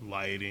 like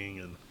lighting,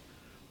 and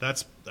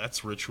that's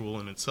ritual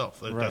in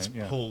itself. Right,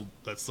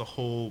 That's the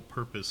whole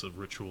purpose of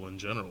ritual in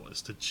general,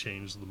 is to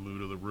change the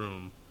mood of the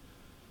room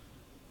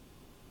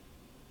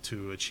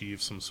to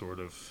achieve some sort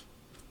of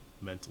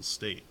mental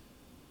state.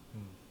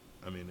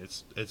 I mean,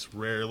 it's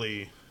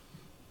rarely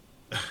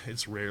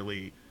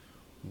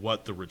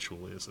what the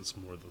ritual is. It's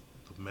more the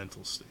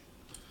mental state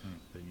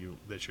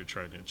that you're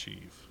trying to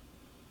achieve.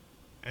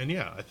 And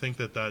yeah, I think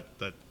that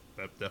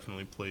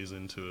definitely plays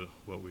into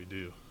what we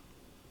do.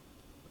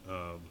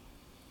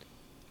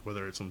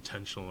 Whether it's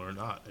intentional or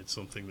not, it's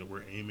something that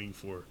we're aiming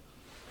for,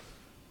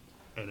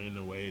 and in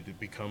a way it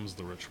becomes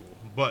the ritual.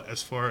 But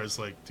as far as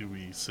like, do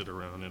we sit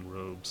around in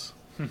robes?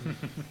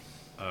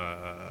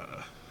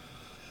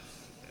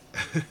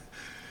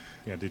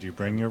 Yeah, did you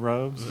bring your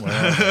robes?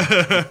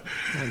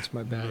 That's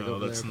my bag No,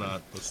 over that's there.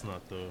 not the.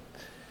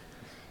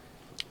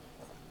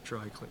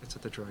 It's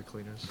at the dry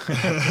cleaners.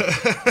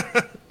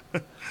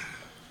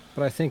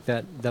 But I think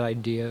that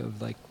idea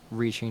of like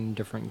reaching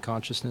different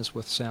consciousness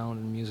with sound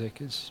and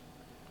music is,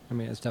 I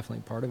mean, it's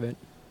definitely part of it.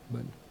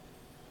 But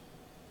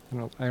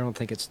I don't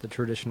think it's the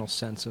traditional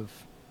sense of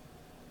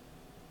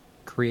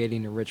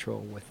creating a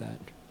ritual with that.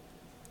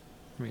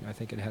 I mean, I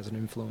think it has an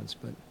influence,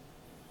 but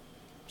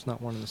it's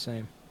not one and the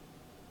same.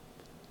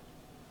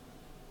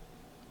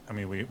 I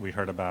mean, we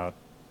heard about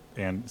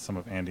some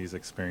of Andy's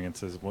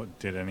experiences. What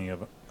did any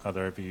of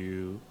other of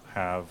you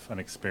have an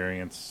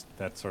experience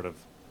that sort of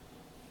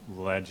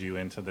led you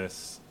into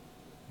this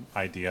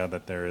idea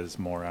that there is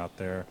more out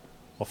there?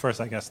 Well,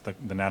 first, I guess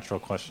the natural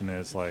question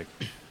is, like,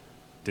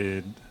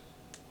 did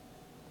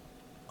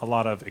a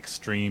lot of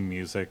extreme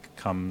music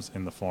comes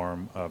in the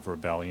form of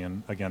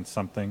rebellion against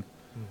something?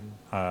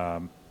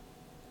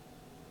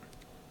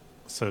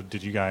 So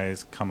did you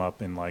guys come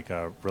up in like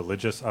a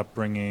religious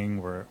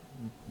upbringing?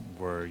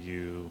 Were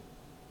you...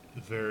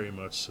 Very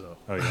much so.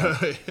 Oh,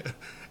 yeah.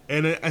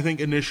 And I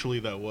think initially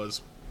that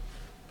was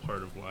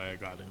part of why I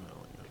got into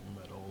like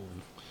metal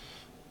and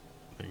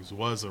things,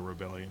 was a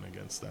rebellion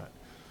against that.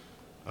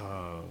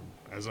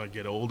 As I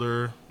get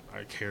older,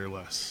 I care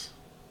less.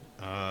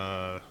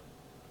 But,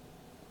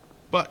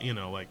 you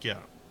know, like, yeah,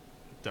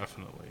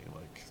 definitely,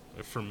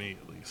 like, for me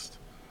at least,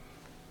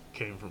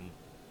 came from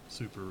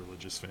super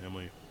religious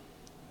family.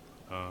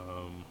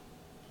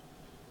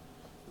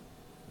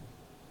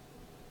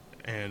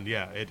 And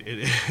yeah, it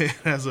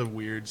has a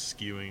weird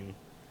skewing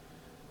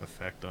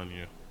effect on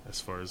you as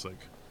far as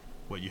like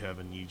what you have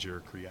a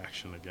knee-jerk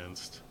reaction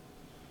against.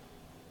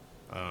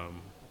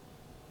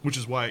 Which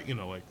is why, you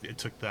know, like, it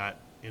took that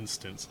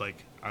instance.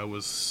 Like, I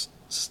was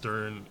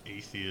stern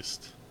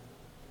atheist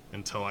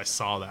until I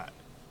saw that.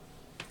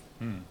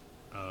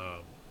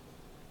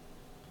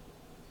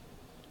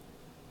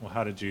 Well,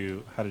 how did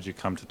you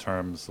come to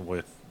terms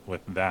with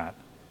that?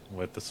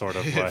 With the sort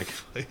of like...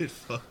 It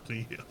fucked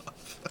me up.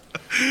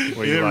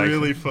 Were It you, like,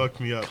 really fucked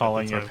me up.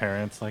 calling at the your time.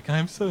 parents like,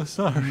 I'm so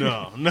sorry?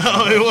 No,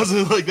 it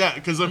wasn't like that.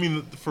 Because, I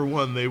mean, for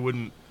one, they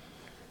wouldn't,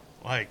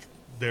 like,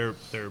 they're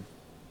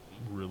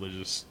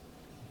religious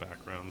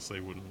backgrounds, they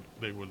would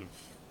have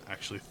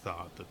actually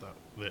thought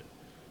that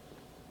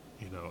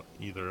you know,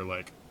 either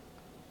like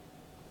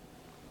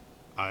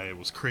I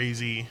was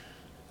crazy,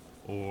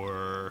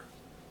 or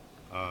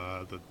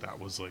that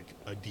was like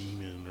a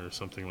demon or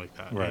something like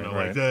that. Right, You know,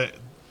 right. like that.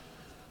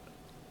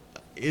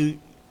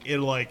 It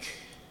like,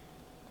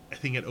 I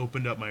think it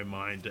opened up my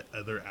mind to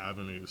other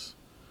avenues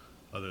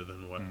other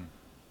than what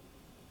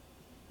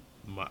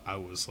I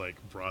was like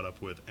brought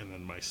up with, and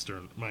then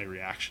my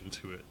reaction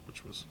to it,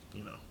 which was,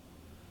 you know,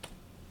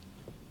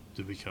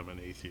 to become an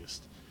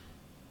atheist.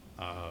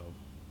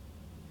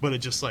 But it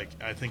just like,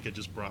 I think it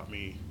just brought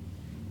me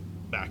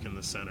back in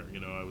the center. You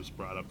know, I was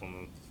brought up on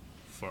the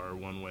far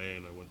one way,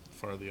 and I went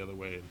far the other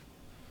way.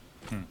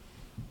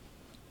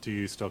 Do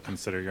you still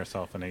consider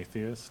yourself an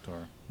atheist,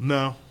 or?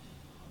 No,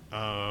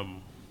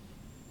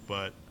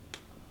 but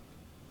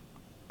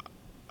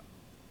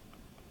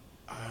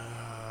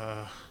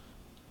I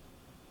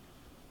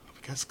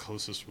guess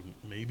closest would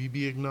maybe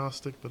be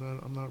agnostic, but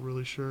I'm not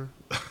really sure.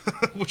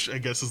 Which I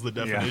guess is the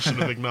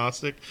definition of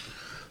agnostic.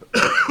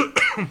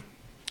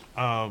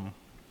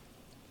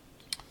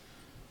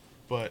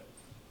 But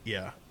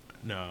yeah,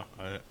 no,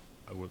 I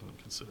wouldn't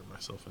consider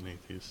myself an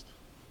atheist.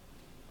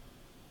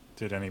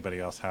 Did anybody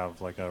else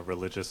have like a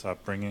religious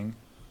upbringing?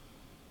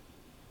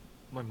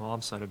 My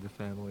mom's side of the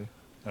family.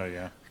 Oh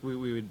yeah. We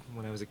would,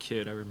 when I was a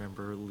kid, I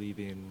remember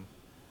leaving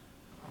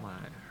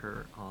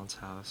her aunt's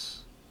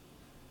house,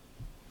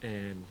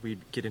 and we'd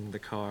get into the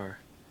car,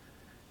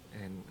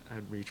 and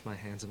I'd reach my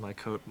hands in my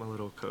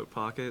little coat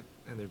pocket,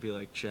 and there'd be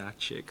like Jack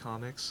Chick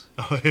comics.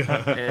 Oh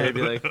yeah. And I'd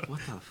be like, what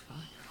the fuck?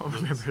 I don't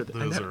remember that.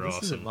 Those are This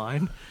awesome. isn't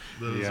mine.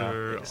 Those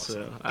are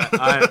So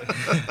awesome.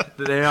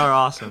 they are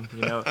awesome.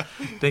 You know,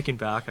 thinking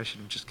back, I should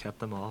have just kept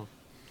them all.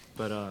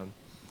 But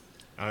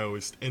I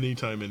always,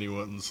 anytime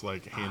anyone's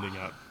like handing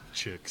out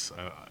chicks,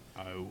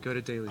 I go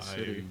to Daly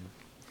City.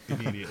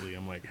 Immediately,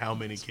 I'm like, how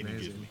many It's can you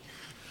give amazing. me?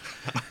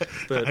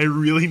 But I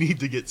really need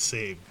to get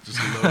saved.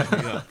 Just load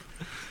me up.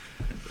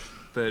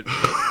 But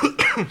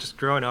just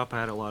growing up,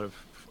 I had a lot of.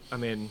 I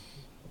mean,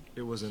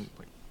 it wasn't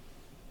like.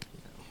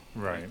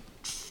 You know, Right.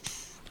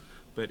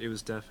 but it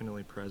was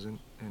definitely present,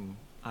 and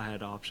I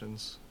had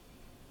options.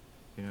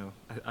 You know,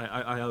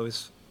 I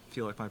always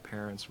feel like my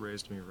parents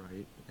raised me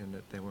right, and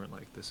that they weren't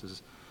like, this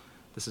is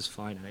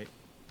finite.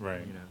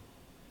 Right. You know,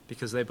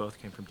 because they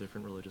both came from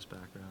different religious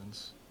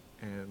backgrounds,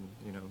 and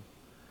you know,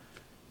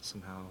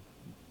 somehow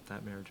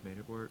that marriage made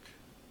it work.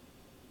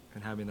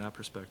 And having that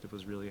perspective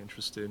was really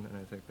interesting, and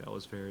I think that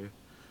was very, you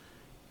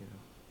know,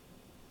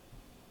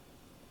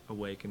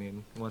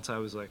 awakening. Once I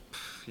was like,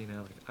 you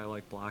know, like, I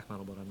like black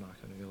metal, but I'm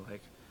not going to go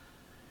like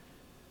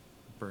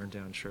burn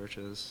down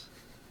churches,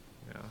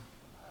 you know.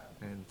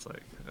 And it's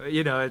like,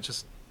 you know, it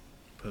just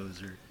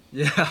Poser.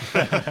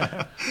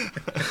 yeah.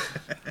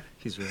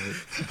 He's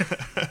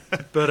right.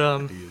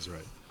 But He is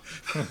right.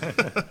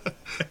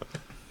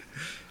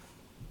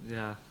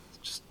 yeah,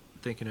 just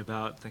thinking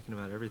about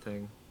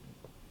everything,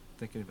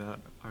 thinking about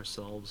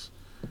ourselves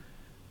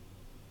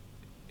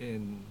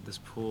in this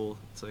pool.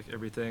 It's like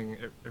everything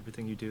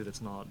you do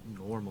that's not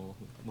normal,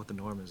 what the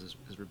norm is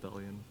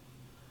rebellion.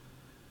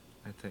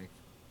 I think,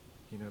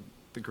 you know,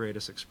 the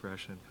greatest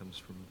expression comes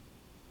from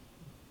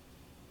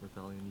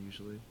rebellion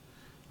usually,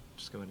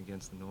 just going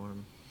against the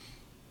norm,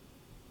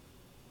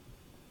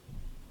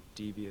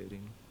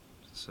 deviating.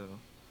 So,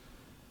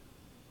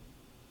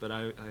 but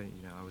I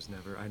you know,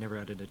 I never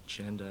had an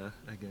agenda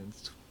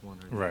against one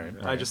or the Right,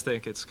 other. I right. just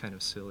think it's kind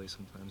of silly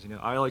sometimes. You know,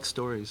 I like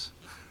stories.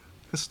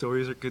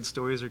 Stories are good.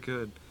 Stories are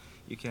good.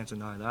 You can't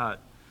deny that.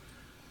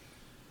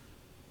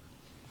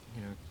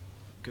 You know,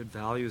 good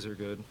values are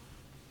good.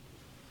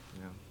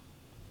 You know,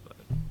 but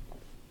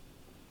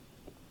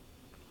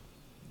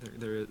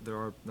there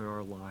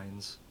are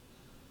lines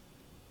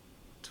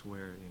to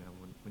where, you know,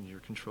 when you're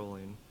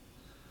controlling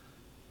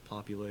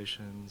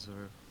populations,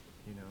 or,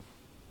 you know,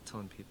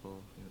 telling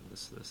people, you know,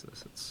 this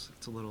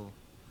it's a little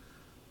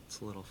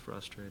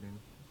frustrating,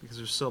 because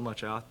there's so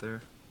much out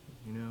there,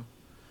 you know,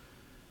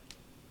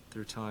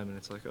 through time, and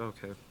it's like,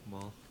 okay,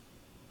 well,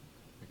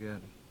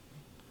 again,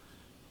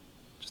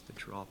 just a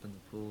drop in the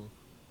pool.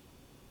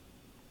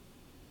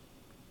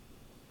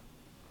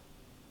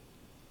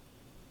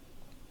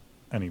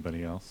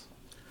 Anybody else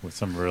with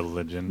some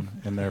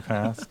religion in their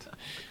past?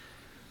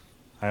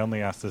 I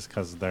only ask this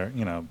because they're,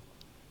 you know,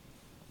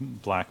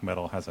 black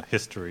metal has a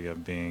history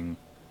of being,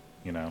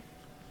 you know,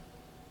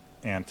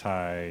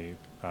 anti,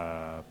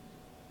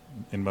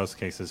 in most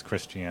cases,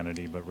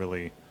 Christianity, but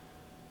really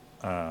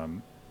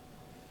in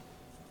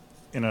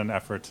an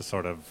effort to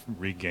sort of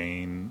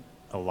regain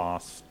a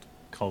lost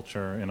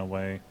culture in a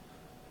way.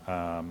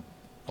 A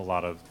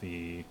lot of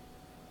the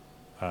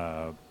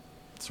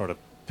sort of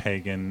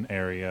pagan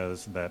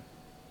areas that,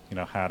 you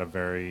know, had a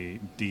very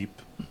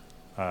deep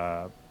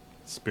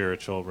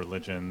spiritual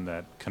religion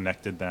that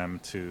connected them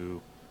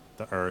to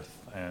the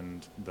earth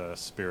and the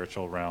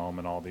spiritual realm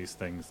and all these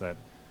things that,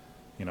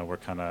 you know, we're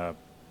kind of,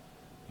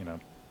 you know,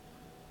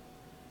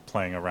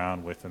 playing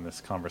around with in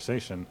this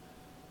conversation,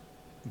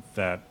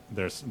 that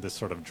there's this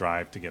sort of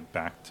drive to get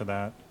back to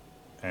that.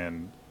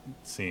 And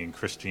seeing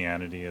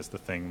Christianity as the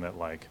thing that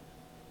like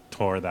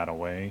tore that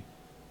away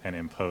and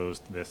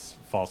imposed this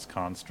false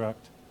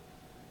construct,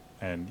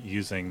 and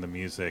using the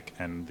music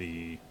and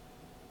the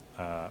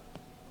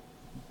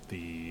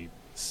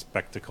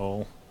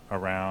spectacle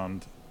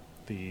around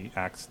the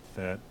acts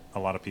that a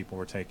lot of people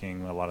were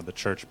taking, a lot of the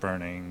church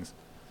burnings,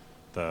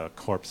 the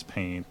corpse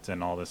paint,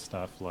 and all this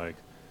stuff, like,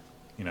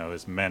 you know,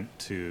 is meant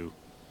to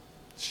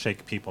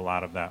shake people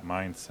out of that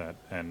mindset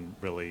and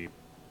really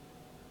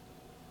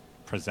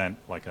present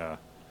like a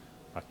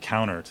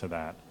counter to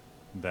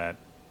that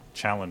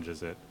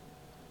challenges it.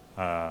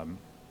 But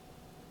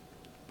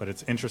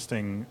it's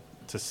interesting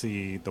to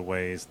see the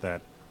ways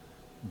that's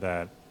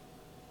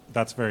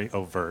very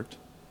overt,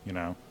 you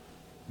know.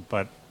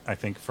 But I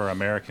think for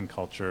American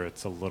culture,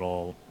 it's a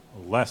little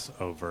less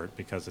overt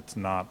because it's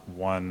not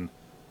one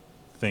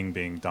thing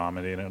being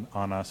dominated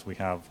on us. We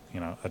have, you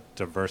know, a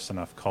diverse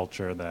enough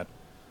culture that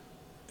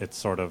it's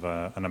sort of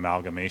an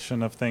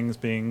amalgamation of things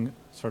being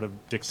sort of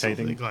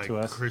dictating Something like to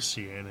us.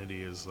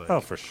 Christianity is like, Oh,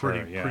 for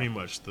sure, yeah. pretty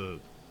much the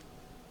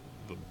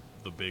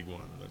big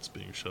one that's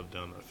being shoved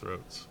down our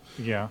throats.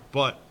 Yeah.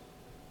 But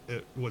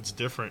what's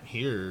different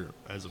here,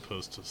 as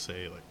opposed to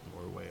say like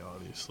Norway,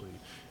 obviously,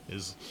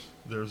 is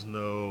there's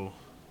no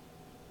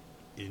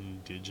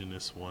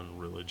indigenous one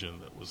religion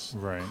that was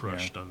Right,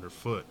 crushed yeah.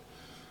 underfoot.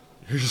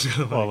 You're just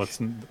gonna like,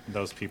 Well,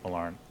 those people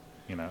aren't,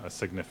 you know, a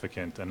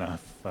significant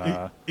enough,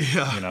 yeah,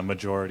 you know,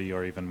 majority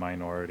or even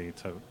minority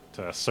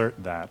to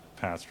assert that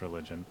past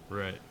religion.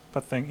 right.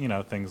 But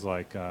things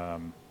like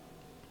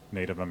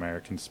Native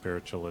American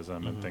spiritualism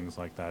and Mhm. things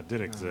like that did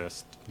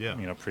exist, Yeah.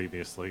 you know,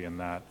 previously, and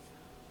that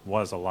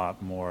was a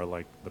lot more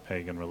like the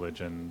pagan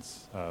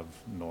religions of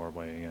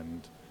Norway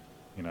and,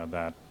 you know,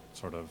 that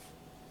sort of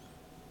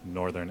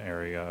northern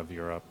area of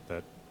Europe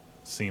that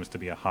seems to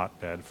be a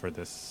hotbed for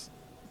this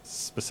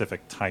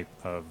specific type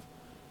of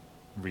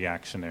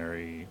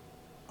reactionary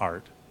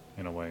art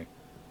in a way.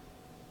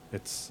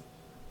 It's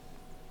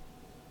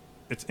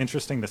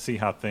interesting to see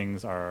how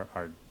things are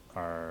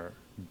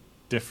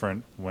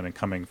different when it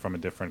coming from a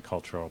different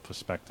cultural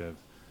perspective.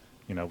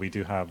 You know, we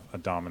do have a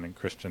dominant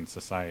Christian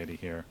society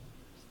here,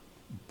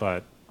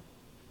 but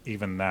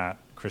even that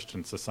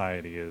Christian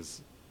society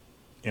is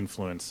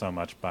influenced so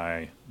much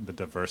by the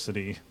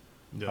diversity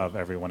Yeah. of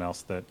everyone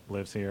else that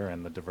lives here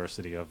and the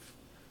diversity of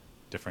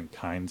different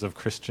kinds of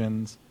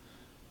Christians,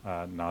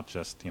 not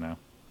just, you know,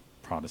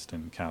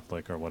 Protestant,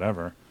 Catholic, or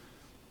whatever.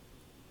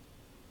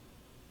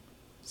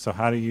 So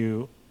how do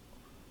you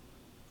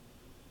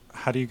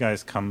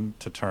guys come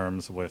to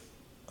terms with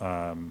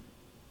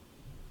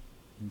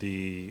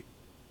the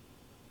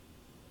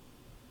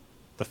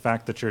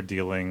fact that you're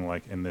dealing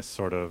like in this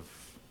sort of,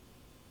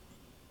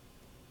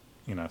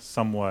 you know,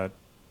 somewhat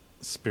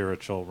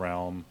spiritual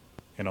realm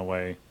in a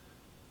way,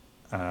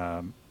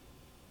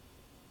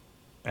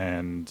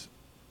 and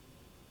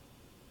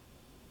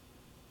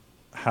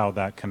how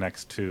that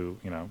connects to,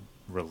 you know,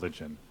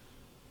 religion,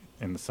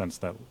 in the sense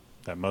that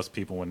most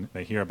people, when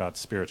they hear about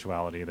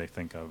spirituality, they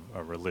think of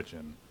a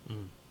religion,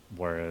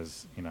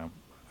 whereas, you know,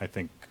 I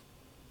think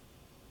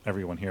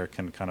everyone here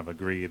can kind of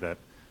agree that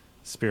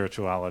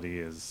spirituality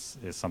is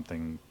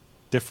something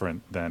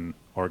different than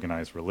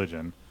organized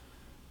religion.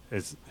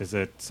 Is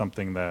it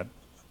something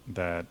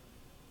that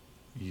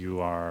you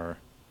are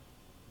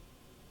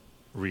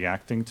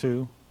reacting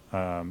to,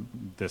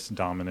 this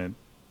dominant,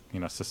 you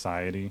know,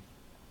 society?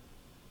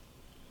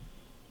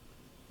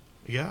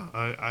 Yeah,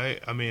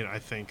 I mean, I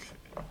think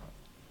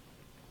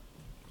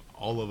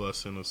all of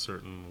us in a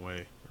certain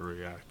way are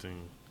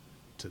reacting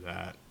to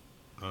that.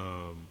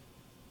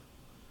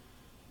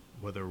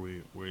 Whether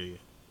we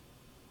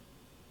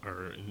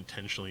are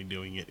intentionally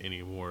doing it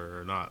anymore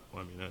or not.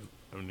 I mean,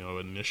 I know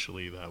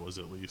initially that was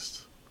at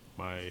least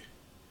my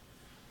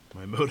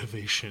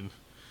motivation.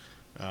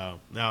 Now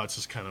it's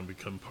just kind of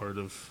become part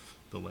of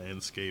the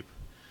landscape.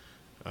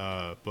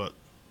 But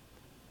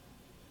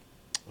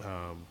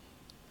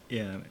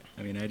Yeah,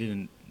 I mean, I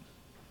didn't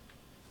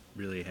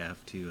really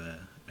have to,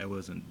 I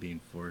wasn't being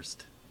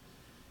forced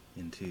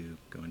into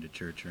going to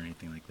church or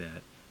anything like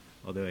that.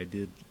 Although I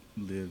did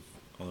live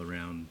all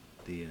around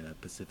the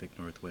Pacific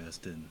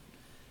Northwest and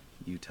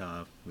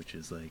Utah, which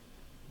is like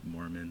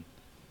Mormon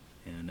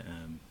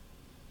and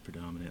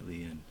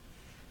predominantly. And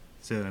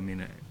so, I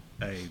mean,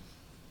 I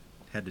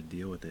had to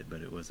deal with it,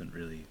 but it wasn't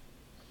really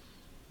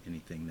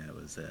anything that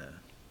was,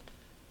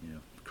 you know,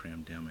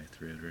 crammed down my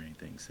throat or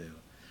anything. So,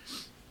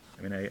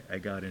 I mean, I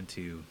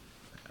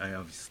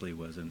obviously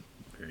wasn't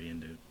very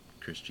into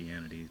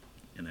Christianity,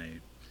 and I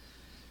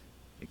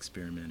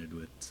experimented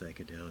with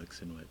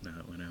psychedelics and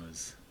whatnot when I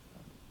was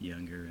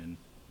younger, and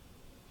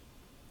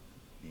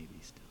maybe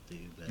still do,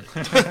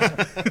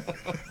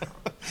 but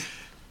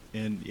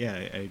and yeah,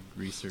 I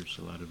researched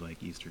a lot of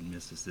like Eastern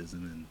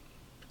mysticism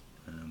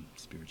and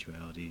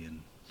spirituality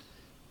and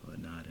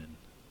whatnot, and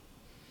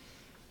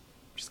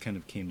just kind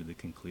of came to the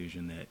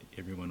conclusion that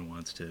everyone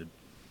wants to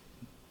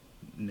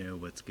know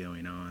what's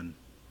going on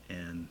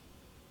and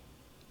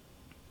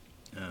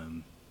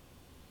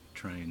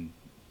try and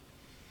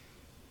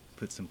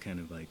put some kind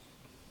of like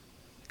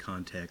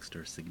context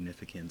or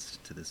significance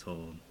to this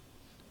whole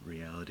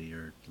reality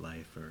or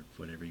life or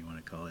whatever you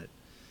want to call it.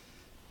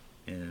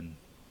 And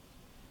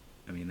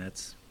I mean,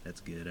 that's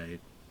good. I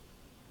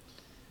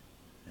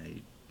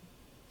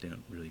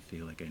don't really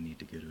feel like I need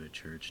to go to a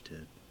church to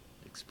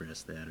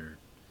express that, or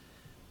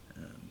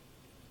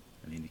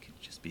I mean, it could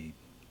just be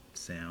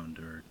sound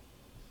or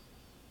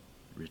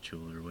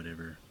ritual or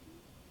whatever.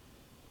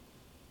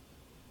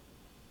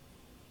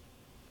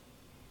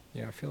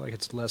 Yeah, I feel like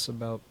it's less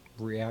about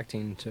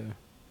reacting to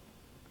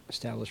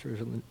established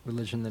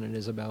religion than it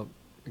is about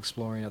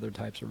exploring other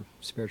types of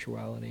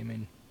spirituality. I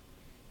mean,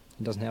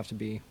 it doesn't have to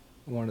be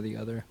one or the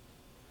other.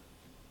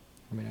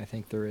 I mean, I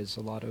think there is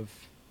a lot of,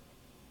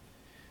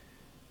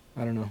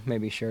 I don't know,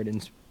 maybe shared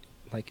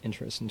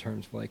interests in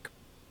terms of like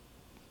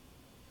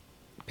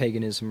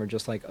paganism or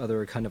just like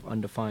other kind of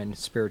undefined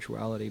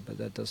spirituality, but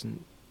it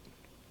doesn't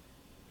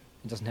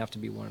have to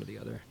be one or the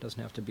other. It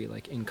doesn't have to be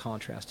like in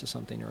contrast to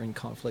something or in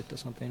conflict to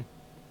something.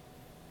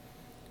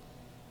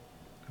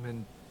 I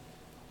mean,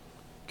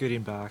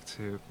 getting back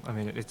to, I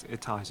mean,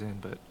 it ties in,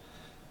 but,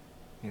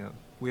 you know,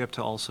 we have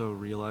to also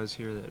realize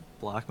here that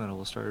black metal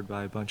was started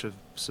by a bunch of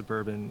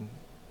suburban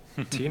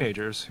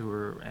teenagers who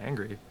were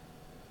angry.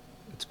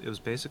 It was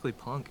basically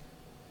punk,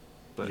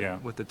 but Yeah.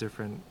 with a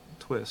different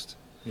twist.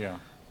 Yeah.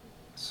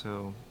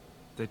 So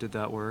they did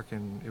that work,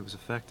 and it was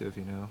effective,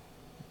 you know.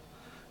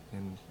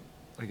 And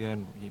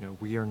again, you know,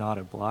 we are not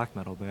a black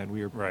metal band.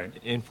 We are Right.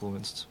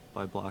 influenced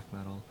by black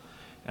metal.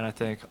 And I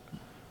think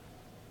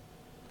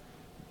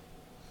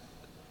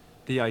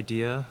the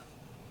ideas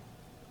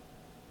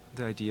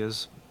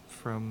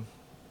from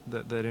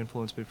that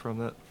influenced me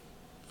from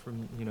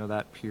you know,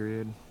 that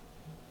period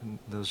and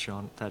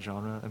that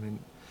genre. I mean,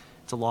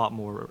 it's a lot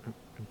more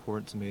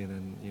important to me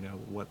than, you know,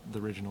 what the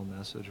original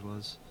message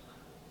was.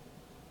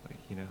 Like,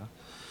 you know,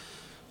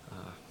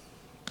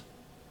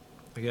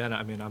 again,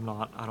 I mean,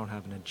 I don't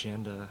have an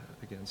agenda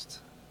against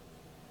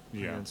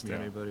Yeah.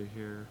 anybody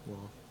here.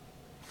 Well,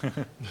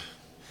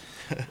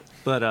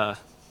 but I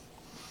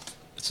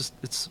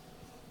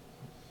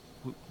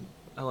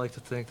like to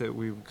think that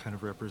we kind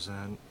of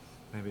represent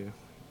maybe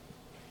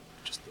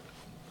just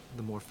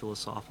the more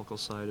philosophical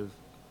side of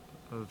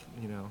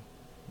you know,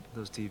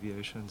 those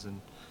deviations,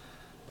 and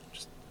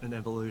just an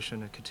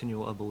evolution, a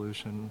continual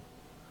evolution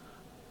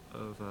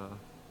of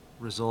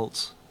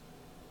results.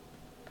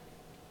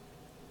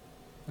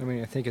 I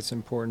mean, I think it's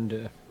important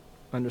to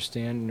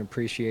understand and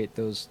appreciate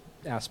those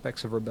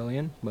aspects of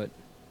rebellion, but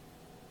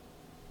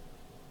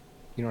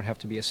you don't have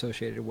to be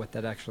associated with what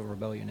that actual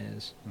rebellion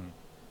is. Mm.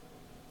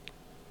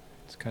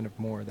 It's kind of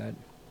more that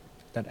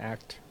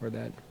act or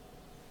that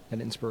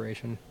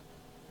inspiration.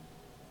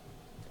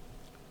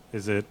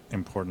 Is it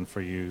important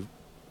for you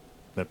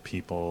that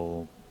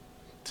people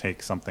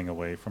take something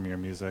away from your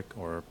music,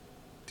 or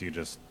do you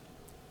just,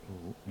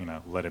 you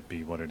know, let it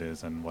be what it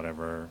is and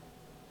whatever?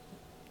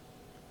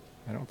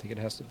 I don't think it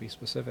has to be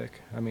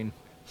specific. I mean,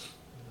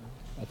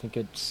 I think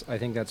that's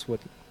what.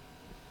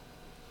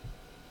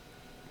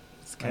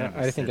 It's kind of a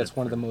I think that's setup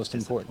one of the for most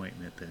important.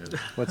 disappointment, though.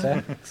 What's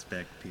that?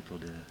 Expect people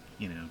to,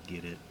 you know,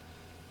 get it,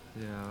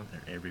 Yeah. or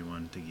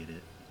everyone to get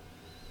it.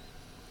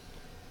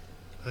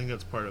 I think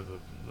that's part of the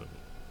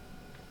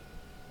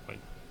like,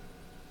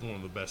 one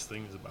of the best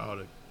things about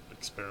it,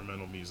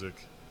 experimental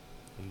music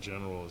in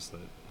general, is that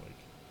like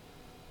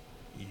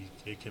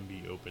it can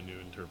be open to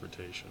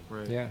interpretation.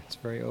 Right. Yeah, it's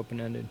very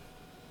open-ended.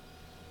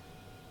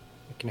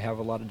 It can have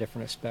a lot of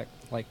different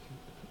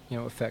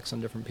effects on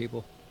different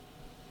people.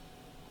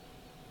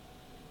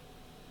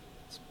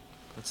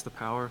 That's the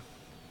power,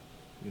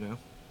 you know.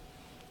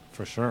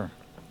 For sure.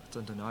 It's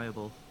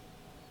undeniable.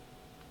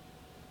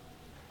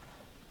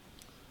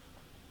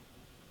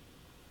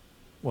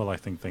 Well, I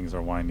think things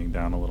are winding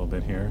down a little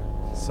bit here,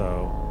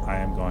 so I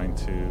am going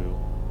to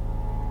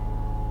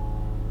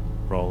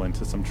roll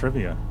into some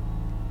trivia,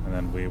 and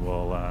then we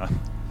will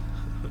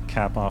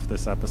cap off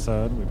this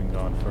episode. We've been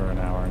going for an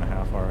hour and a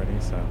half already,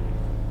 so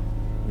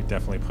we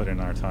definitely put in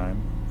our time.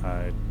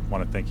 I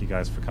want to thank you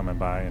guys for coming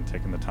by and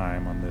taking the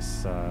time on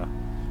this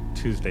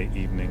Tuesday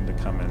evening to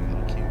come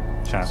and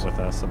chat with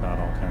us about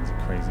all kinds of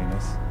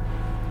craziness.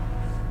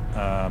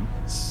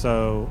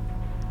 So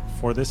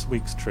for this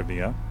week's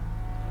trivia,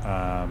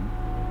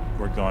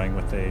 we're going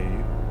with a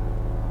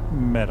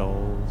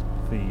metal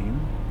theme.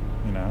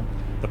 You know,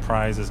 the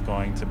prize is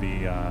going to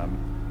be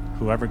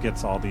whoever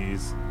gets all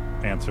these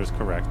answers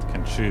correct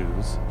can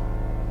choose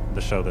the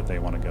show that they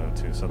want to go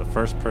to. So the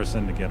first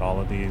person to get all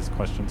of these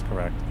questions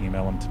correct,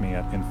 email them to me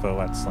at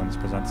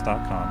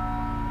info@slimspresents.com,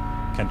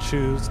 can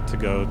choose to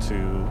go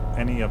to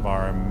any of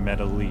our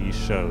metal-y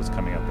shows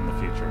coming up in the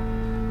future.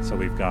 So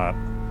we've got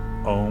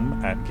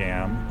Ohm at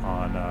GAM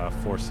on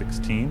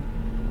 4/16.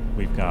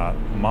 We've got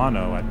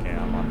Mono at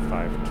GAM on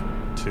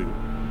 5/2.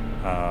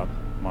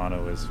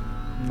 Mono is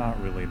not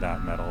really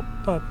that metal,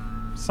 but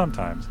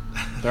sometimes.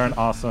 They're an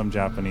awesome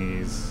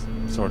Japanese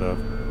sort of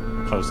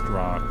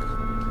post-rock,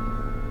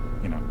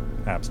 you know,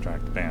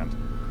 abstract band.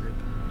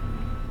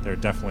 They're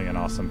definitely an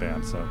awesome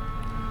band, so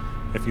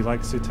if you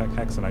like Sutekh,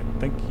 Hexen, I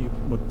think you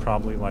would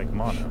probably like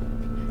Mono.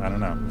 I don't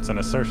know. It's an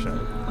assertion,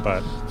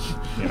 but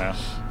you know.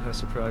 No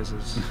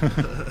surprises.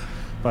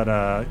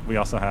 But we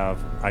also have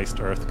Iced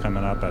Earth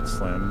coming up at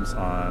Slim's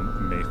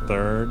on May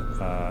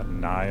 3rd.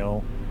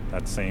 Nile,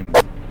 that same,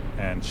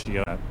 and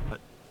Shio.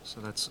 So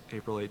that's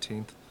April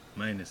 18th.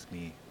 Minus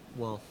me.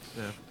 Well,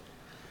 yeah.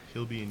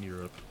 He'll be in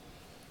Europe.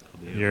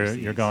 I'll be You're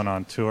overseas. going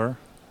on tour.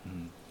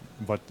 Mm.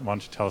 Why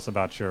don't you tell us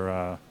about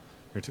your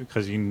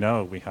because you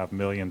know we have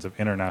millions of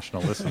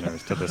international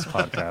listeners to this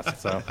podcast.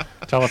 So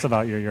tell us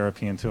about your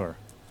European tour.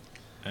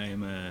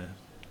 I'm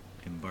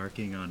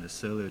embarking on a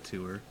solo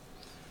tour,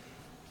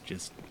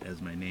 just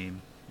as my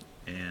name,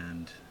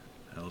 and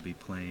I'll be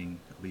flying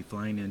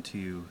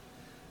into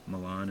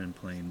Milan and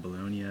playing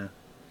Bologna,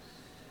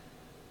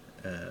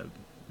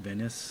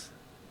 Venice,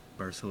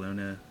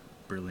 Barcelona,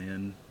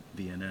 Berlin,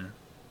 Vienna,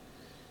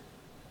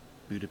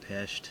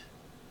 Budapest,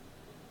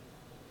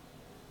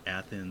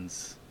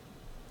 Athens,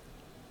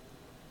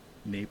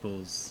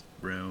 Naples,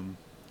 Rome,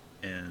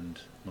 and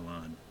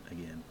Milan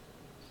again.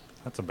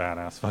 That's a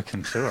badass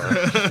fucking tour.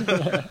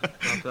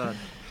 Not bad.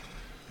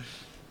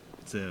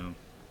 So,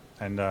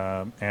 And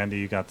Andy,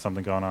 you got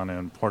something going on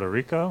in Puerto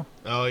Rico?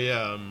 Oh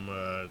yeah,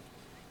 I'm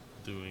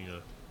doing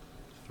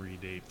 3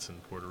 dates in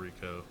Puerto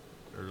Rico,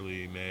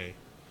 early May.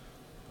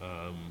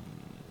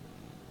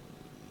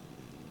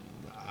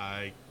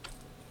 I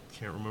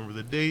can't remember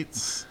the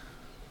dates.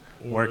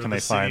 Where can the they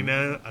city find-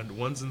 now, and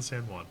one's in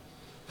San Juan.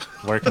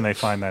 Where can they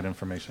find that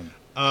information?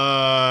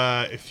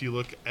 If you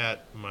look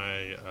at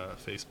my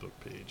Facebook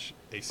page,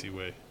 AC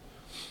Way,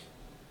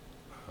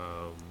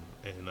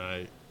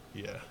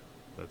 yeah,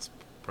 that's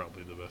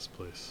probably the best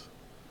place.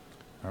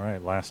 All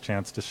right, last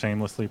chance to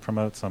shamelessly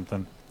promote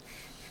something.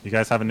 You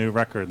guys have a new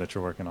record that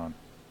you're working on.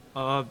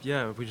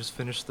 Yeah, we just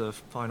finished the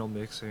final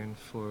mixing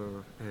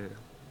for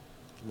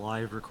a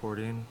live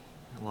recording,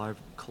 a live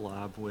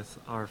collab with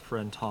our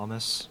friend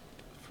Thomas.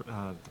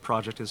 The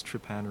project is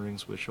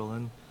Trepanderings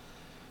Wichelen,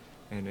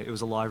 and it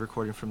was a live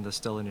recording from the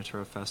Stella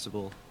Natura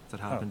Festival that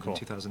happened cool. in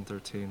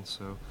 2013.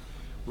 So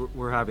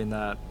we're having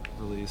that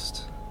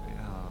released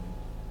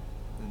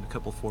in a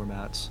couple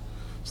formats.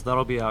 So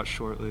that'll be out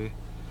shortly.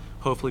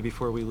 Hopefully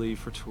before we leave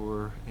for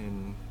tour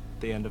in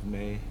the end of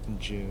May and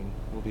June.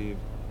 We'll be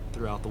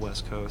throughout the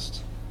West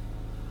Coast.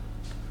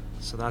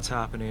 So that's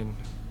happening.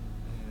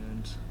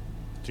 And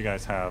Do you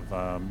guys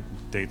have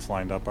dates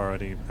lined up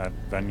already at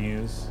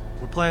venues?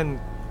 we're playing,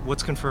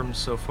 what's confirmed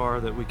so far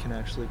that we can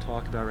actually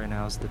talk about right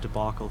now is the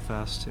Debacle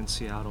Fest in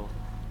Seattle.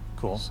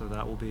 Cool. So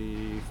that will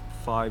be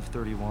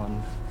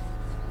 5/31.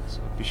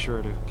 So be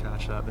sure to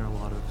catch that. There are a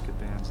lot of good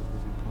bands that will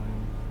be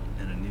playing.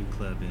 and a new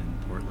club in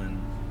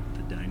Portland,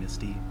 the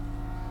Dynasty.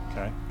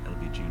 Okay. That'll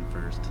be June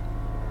 1st.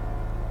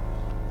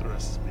 The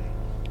rest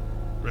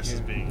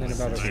is being. Then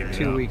about TV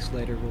 2 out. weeks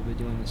later, we'll be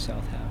doing the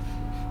south half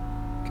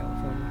of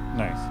California.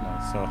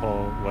 Nice. So a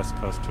whole West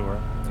Coast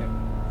tour.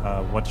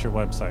 Yeah. What's your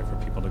website for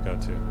people to go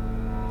to?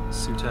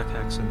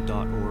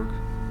 SutekhHexen.org.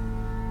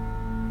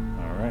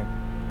 All right.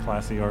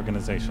 Classy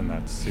organization,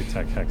 that's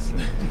Sutekh Hexen.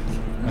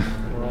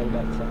 We're all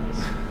about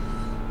class.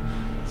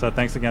 So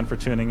thanks again for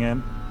tuning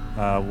in.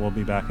 We'll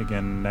be back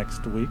again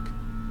next week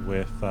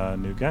with a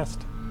new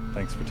guest.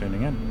 Thanks for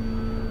tuning in.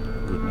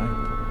 Good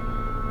night.